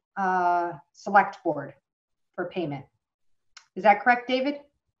the select board for payment. Is that correct, David?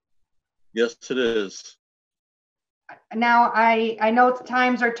 Yes, it is. Now, I know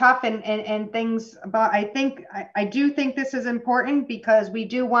times are tough and things, but I do think this is important because we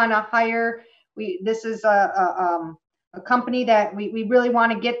do want to hire. This is a company that we really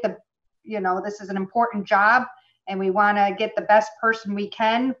want to get this is an important job, and we want to get the best person we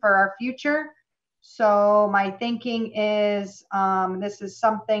can for our future. So my thinking is this is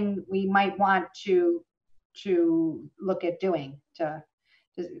something we might want to look at doing. Can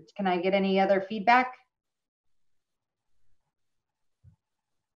I get any other feedback?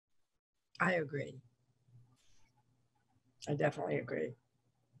 I agree. I definitely agree.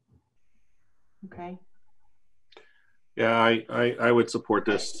 Okay. Yeah, I would support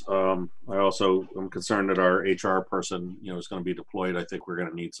this. I also am concerned that our HR person, is going to be deployed. I think we're going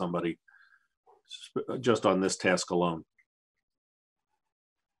to need somebody just on this task alone.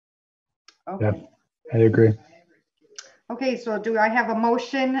 Okay. Yeah, I agree. Okay, so do I have a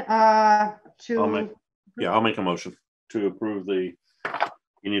motion to? I'll make a motion to approve the.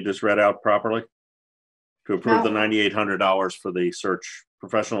 Can you just read out properly? To approve the $9,800 for the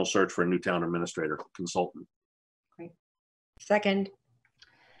professional search for a new town administrator consultant. Great. Second.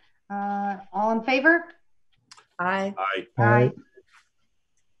 All in favor? Aye. Aye. Aye.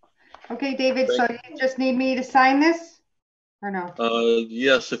 Okay, David, so you just need me to sign this or no?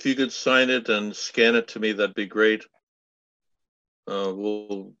 Yes, if you could sign it and scan it to me, that'd be great.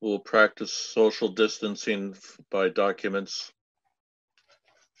 We'll practice social distancing by documents.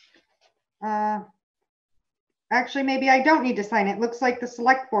 Actually, maybe I don't need to sign it. Looks like the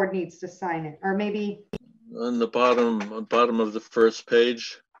select board needs to sign it, or maybe. On the bottom of the first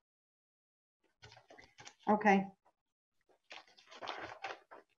page. Okay.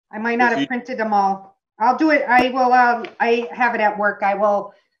 I might not have printed them all. I'll do it. I will. I have it at work. I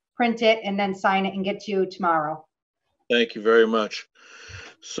will print it and then sign it and get to you tomorrow. Thank you very much.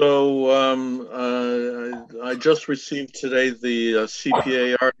 So I just received today the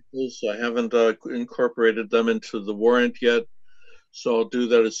CPA articles. I haven't incorporated them into the warrant yet. So I'll do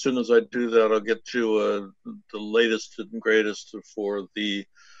that. As soon as I do that, I'll get you the latest and greatest for the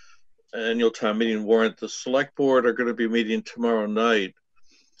annual town meeting warrant. The select board are going to be meeting tomorrow night,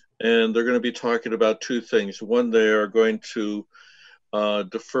 and they're going to be talking about two things. One, they are going to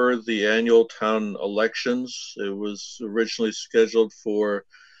defer the annual town elections. It was originally scheduled for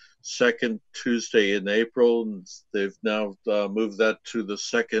second Tuesday in April. They've now moved that to the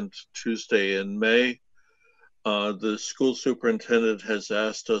second Tuesday in May. The school superintendent has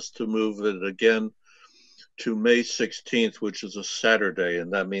asked us to move it again to May 16th, which is a Saturday.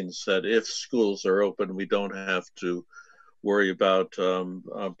 And that means that if schools are open, we don't have to worry about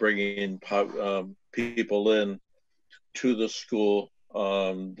bringing people in to the school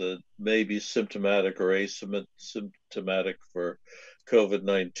that may be symptomatic or asymptomatic for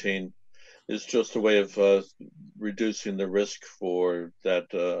COVID-19. Is just a way of reducing the risk for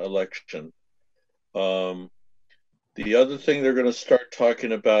that election. The other thing they're going to start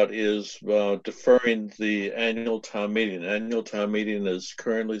talking about is deferring the annual town meeting. Annual town meeting is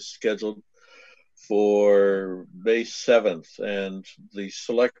currently scheduled for May 7th, and the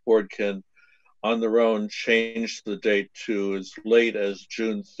select board can, on their own, change the date to as late as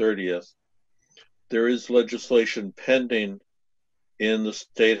June 30th. There is legislation pending in the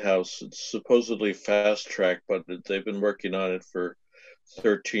State House. It's supposedly fast track, but they've been working on it for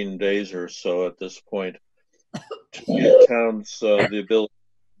 13 days or so at this point, to give towns the ability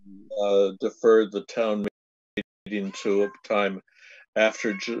to defer the town meeting to a time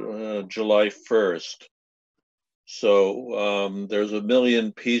after July 1st. So there's a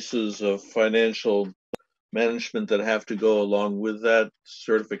million pieces of financial management that have to go along with that: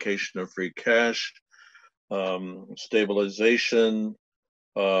 certification of free cash, stabilization,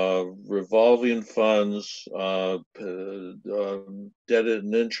 revolving funds, debt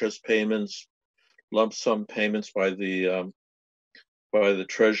and interest payments, lump sum payments by the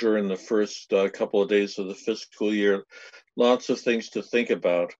treasurer in the first couple of days of the fiscal year. Lots of things to think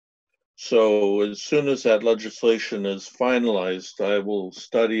about. So as soon as that legislation is finalized, I will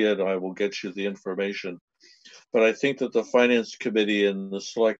study it. I will get you the information. But I think that the Finance Committee and the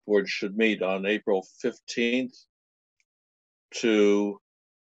Select Board should meet on April 15th to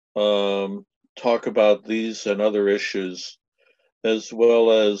talk about these and other issues, as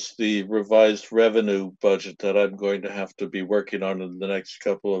well as the revised revenue budget that I'm going to have to be working on in the next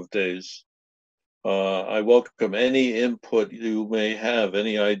couple of days. I welcome any input you may have,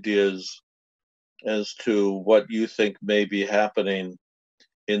 any ideas as to what you think may be happening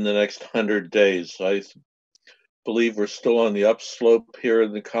in the next 100 days. I believe we're still on the upslope here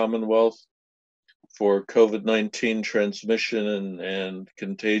in the Commonwealth for COVID-19 transmission and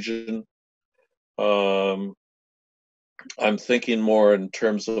contagion. I'm thinking more in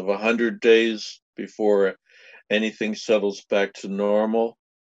terms of 100 days before anything settles back to normal.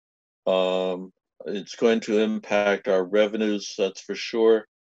 It's going to impact our revenues, that's for sure.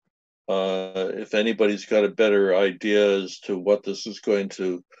 If anybody's got a better idea as to what this is going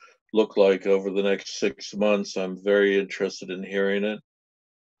to look like over the next 6 months, I'm very interested in hearing it.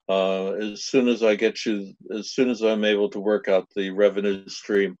 As soon as I'm able to work out the revenue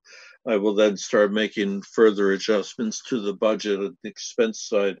stream, I will then start making further adjustments to the budget and the expense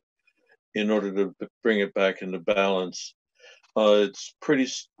side in order to bring it back into balance. It's pretty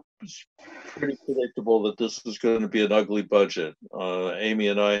predictable that this is going to be an ugly budget. Amy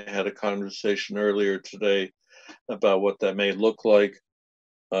and I had a conversation earlier today about what that may look like.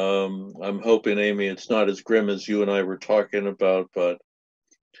 I'm hoping, Amy, it's not as grim as you and I were talking about, but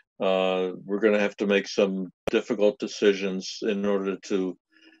we're going to have to make some difficult decisions in order to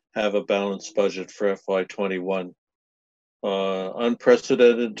have a balanced budget for FY21.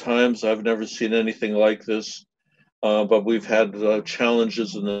 Unprecedented times. I've never seen anything like this, but we've had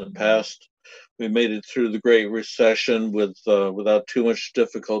challenges in the past. We made it through the Great Recession without too much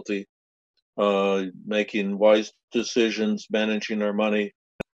difficulty, making wise decisions, managing our money,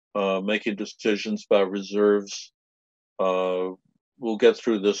 making decisions about reserves. We'll get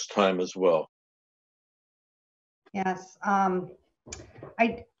through this time as well. Yes. I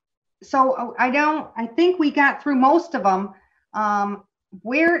think we got through most of them.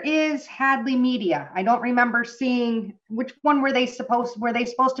 Where is Hadley Media? I don't remember seeing, which one were they supposed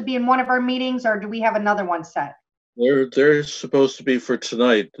to be in one of our meetings, or do we have another one set? They're supposed to be for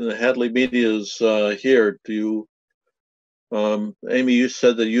tonight. The Hadley Media is here. Do you, Amy, you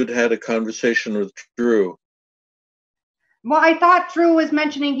said that you'd had a conversation with Drew. Well, I thought Drew was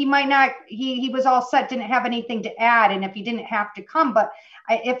mentioning he might not, he was all set, didn't have anything to add, and if he didn't have to come, but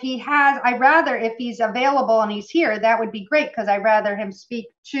if he has, if he's available and he's here, that would be great, because I'd rather him speak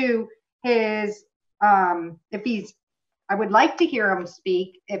to his, I would like to hear him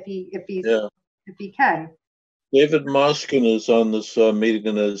speak if he can. David Moskin is on this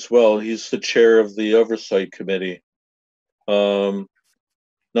meeting as well. He's the chair of the Oversight Committee.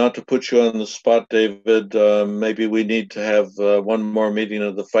 Not to put you on the spot, David, maybe we need to have one more meeting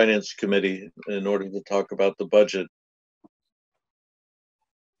of the Finance Committee in order to talk about the budget.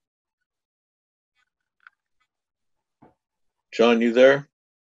 John, you there?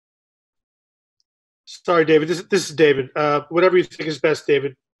 Sorry, David. This is David. Whatever you think is best,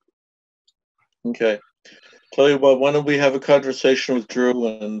 David. Okay. Tell you what, why don't we have a conversation with Drew,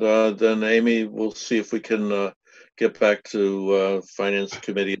 and then Amy, we'll see if we can get back to Finance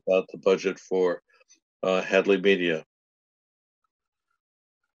Committee about the budget for Hadley Media.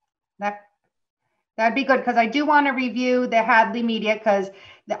 That'd be good, because I do want to review the Hadley Media, because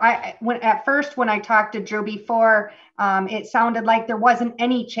at first when I talked to Drew before, it sounded like there wasn't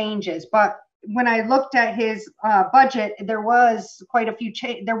any changes, but when I looked at his budget, there was quite a few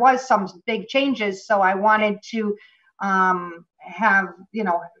there was some big changes, so I wanted to have,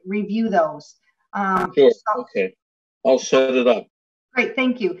 review those. Sure. Okay, I'll set it up. Great,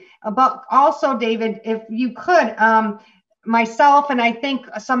 thank you. But also, David, if you could, myself and I think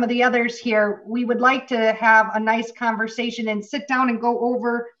some of the others here, we would like to have a nice conversation and sit down and go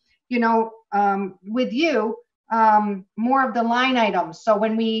over, with you, more of the line items. So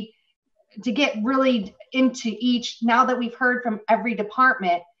when to get really into each, now that we've heard from every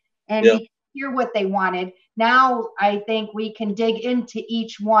department and we hear what they wanted, now I think we can dig into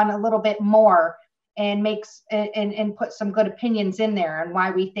each one a little bit more and and put some good opinions in there and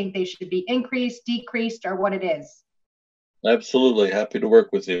why we think they should be increased, decreased, or what it is. Absolutely. Happy to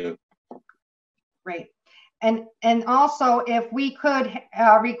work with you. Great. And also, if we could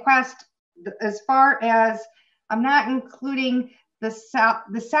request, as far as, I'm not including the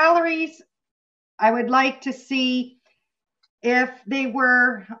salaries, I would like to see if they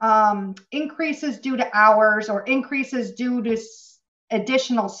were increases due to hours or increases due to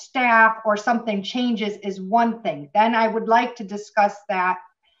additional staff or something changes is one thing. Then I would like to discuss that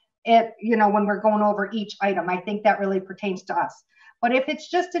when we're going over each item. I think that really pertains to us. But if it's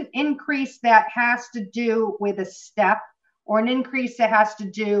just an increase that has to do with a step or an increase that has to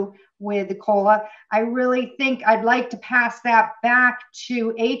do with the COLA, I really think I'd like to pass that back to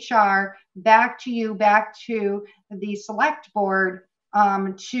HR, back to you, back to the select board,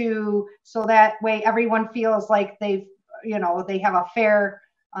 so that way everyone feels like they have a fair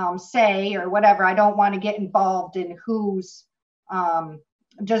say or whatever. I don't want to get involved in who's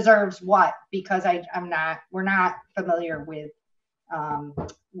deserves what, because we're not familiar with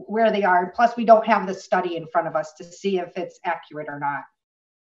where they are. Plus, we don't have the study in front of us to see if it's accurate or not.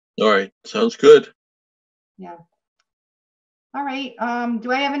 All right, sounds good. Yeah. All right.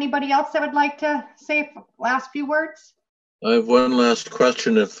 Do I have anybody else that would like to say last few words? I have one last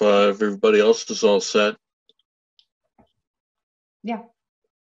question if everybody else is all set. Yeah.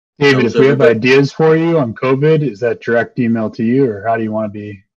 David, if we have ideas for you on COVID, is that direct email to you, or how do you want to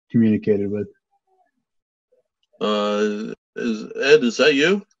be communicated with? Ed, is that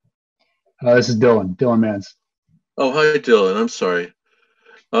you? This is Dylan Mans. Oh, hi, Dylan. I'm sorry.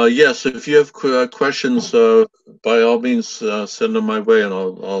 Yes, if you have questions, by all means, send them my way, and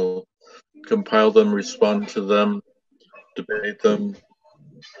I'll compile them, respond to them, debate them.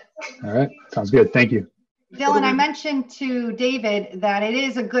 All right, sounds good. Thank you. Dylan, I mentioned to David that it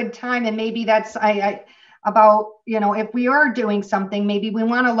is a good time, and maybe that's about, if we are doing something, maybe we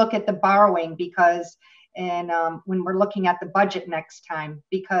want to look at the borrowing, because when we're looking at the budget next time,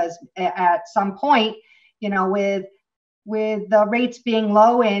 because at some point, with the rates being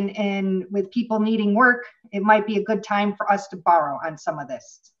low and with people needing work, it might be a good time for us to borrow on some of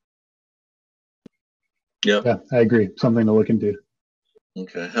this. Yep. Yeah, I agree. Something to look into.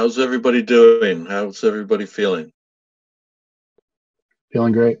 Okay. How's everybody doing? How's everybody feeling?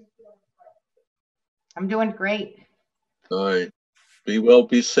 Feeling great. I'm doing great. All right. Be well,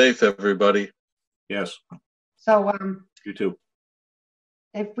 be safe, everybody. Yes. So, you too.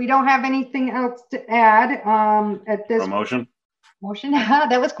 If we don't have anything else to add, at this motion,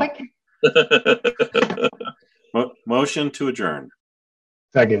 that was quick. Motion to adjourn.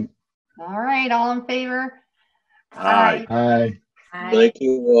 Second. All right, all in favor? Aye. Aye. Thank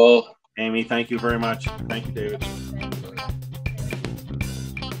you all. Amy, thank you very much. Thank you, David.